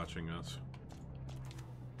is watching us.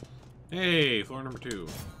 Hey, floor number 2.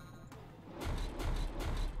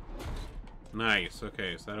 Nice.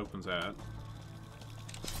 Okay, so that opens that.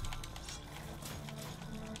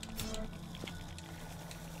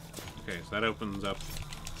 Okay, so that opens up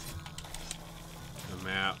the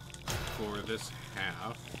map for this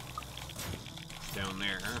half down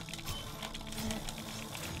there.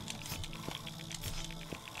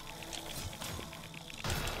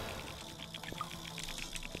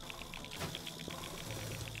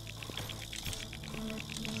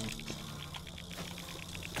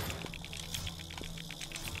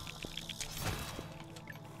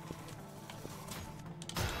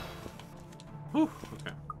 Whew,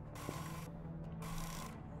 okay.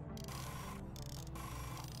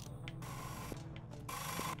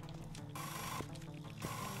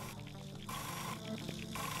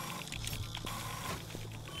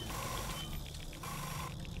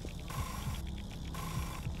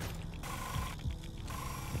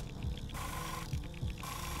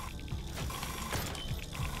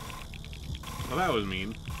 Well, that was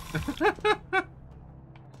mean.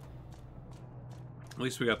 At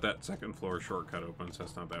least we got that second floor shortcut open, so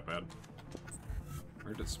that's not that bad.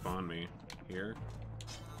 Where did it spawn me? Here?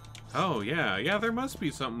 Oh, yeah. Yeah, there must be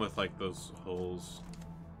something with, like, those holes.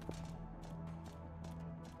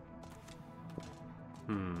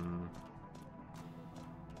 Hmm.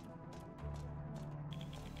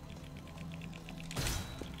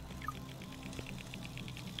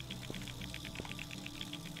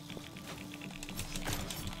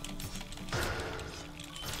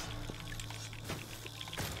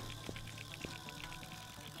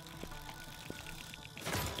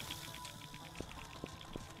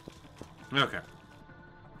 Okay.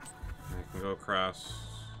 I can go across.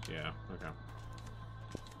 Yeah, okay.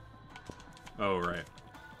 Oh, right.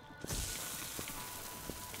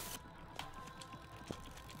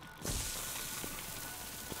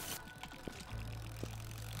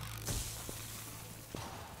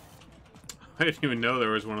 I didn't even know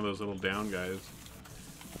there was one of those little down guys.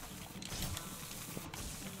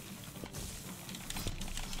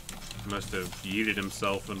 Must have yeeted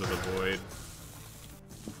himself into the void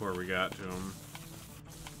before we got to him.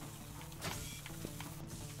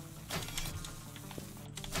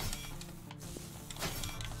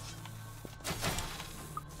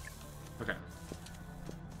 Okay.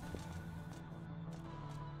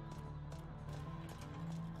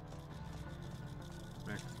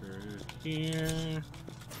 Back through here.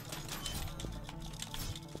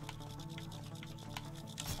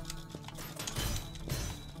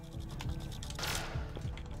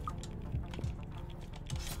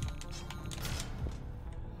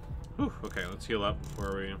 Whew, okay, let's heal up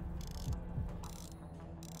before we...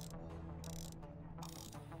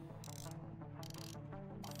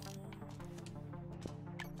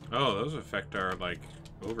 Oh, those affect our, like,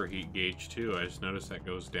 overheat gauge, too. I just noticed that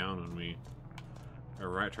goes down when we are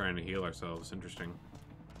right trying to heal ourselves. Interesting.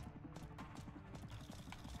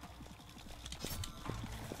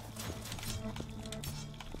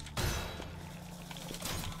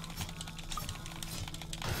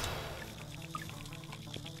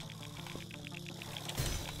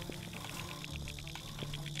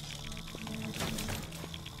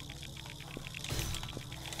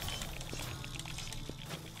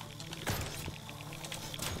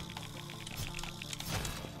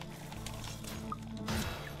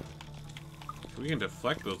 We can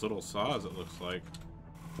deflect those little saws, it looks like.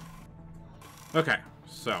 Okay,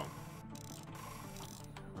 so.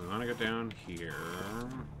 I want to go down here.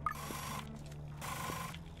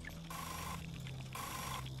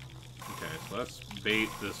 Okay, so let's bait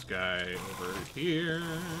this guy over here.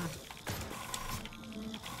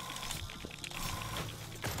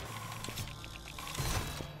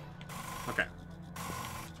 Okay.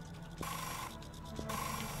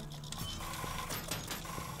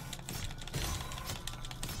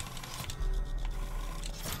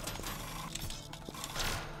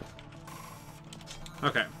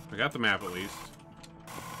 Okay, we got the map at least.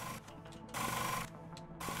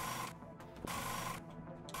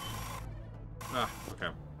 Ah, okay.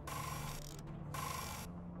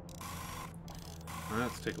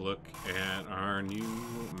 Let's take a look at our new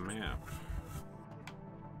map.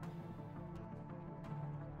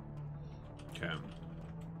 Okay.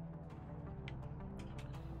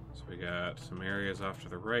 So We got some areas off to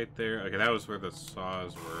the right there. Okay, that was where the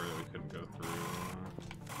saws were that we couldn't go through.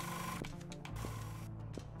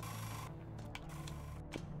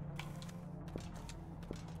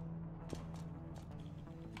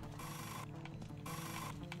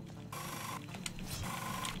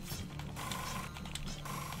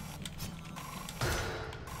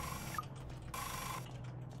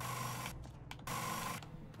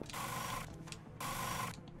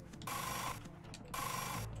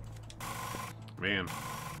 Man,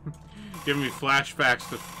 giving me flashbacks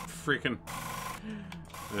to freaking,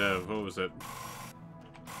 what was it?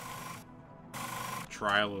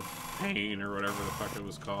 Trial of Pain or whatever the fuck it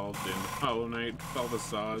was called in Hollow Knight with all the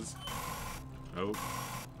saws. Oh,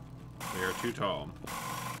 they are too tall.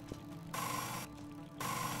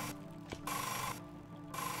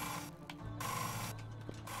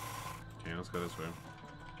 Okay, let's go this way.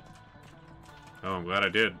 Oh, I'm glad I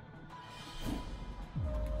did.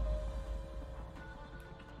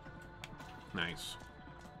 Nice.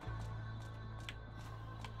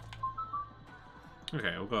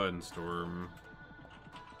 Okay, we'll go ahead and storm.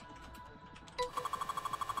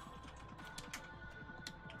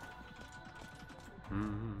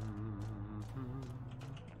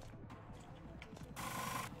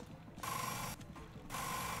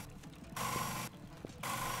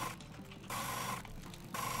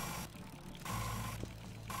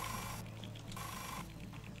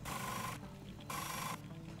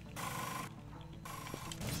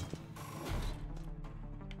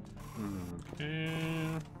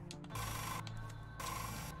 Okay.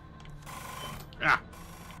 Ah!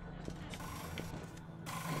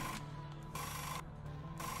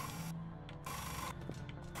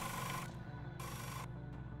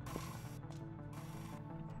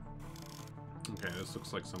 Okay, this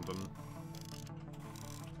looks like something.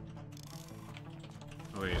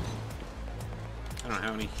 Oh wait. I don't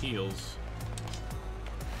have any heals.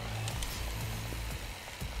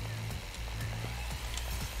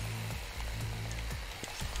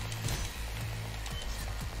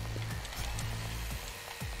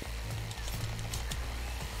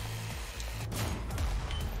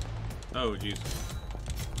 Oh, jeez.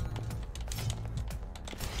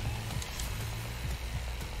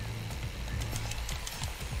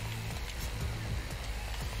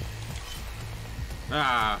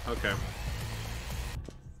 Ah, okay.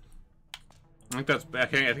 I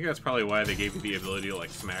think that's probably why they gave you the ability to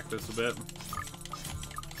like smack this a bit,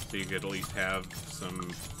 so you could at least have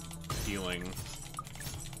some healing.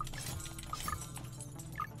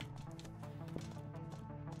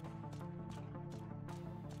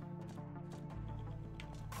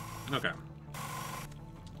 Okay.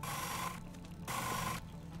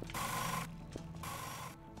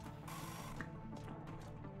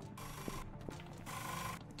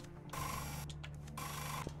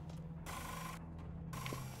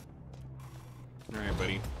 All right,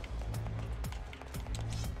 buddy.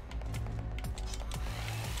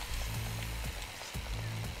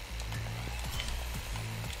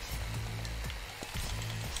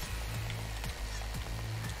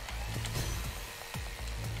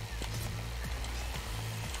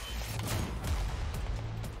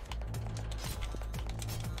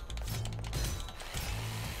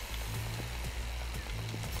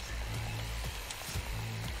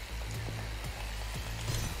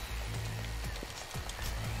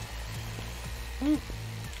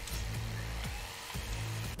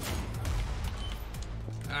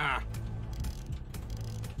 Ah.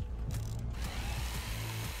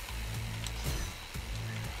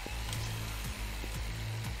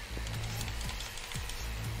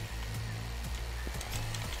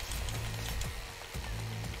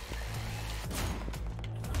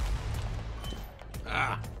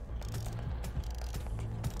 Ah.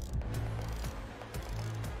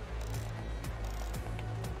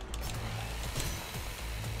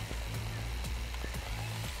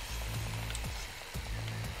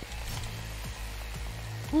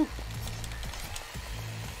 Whew.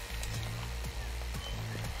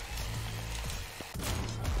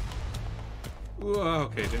 Whoa,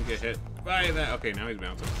 okay, didn't get hit by that. Okay, now he's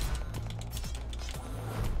bouncing.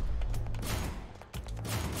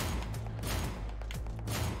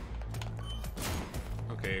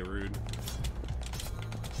 Okay, rude.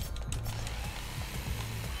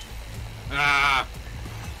 Ah!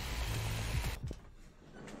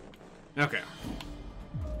 Okay.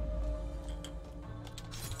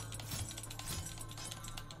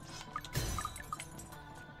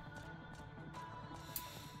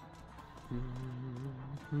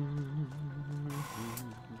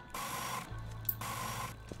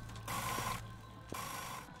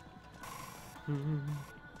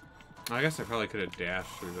 I guess I probably could have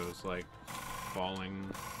dashed through those, like, falling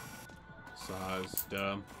saws.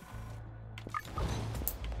 Duh.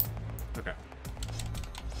 Okay.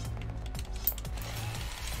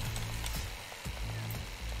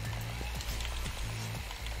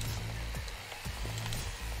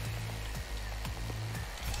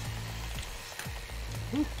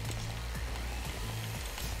 Woo.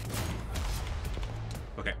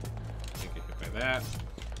 Okay. Can't get hit by that.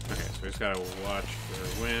 Okay, so we just gotta watch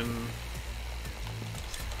for wind.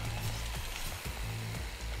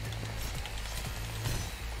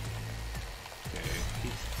 Okay,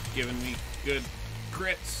 keep giving me good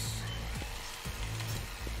crits.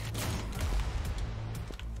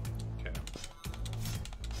 Okay.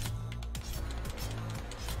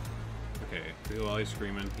 Okay, heal while he's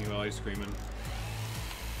screaming, heal while he's screaming.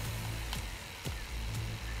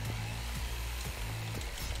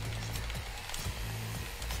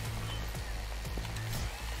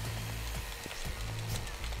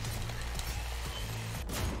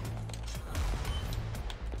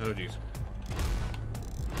 Oh, jeez.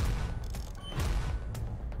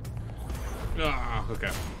 Ah, okay.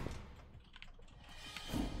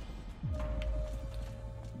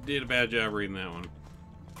 Did a bad job reading that one.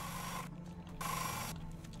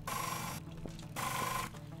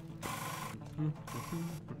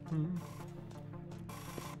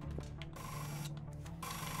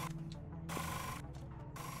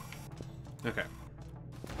 Okay.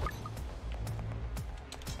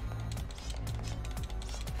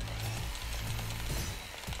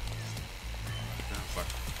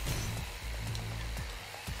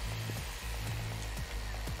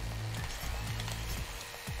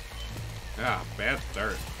 Ah, bad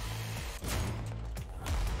start.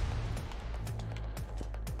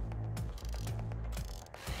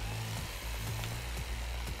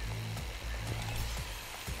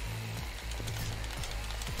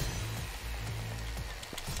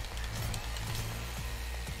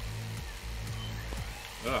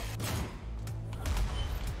 Ugh.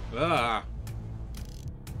 Ah.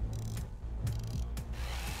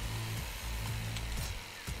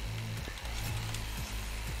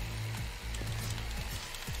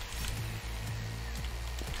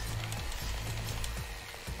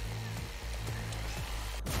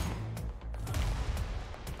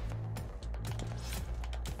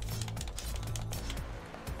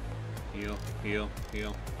 Heal, heal,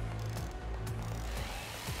 heal.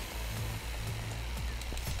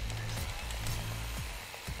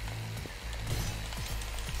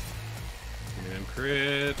 Give me them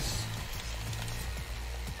crits.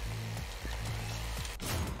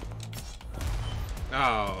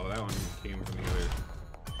 Oh, that one came from the other.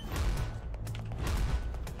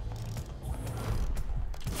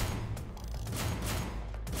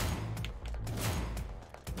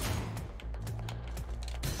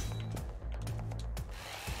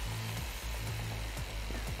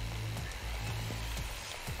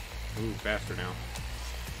 Ooh, faster now.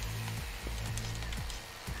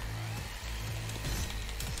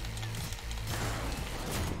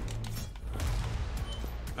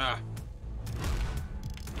 Ah.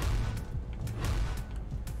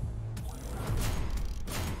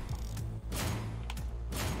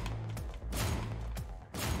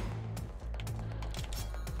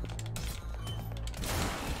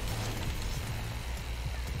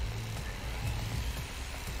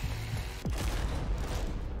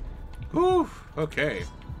 Whew, okay.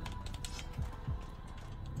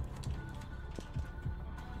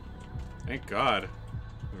 Thank God.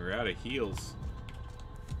 We're out of heals.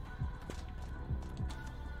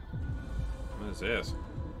 What is this?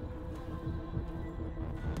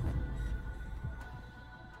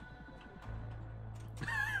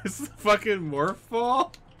 Is this the fucking morph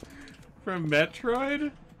ball from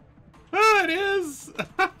Metroid? Oh, it is!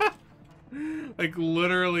 Like,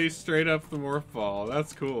 literally straight up the morph ball.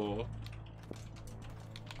 That's cool.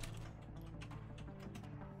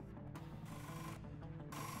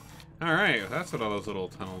 Alright, that's what all those little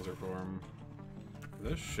tunnels are for.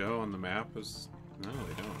 Does this show on the map is... No,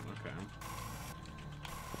 they don't. Okay.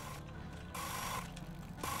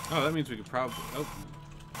 Oh, that means we could probably... Oh.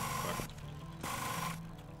 Fuck.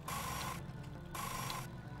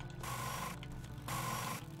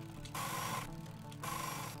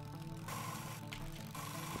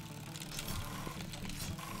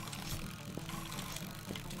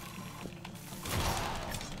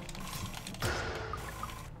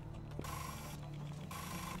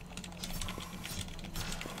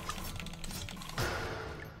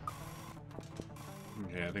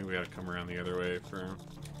 Okay, I think we gotta come around the other way for...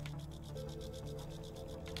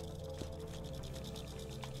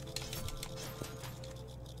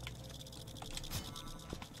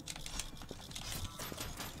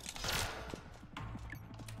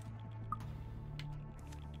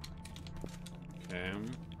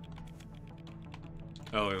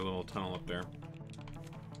 Oh, there's a little tunnel up there.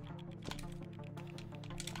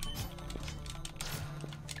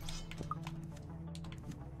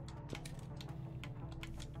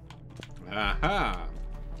 Aha!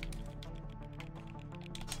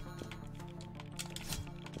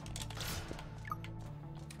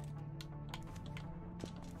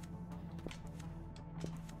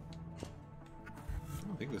 I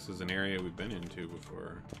don't think this is an area we've been into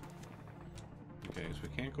before. Okay, so we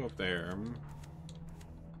can't go up there.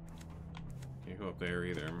 Can't go up there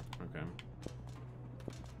either. Okay.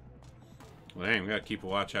 Well, dang, we gotta keep a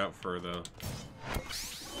watch out for the...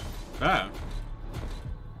 Ah!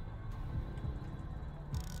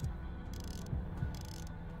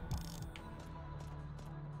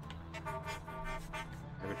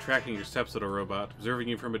 I've been tracking your steps, little robot. Observing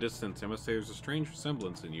you from a distance, I must say there's a strange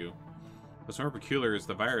resemblance in you. What's more peculiar is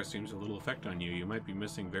the virus seems a little effect on you. You might be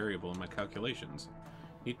missing variable in my calculations.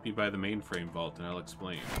 Meet me by the mainframe vault and I'll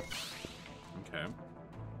explain. Okay.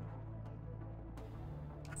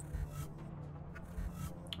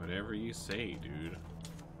 Whatever you say, dude.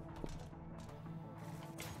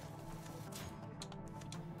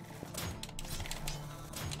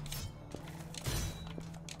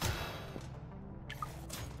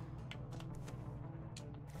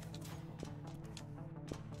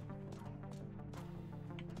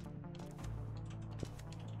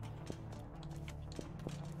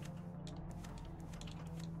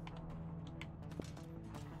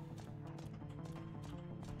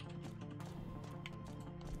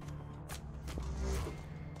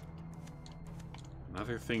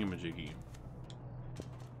 Another thingamajiggy.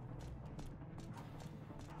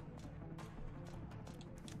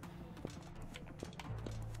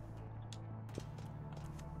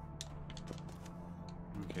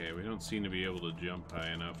 Okay, we don't seem to be able to jump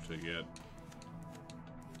high enough to get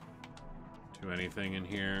to anything in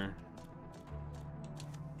here.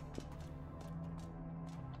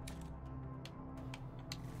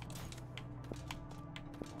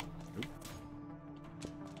 Oop.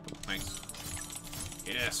 Nice.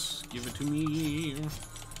 Yes, give it to me.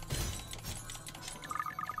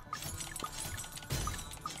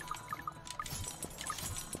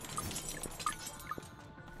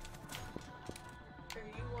 Are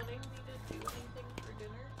you wanting me to do anything for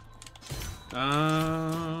dinner?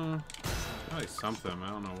 Probably something. I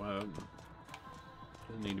don't know what.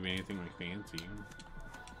 Doesn't need to be anything like fancy.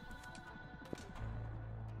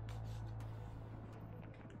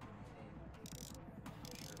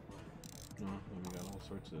 Oh, we got all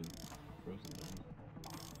sorts of frozen things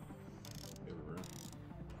everywhere.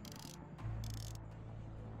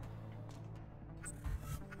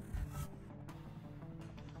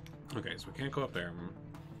 Okay, so we can't go up there.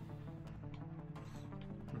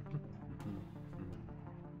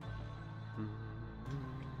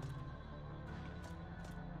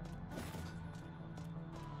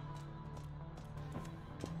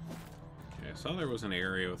 Okay, I saw there was an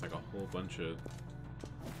area with like a whole bunch of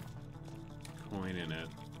coin in it.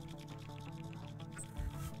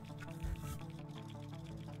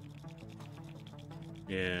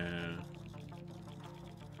 Yeah.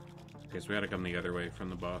 Okay, so we gotta come the other way from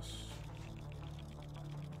the boss.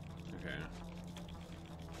 Okay.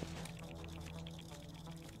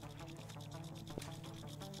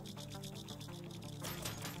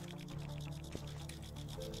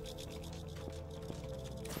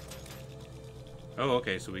 Oh,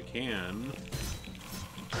 okay, so we can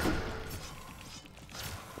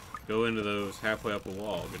go into those halfway up a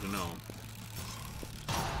wall. Good to know.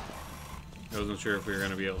 I wasn't sure if we were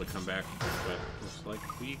going to be able to come back, but looks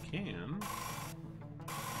like we can.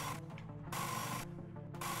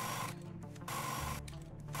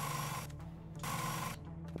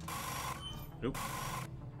 Nope.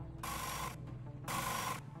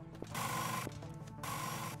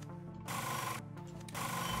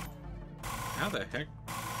 How the heck?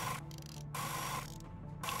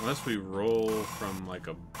 Unless we roll from, like,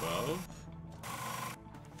 above?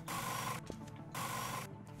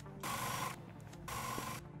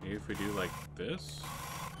 Maybe if we do, like, this?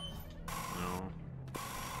 No.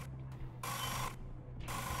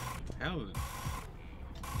 How?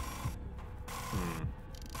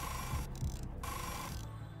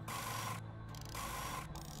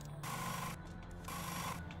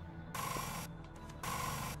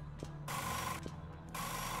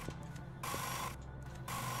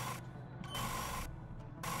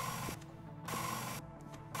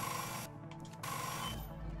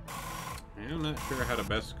 I'm not sure how to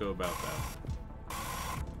best go about that.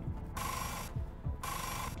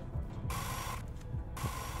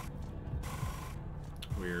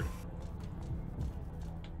 Weird.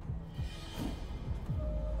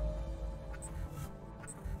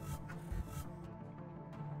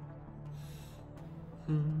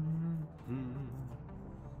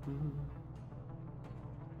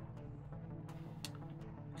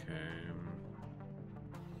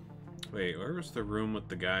 Wait, where was the room with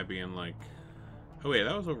the guy being like... Oh wait,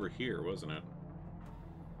 that was over here, wasn't it?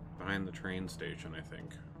 Behind the train station, I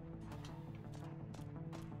think.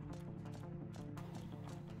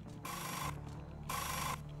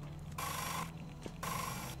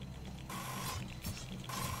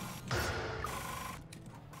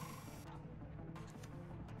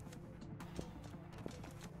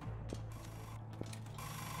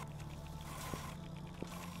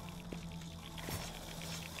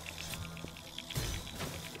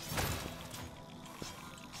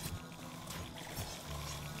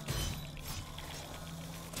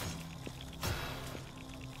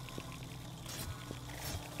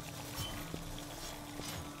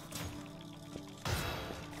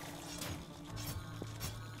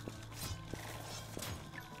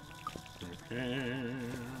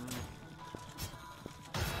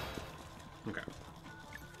 Okay.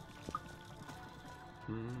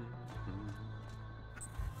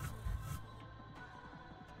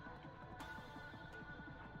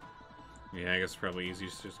 Yeah, I guess it's probably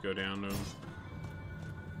easiest to just go down to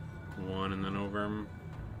one and then over him.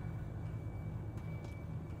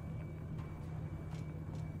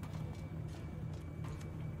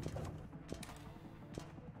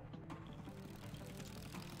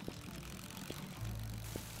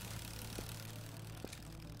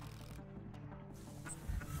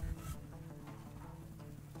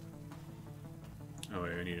 Oh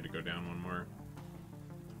wait, I needed to go down one more.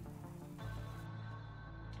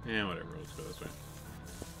 Yeah, whatever, let's go this way.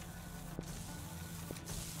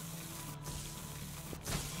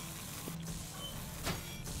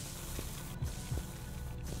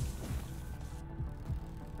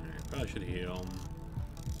 Alright, probably should heal.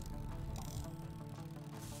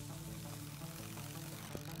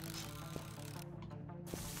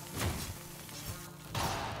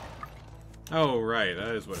 Oh, right,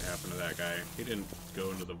 that is what happened to that guy. He didn't go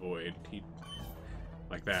into the void. He...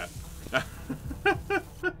 like that.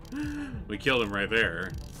 We killed him right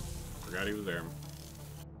there. Forgot he was there.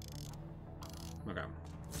 Okay.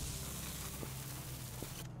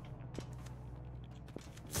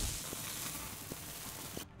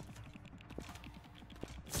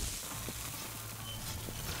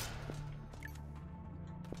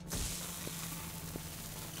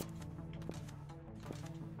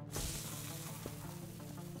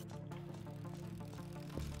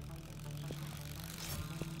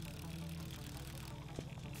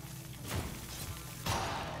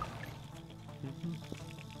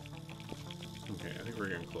 Okay, I think we're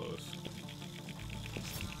getting close.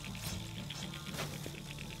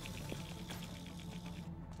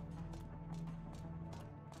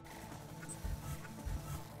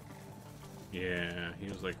 Yeah, he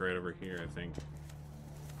was like right over here, I think.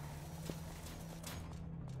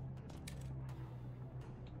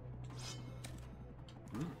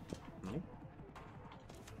 Nope.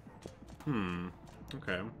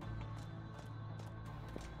 Okay.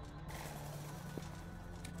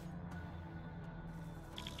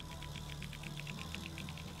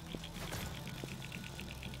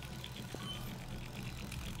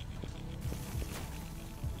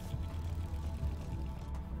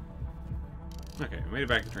 Okay, we made it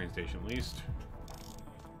back to the train station at least.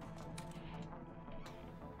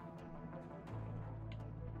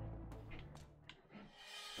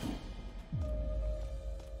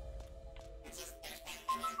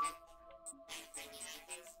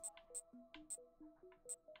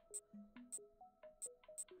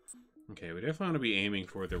 Okay, we definitely want to be aiming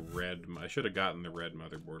for the red... I should have gotten the red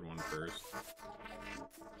motherboard one first. I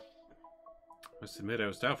must admit, I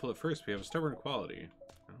was doubtful at first. We have a stubborn quality.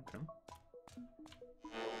 Okay.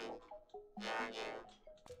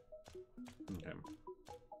 Okay.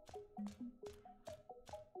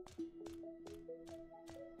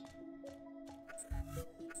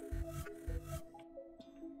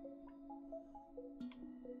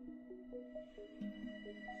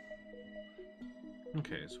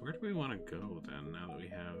 Okay, so where do we want to go then, now that we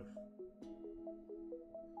have...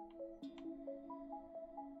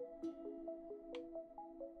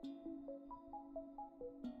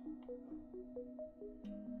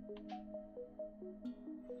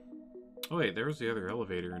 Oh wait, there was the other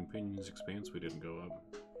elevator in Pinion's Expanse we didn't go up.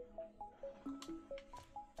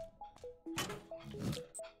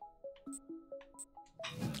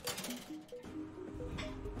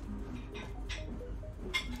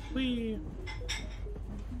 Whee!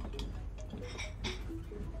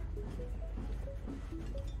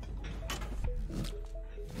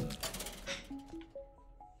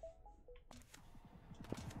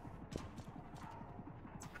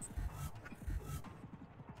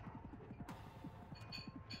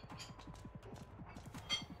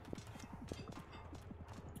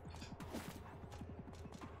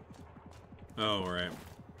 Oh, right.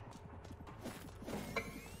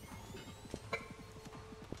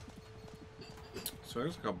 So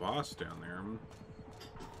there's like a boss down there.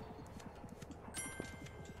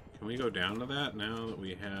 Can we go down to that now that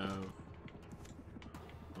we have...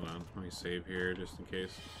 Hold on, let me save here just in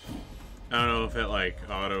case. I don't know if it like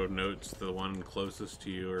auto notes the one closest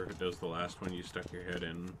to you or if it does the last one you stuck your head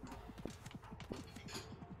in.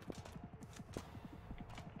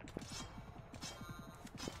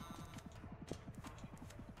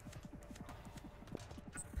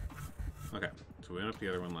 Okay, so we went up the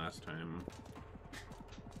other one last time.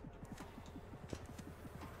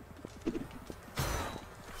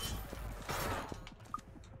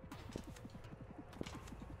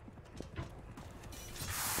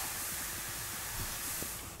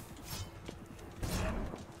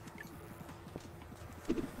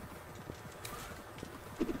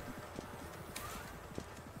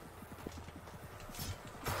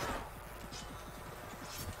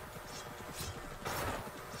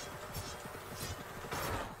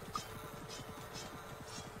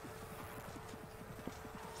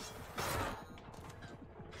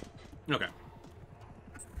 Okay.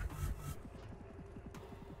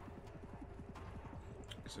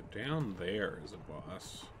 So down there is a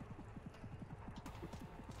boss.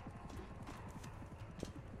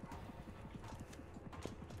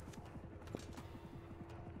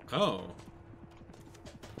 Oh.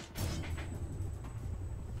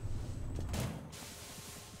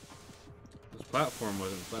 This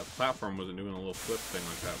platform wasn't doing a little flip thing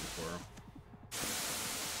like that before.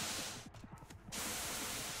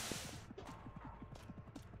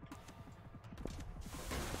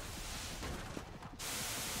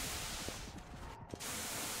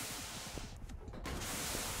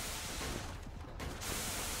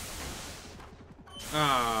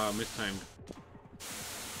 Ah, mistimed.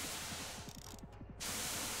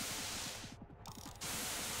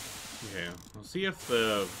 Okay, we'll see if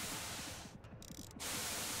the...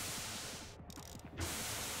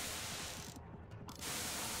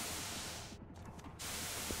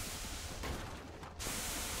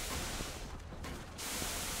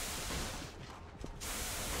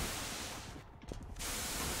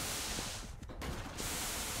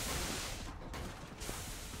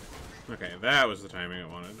 Okay, that was the timing I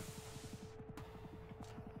wanted.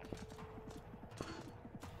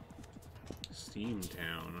 Steam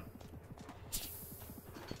Town.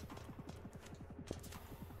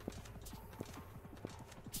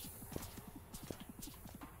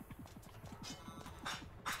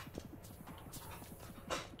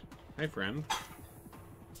 Hi, friend.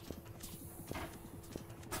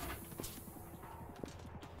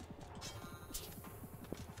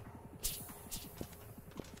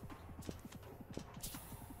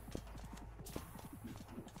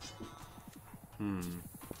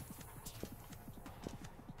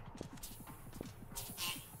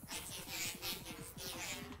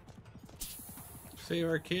 Save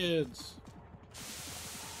our kids.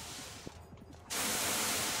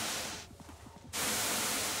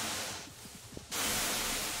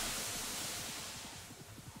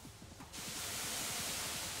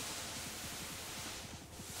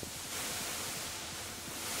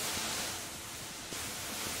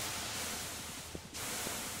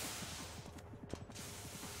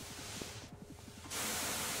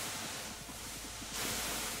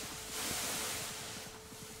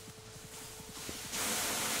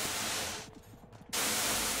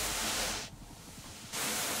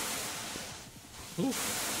 Ooh.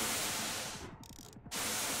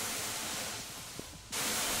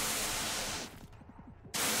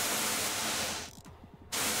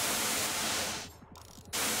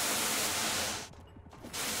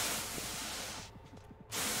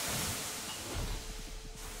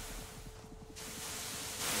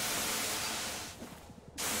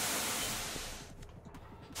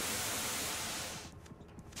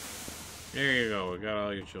 There you go, we got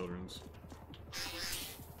all your children's.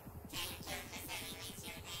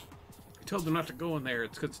 I told them not to go in there,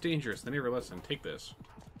 it's dangerous, they never listen. Take this.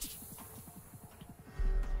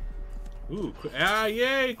 Ooh,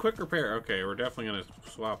 yay, quick repair. Okay, we're definitely gonna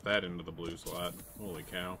swap that into the blue slot. Holy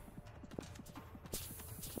cow.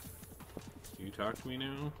 Can you talk to me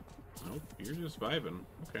now? Nope, you're just vibing.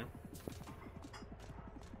 Okay.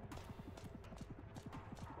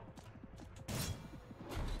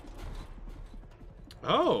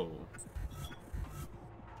 Oh!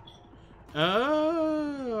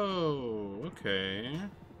 Oh, okay.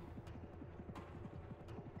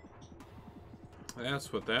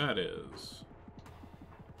 That's what that is.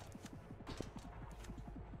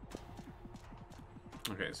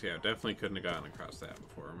 Okay, so yeah, definitely couldn't have gotten across that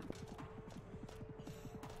before.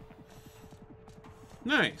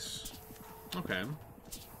 Nice. Okay.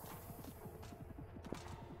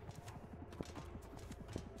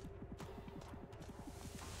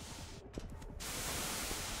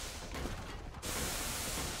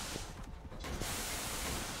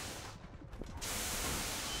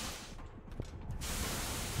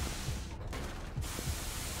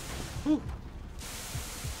 Whew.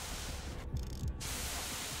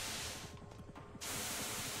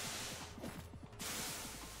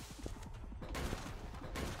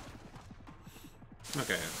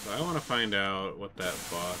 Okay, so I want to find out what that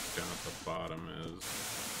boss down at the bottom is.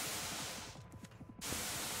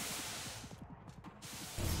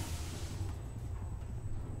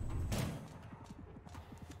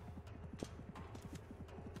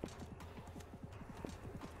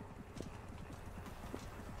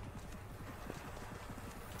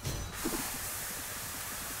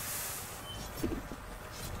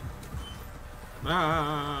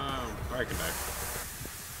 Ah, I can die.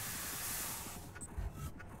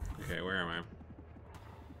 Okay, where am I?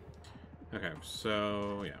 Okay,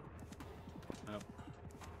 so yeah. Up.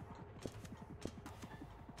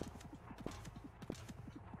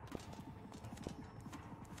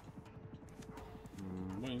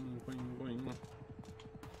 Boing, boing, boing.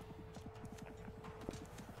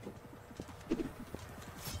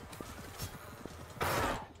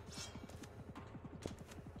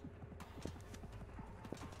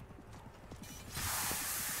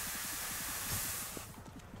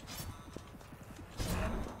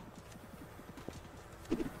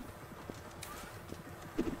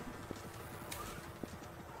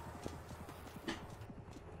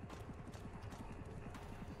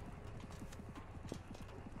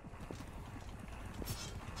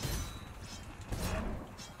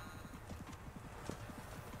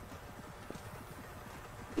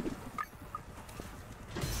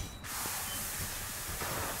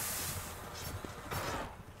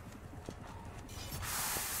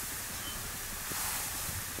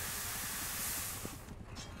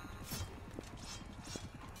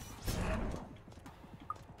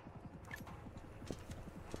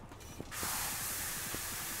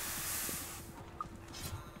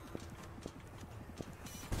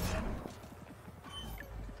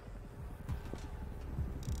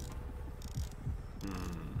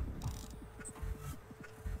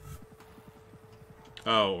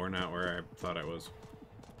 Oh, or not where I thought I was.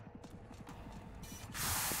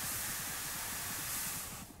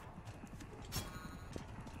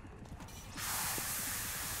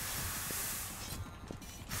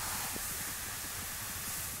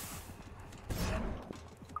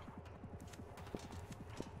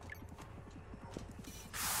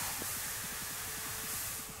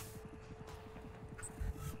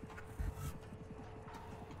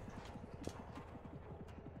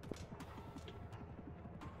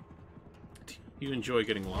 You enjoy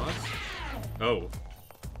getting lost? Oh.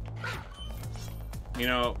 You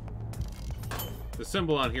know, the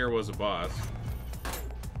symbol on here was a boss.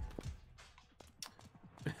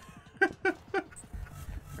 Alright,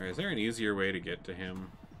 is there an easier way to get to him?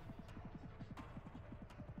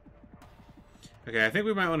 Okay, I think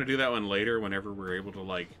we might want to do that one later whenever we're able to,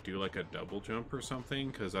 like, do, like, a double jump or something,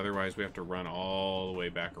 because otherwise we have to run all the way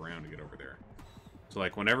back around to get over there. So,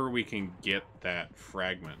 like, whenever we can get that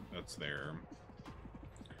fragment that's there,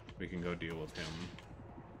 we can go deal with him.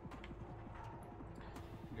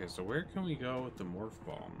 Okay, so where can we go with the Morph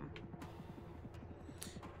Bomb?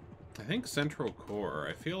 I think Central Core.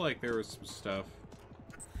 I feel like there was some stuff...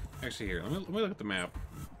 Actually, here, let me look at the map.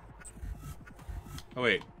 Oh,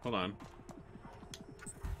 wait, hold on.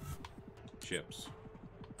 Chips.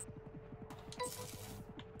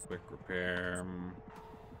 Quick repair.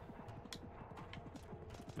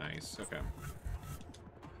 Nice, okay.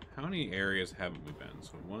 How many areas haven't we been?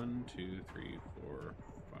 So 1, 2, 3, 4,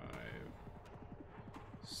 5,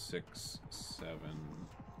 6, 7,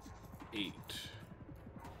 8.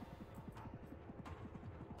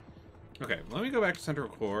 Okay, let me go back to Central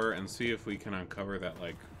Core and see if we can uncover that,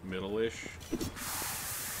 like, middle-ish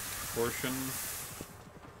portion.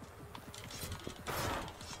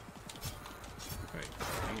 Okay,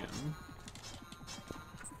 can.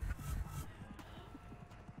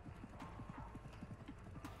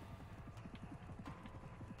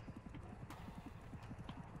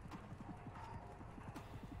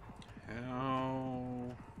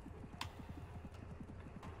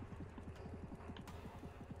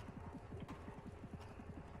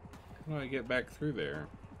 How do I get back through there?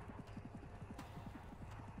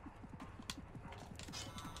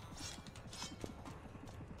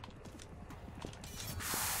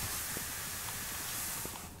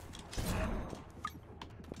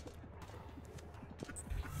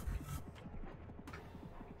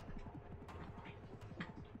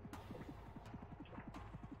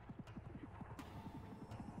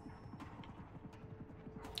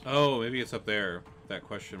 Oh, maybe it's up there. That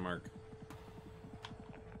question mark.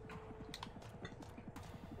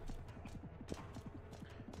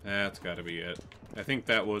 That's gotta be it. I think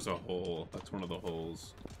that was a hole. That's one of the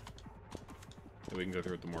holes that we can go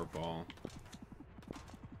through with the morph ball.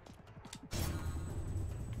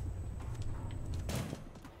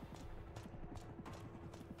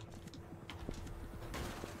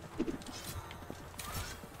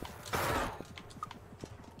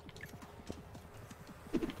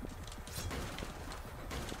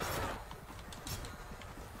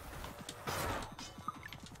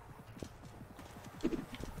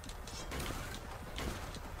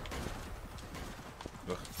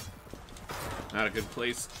 Not a good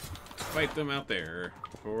place to fight them out there,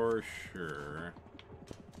 for sure.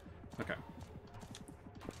 Okay.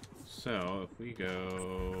 So, if we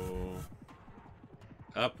go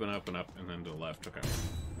up and up and up and then to the left, okay.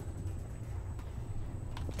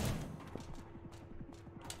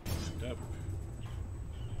 And up.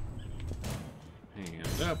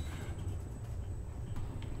 And up.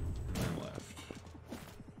 And then left.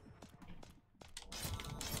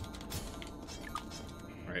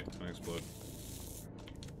 Alright, it's gonna explode.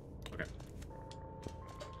 Okay.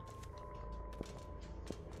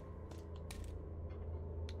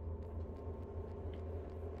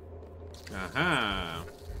 Aha!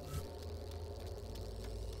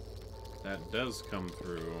 That does come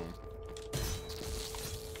through.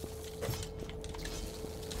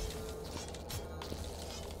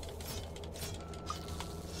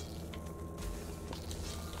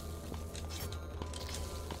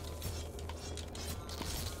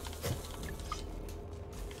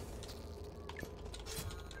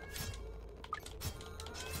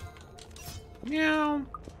 Meow.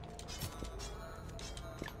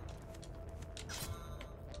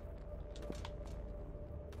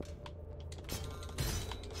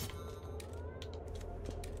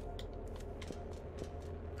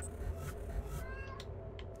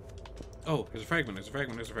 Oh, there's a fragment, there's a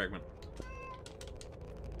fragment, there's a fragment.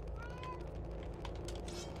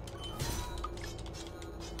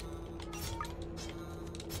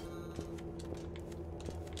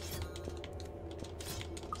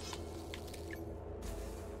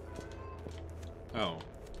 Oh.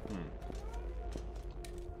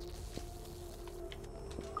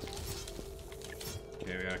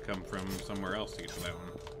 Okay, we gotta come from somewhere else to get to that one.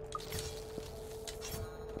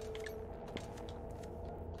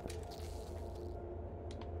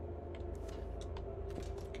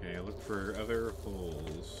 Okay, look for other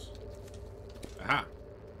holes. Aha!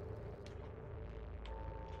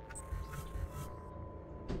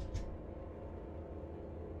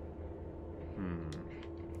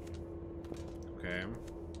 Okay.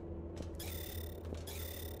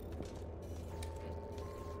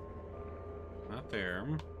 Not there.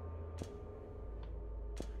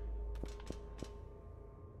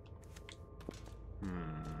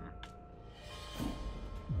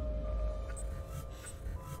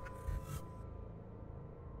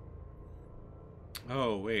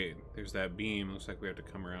 Oh, wait. There's that beam. Looks like we have to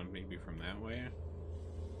come around maybe from that way.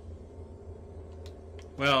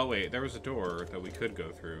 Well, wait. There was a door that we could go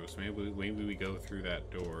through, so maybe we go through that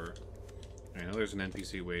door. I know there's an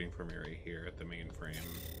NPC waiting for me right here at the main frame.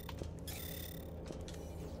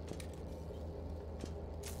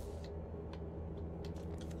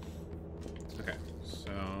 Okay,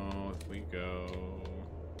 so if we go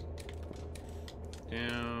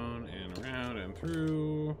down and around and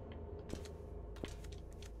through.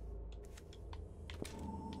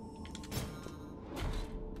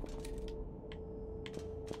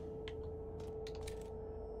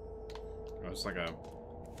 Oh, it's like a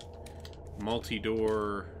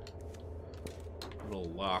multi-door little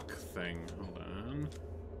lock thing. Hold on.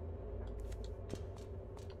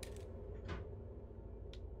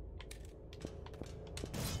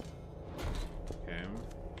 Okay.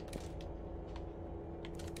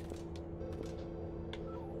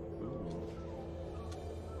 Ooh.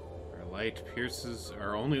 Our light pierces,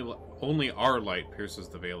 or only our light pierces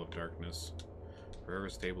the veil of darkness, forever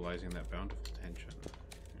stabilizing that bountiful tension.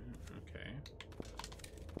 Okay.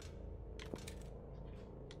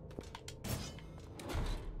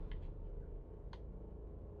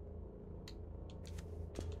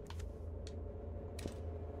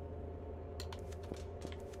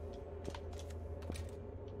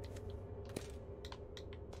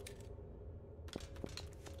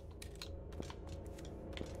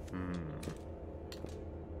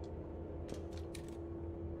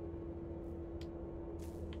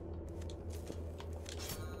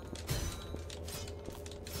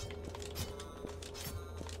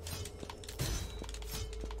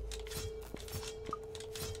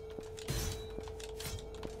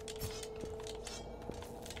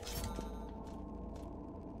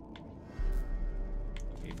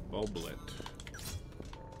 bulblet.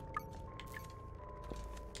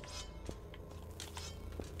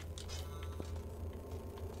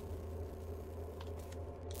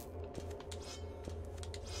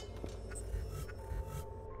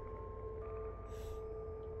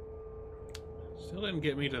 Still didn't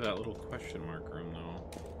get me to that little question mark room, though.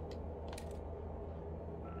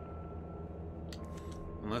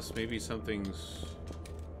 Unless maybe something's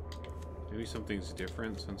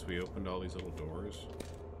different since we opened all these little doors.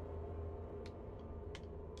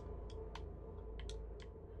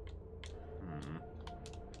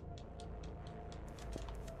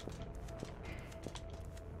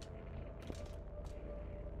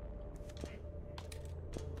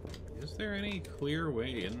 Is there any clear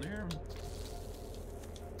way in there?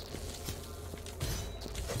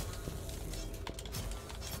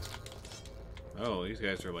 Oh, these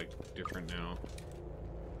guys are like different now.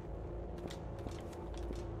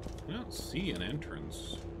 I don't see an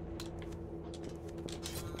entrance.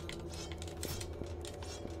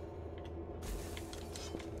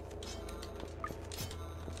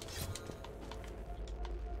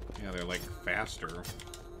 Yeah, they're like faster.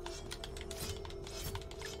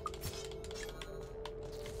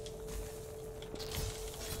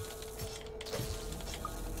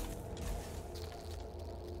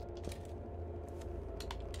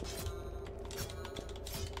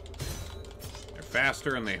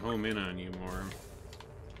 Faster and they home in on you more.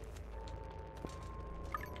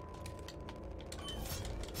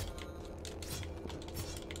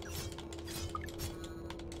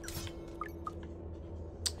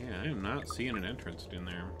 Yeah, I am not seeing an entrance in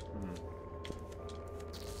there.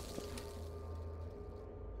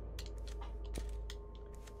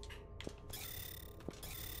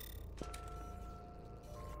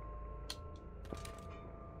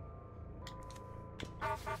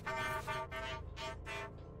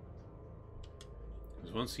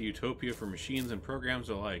 Once a utopia for machines and programs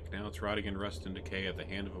alike, now it's rotting in rust and decay at the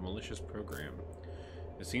hand of a malicious program.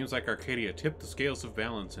 It seems like Arcadia tipped the scales of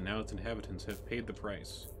balance, and now its inhabitants have paid the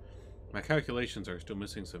price. My calculations are still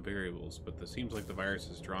missing some variables, but it seems like the virus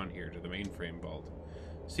is drawn here to the mainframe vault.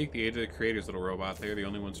 Seek the aid of the creators, little robot. They are the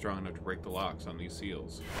only ones strong enough to break the locks on these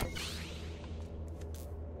seals.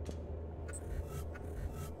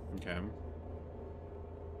 Okay.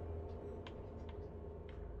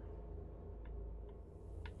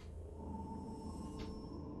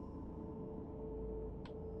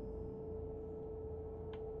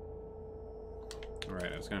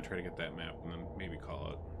 Alright, I was gonna try to get that map and then maybe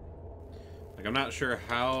call it. Like, I'm not sure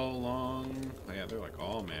how long... Oh, yeah, they're like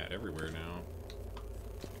all mad everywhere now.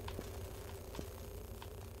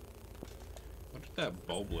 What did that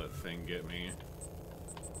bulblet thing get me?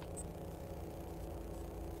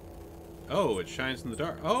 Oh, it shines in the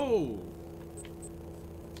dark. Oh!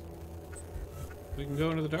 We can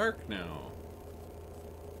go into the dark now.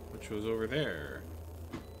 Which was over there.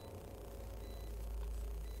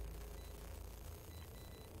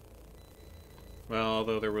 Well,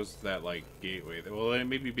 although there was that, like, gateway. Well,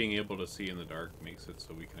 maybe being able to see in the dark makes it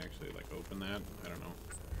so we can actually, like, open that. I don't know.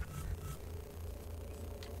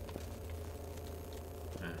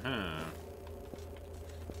 Uh-huh.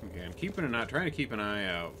 Okay, I'm trying to keep an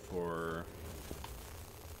eye out for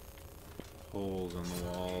holes in the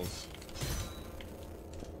walls.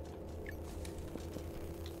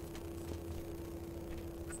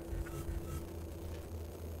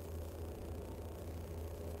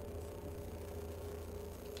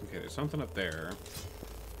 Okay, there's something up there.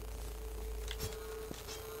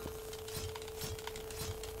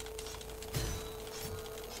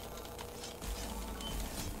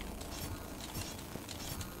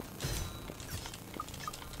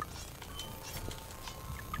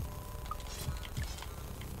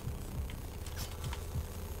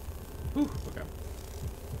 Whew, okay.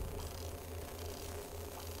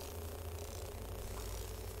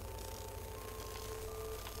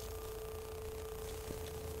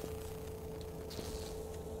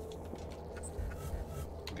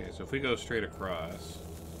 So if we go straight across...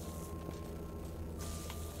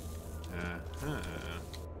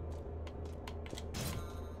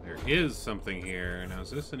 There is something here. Now,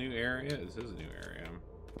 is this a new area? This is a new area.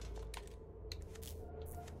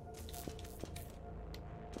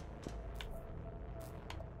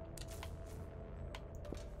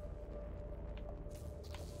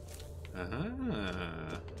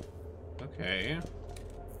 Okay.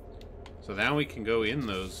 So now we can go in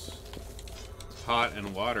those hot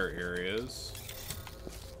and water areas.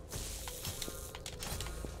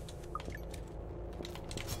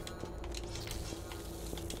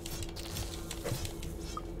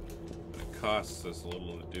 But it costs us a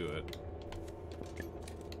little to do it.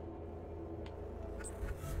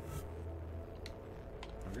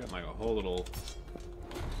 whole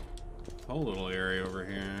little area over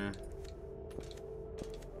here.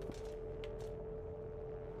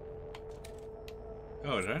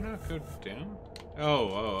 Oh, did I not go down?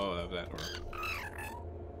 Oh, that was that door.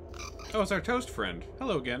 Oh, it's our toast friend.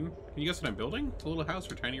 Hello again. Can you guess what I'm building? It's a little house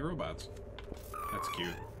for tiny robots. That's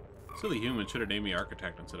cute. Silly humans should have named me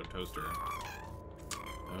architect instead of toaster.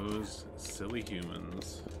 Those silly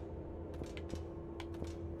humans.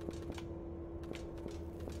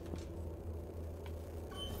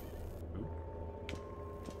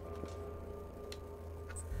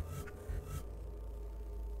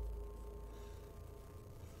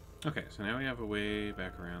 Okay, so now we have a way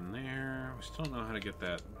back around there. We still don't know how to get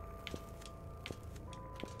that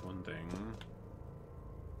one thing.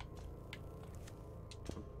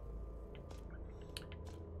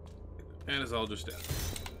 That is all just it.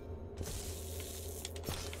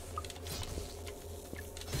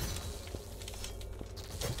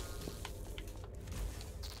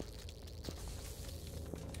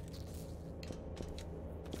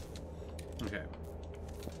 Okay.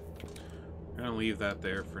 I'm gonna leave that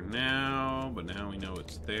there for now, but now we know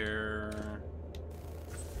it's there.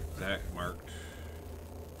 Is that marked?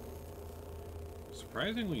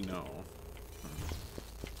 Surprisingly, no.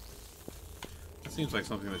 That seems like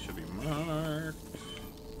something that should be marked.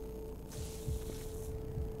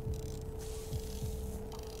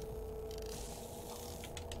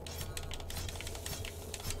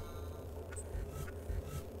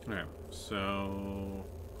 Alright, so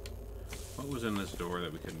what was in this door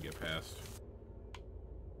that we couldn't get past?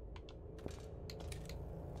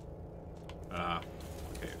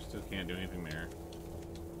 Okay, still can't do anything there.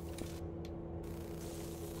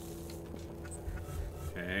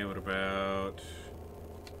 Okay, what about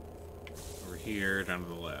over here, down to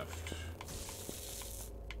the left?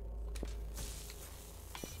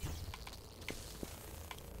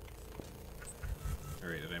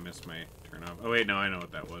 Alright, did I miss my turn off? Oh wait, no, I know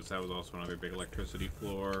what that was. That was also another big electricity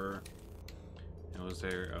floor. And was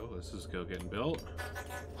there... Oh, this is still getting built.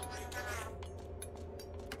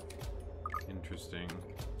 Interesting.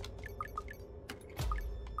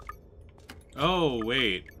 Oh,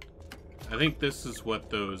 wait. I think this is what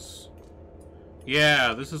those...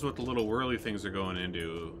 Yeah, this is what the little whirly things are going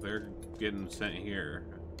into. They're getting sent here.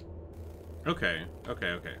 Okay,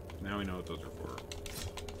 okay. Now we know what those are for.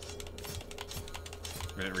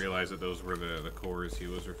 I didn't realize that those were the cores he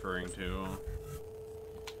was referring to.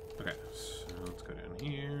 Okay, so let's go down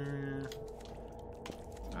here.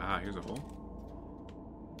 Ah, here's a hole.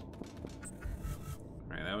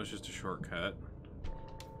 Alright, that was just a shortcut.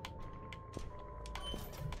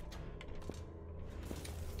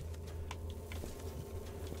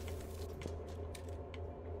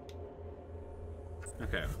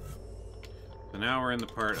 Okay. So now we're in the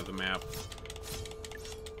part of the map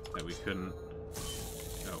that we couldn't...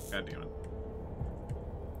 Oh, god damn it.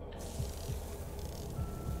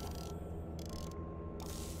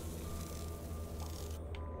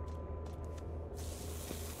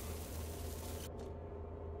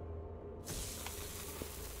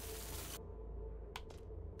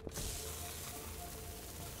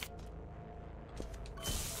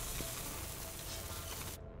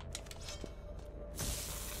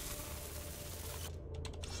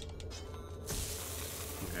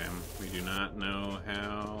 We do not know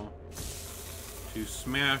how to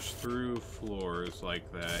smash through floors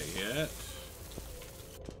like that yet.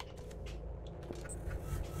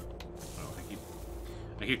 Oh,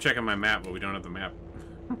 I keep checking my map, but we don't have the map.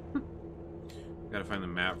 Gotta find the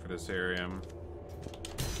map for this area.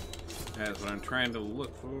 That's what I'm trying to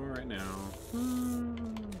look for right now.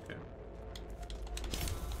 Okay.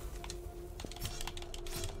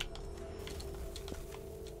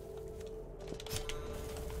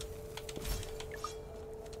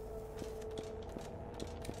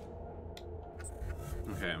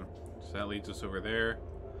 Okay, so that leads us over there.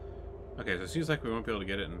 Okay, so it seems like we won't be able to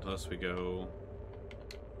get it unless we go...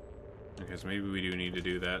 Okay, so maybe we do need to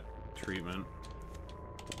do that treatment.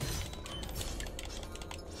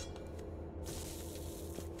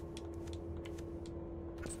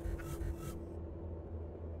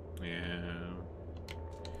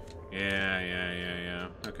 Yeah.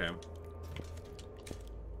 Okay.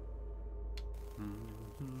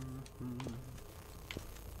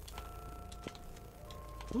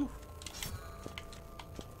 Whew.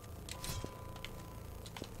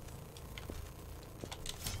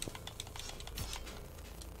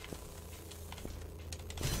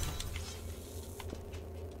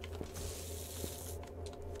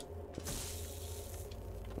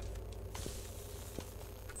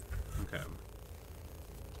 Okay.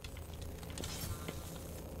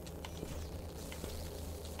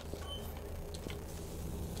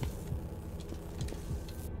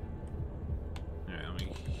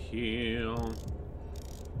 heal.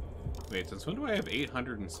 Wait, since when do I have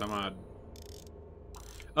 800 and some odd?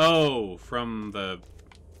 Oh, from the...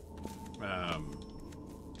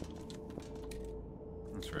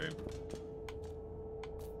 That's right.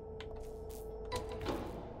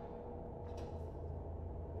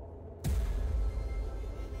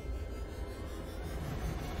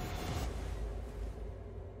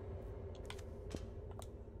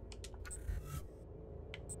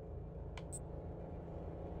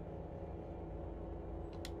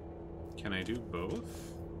 Can I do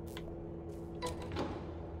both?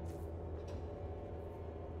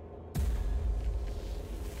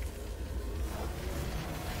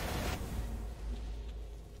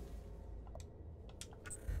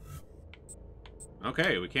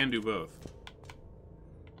 Okay, we can do both.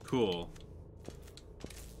 Cool.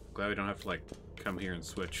 Glad we don't have to, like, come here and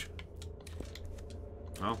switch.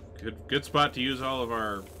 Well, good spot to use all of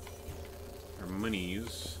our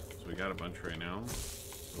monies. So we got a bunch right now.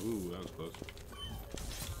 Ooh, that was close.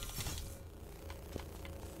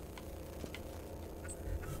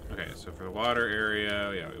 Okay, so for the water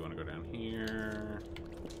area, yeah, we want to go down here.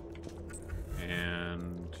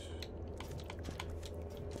 And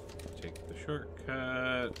take the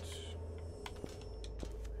shortcut.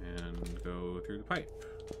 And go through the pipe.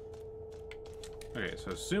 Okay,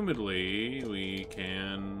 so assumedly we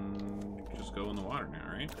can just go in the water now,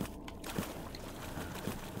 right?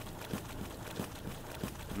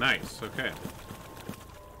 Nice, okay.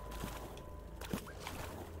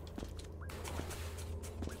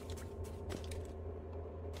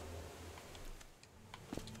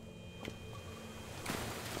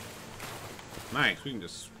 Nice, we can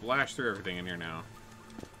just splash through everything in here now.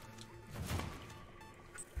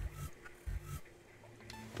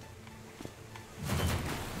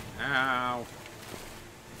 Ow.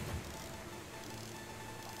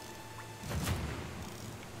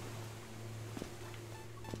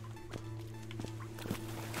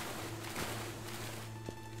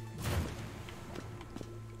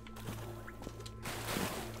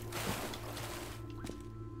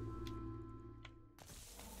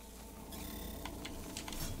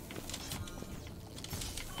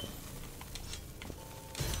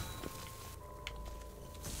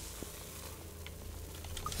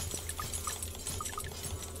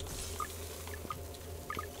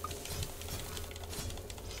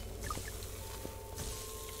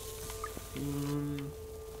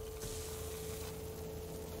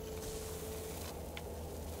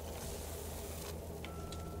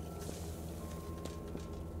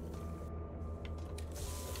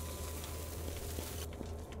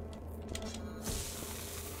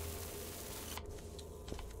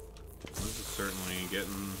 This is certainly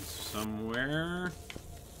getting somewhere.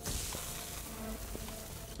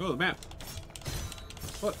 Oh, the map.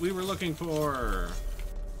 What we were looking for.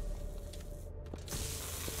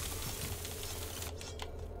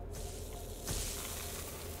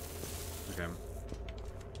 Okay.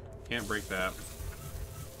 Can't break that.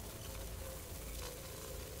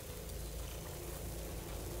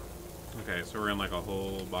 Okay, so we're in like a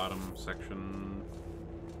whole bottom section.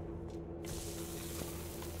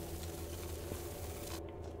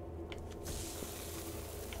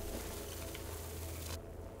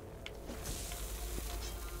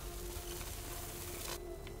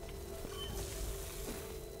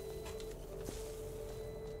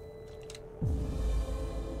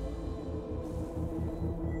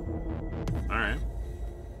 Alright.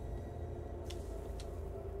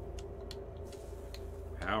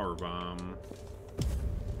 Power bomb.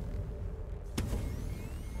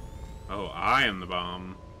 Oh, I am the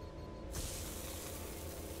bomb.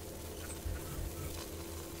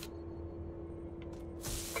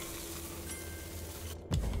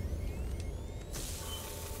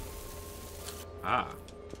 Ah.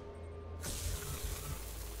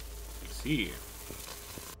 I see.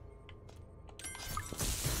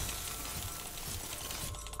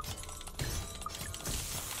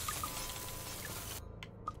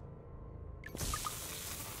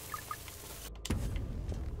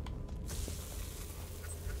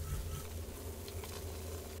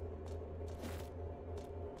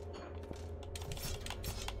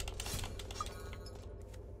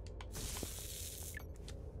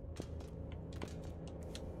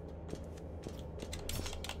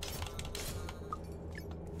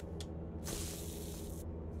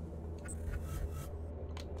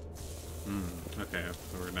 Okay,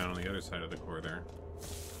 so we're down on the other side of the core there.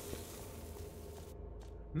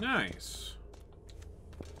 Nice.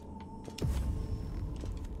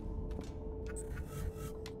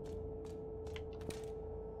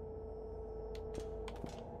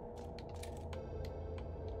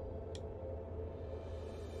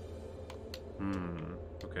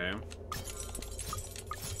 Okay.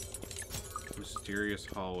 Mysterious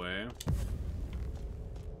hallway.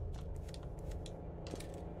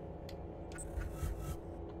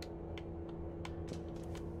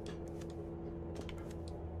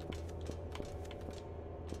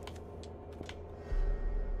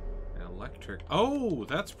 Electric. Oh,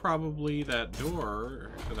 that's probably that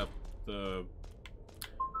door to that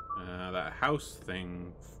house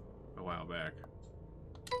thing a while back.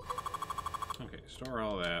 Okay, store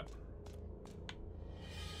all that.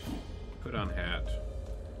 Put on hat.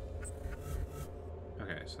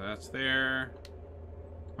 Okay, so that's there.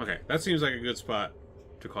 Okay, that seems like a good spot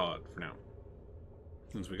to call it for now.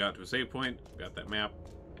 Since we got to a save point, got that map.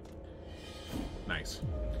 Nice.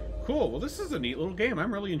 Cool. Well, this is a neat little game.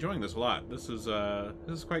 I'm really enjoying this a lot. This is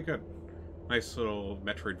quite good. Nice little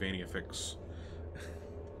Metroidvania fix.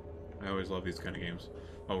 I always love these kind of games.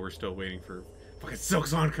 Oh, we're still waiting for fucking Silk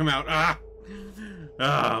Song to come out. Ah!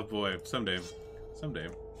 Ah, boy. Someday. Someday.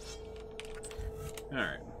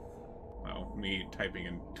 Alright. Well, me typing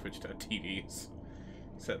in twitch.tv's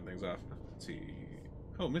setting things off. Let's see.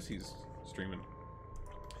 Oh, Missy's streaming.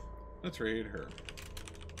 Let's raid her.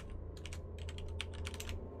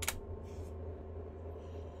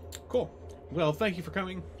 Cool. Well, thank you for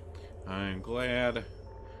coming. I'm glad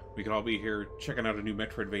we could all be here checking out a new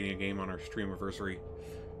Metroidvania game on our streamiversary.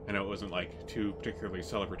 I know it wasn't, like, too particularly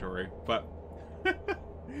celebratory, but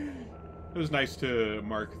it was nice to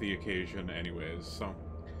mark the occasion anyways, so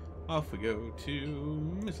off we go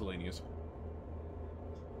to miscellaneous.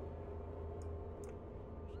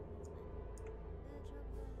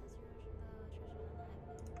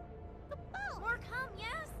 More come,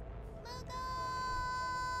 yes? Logo!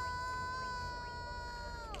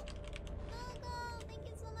 Logo, thank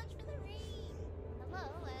you so much for the raid.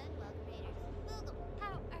 Hello and welcome, raiders. Logo,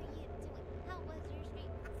 how are you doing? How was your stream?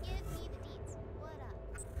 Give me the deets. What up?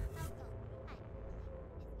 How's it going? Hi, it's me.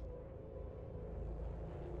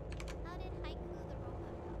 How did Haiku the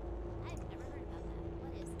robot go? I've never heard about that.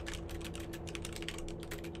 What is it?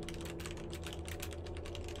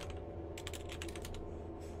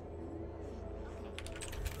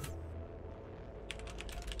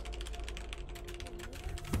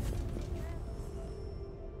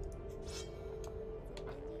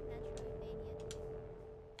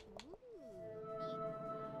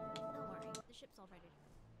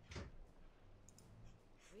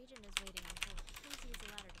 Region is waiting on hold. Please use the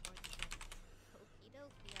ladder to board the ship. Okie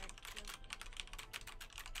dokie,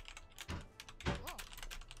 Cool.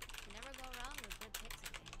 You never go wrong with good tips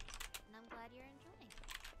and games. And I'm glad you're enjoying.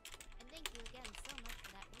 And thank you again so much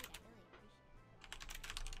for that read. I really appreciate it.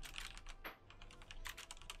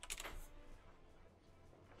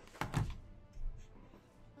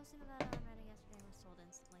 Posting about it on Reddit yesterday was sold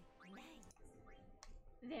instantly. Nice.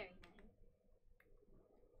 Very nice.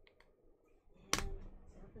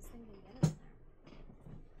 This thing can get us there.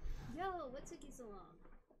 Yo, what took you so long?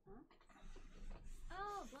 Huh?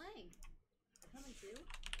 Oh, Blank. Coming too?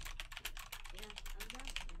 Yeah, I was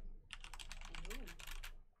asking. And who?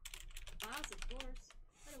 Boss, of course.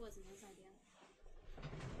 But it wasn't his idea.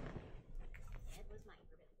 It was mine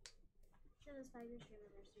for a bit. So it was 5 years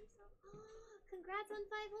anniversary, so congrats on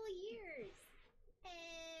 5 whole years!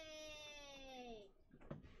 Hey!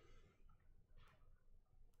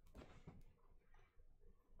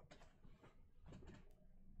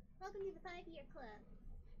 Welcome to the 5-year club.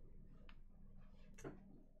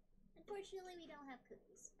 Unfortunately, we don't have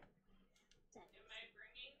cookies. Am I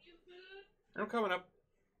bringing you food? I'm coming up.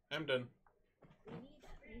 I'm done. We need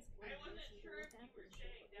at least one I wasn't person to sure look if you after were the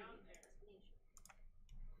ship staying before down we there. destination.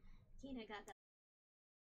 Tina got that.